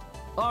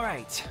 All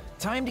right,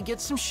 time to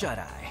get some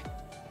shut-eye.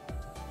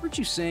 Weren't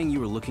you saying you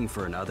were looking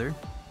for another?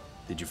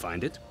 Did you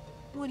find it?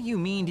 What do you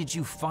mean, did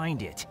you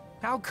find it?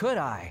 How could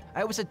I?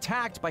 I was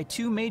attacked by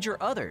 2 major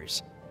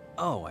others.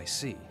 Oh, I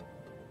see.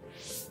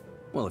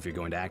 Well, if you're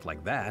going to act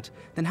like that,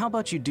 then how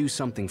about you do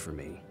something for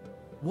me?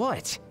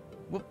 What?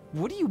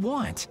 What do you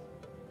want?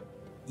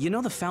 You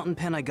know the fountain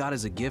pen I got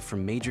as a gift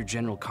from Major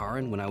General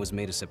Karin when I was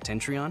made a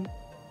Septentrion?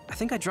 I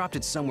think I dropped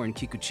it somewhere in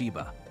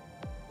Kikuchiba.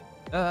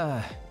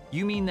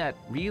 You mean that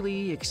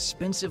really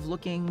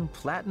expensive-looking,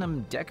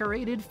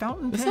 platinum-decorated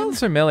fountain pen? This sounds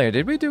familiar.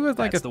 Did we do it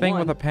like That's a the thing one.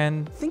 with a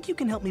pen? Think you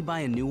can help me buy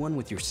a new one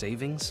with your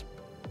savings?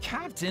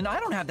 Captain, I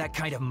don't have that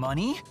kind of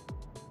money.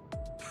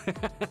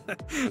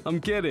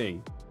 I'm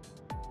kidding.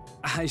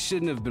 I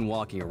shouldn't have been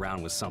walking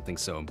around with something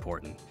so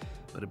important,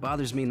 but it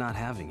bothers me not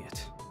having it.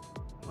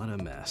 What a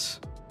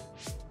mess.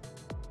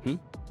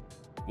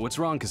 What's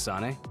wrong,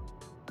 Kasane?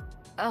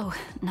 Oh,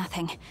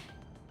 nothing.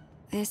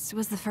 This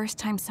was the first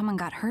time someone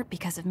got hurt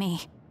because of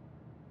me.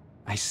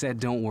 I said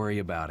don't worry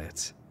about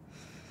it.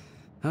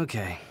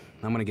 Okay,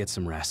 I'm gonna get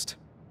some rest.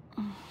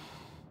 I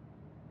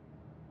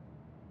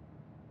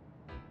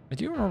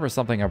do remember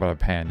something about a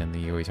pen in the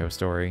Yuito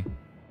story.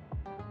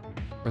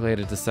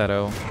 Related to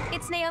Seto.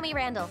 It's Naomi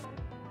Randall.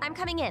 I'm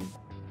coming in.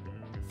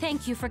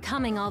 Thank you for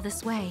coming all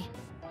this way.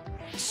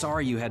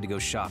 Sorry you had to go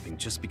shopping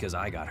just because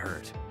I got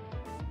hurt.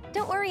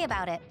 Don't worry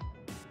about it.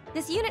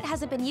 This unit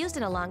hasn't been used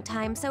in a long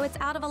time, so it's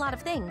out of a lot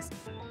of things.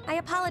 I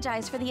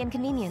apologize for the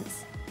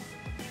inconvenience.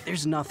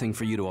 There's nothing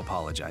for you to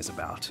apologize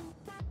about.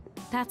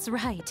 That's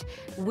right.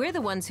 We're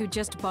the ones who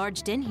just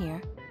barged in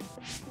here.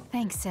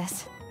 Thanks,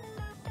 sis.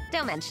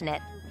 Don't mention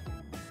it.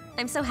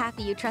 I'm so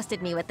happy you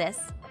trusted me with this.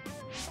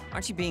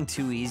 Aren't you being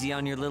too easy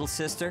on your little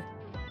sister?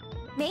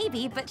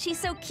 Maybe, but she's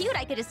so cute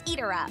I could just eat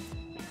her up.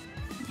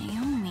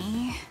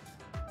 Naomi.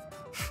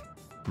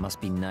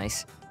 Must be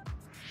nice.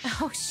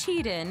 Oh,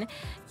 Shiden,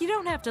 you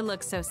don't have to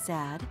look so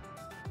sad.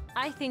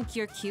 I think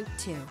you're cute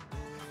too.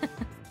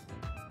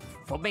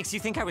 What makes you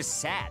think I was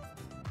sad?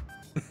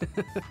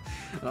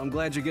 I'm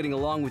glad you're getting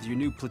along with your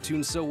new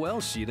platoon so well,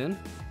 Shiden.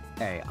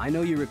 Hey, I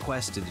know you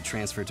requested to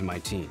transfer to my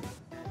team.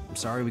 I'm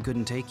sorry we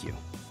couldn't take you.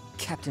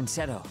 Captain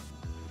Seto.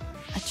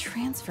 A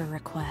transfer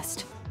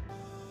request.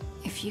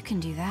 If you can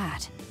do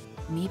that,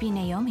 maybe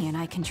Naomi and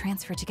I can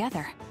transfer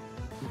together.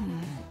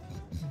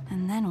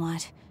 And then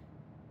what?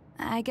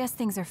 I guess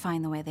things are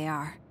fine the way they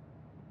are.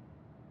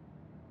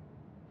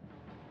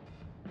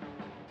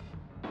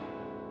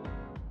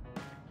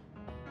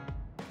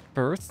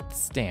 First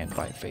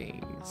standby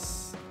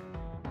phase.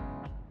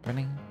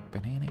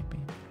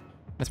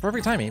 It's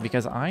perfect timing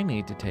because I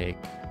need to take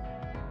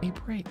a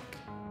break.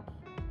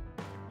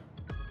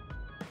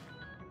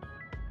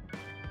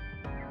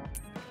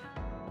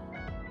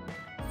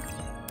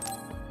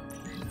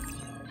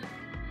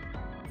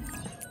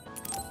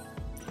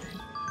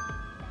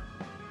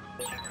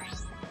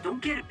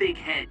 Don't get a big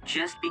head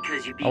just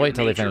because you beat I'll wait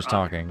till they finish other.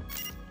 talking.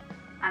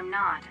 I'm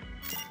not.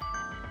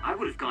 I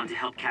would have gone to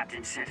help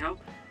Captain Seto.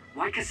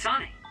 Why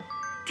Kasane?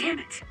 Damn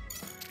it!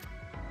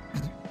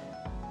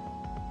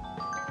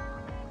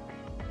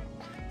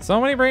 So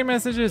many brain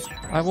messages.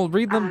 I will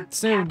read them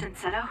soon.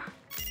 Captain Seto?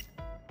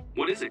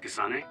 What is it,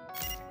 Kasane?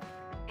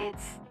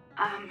 It's,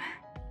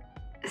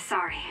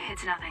 sorry,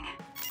 it's nothing.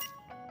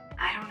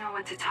 I don't know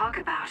what to talk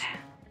about.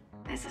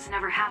 This has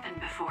never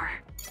happened before.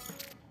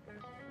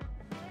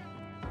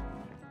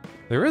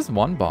 There is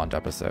one Bond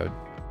episode.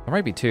 There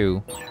might be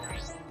two.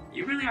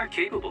 You really are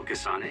capable,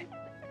 Kasane.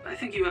 I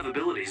think you have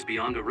abilities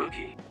beyond a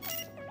rookie.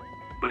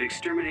 But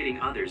exterminating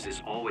others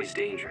is always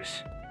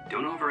dangerous.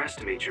 Don't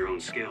overestimate your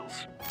own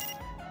skills.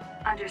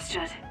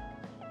 Understood.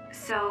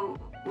 So,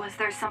 was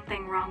there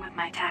something wrong with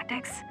my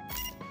tactics?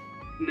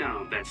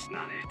 No, that's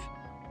not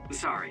it.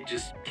 Sorry,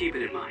 just keep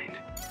it in mind.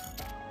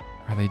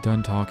 Are they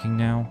done talking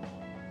now?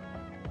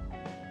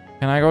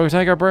 Can I go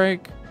take a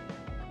break?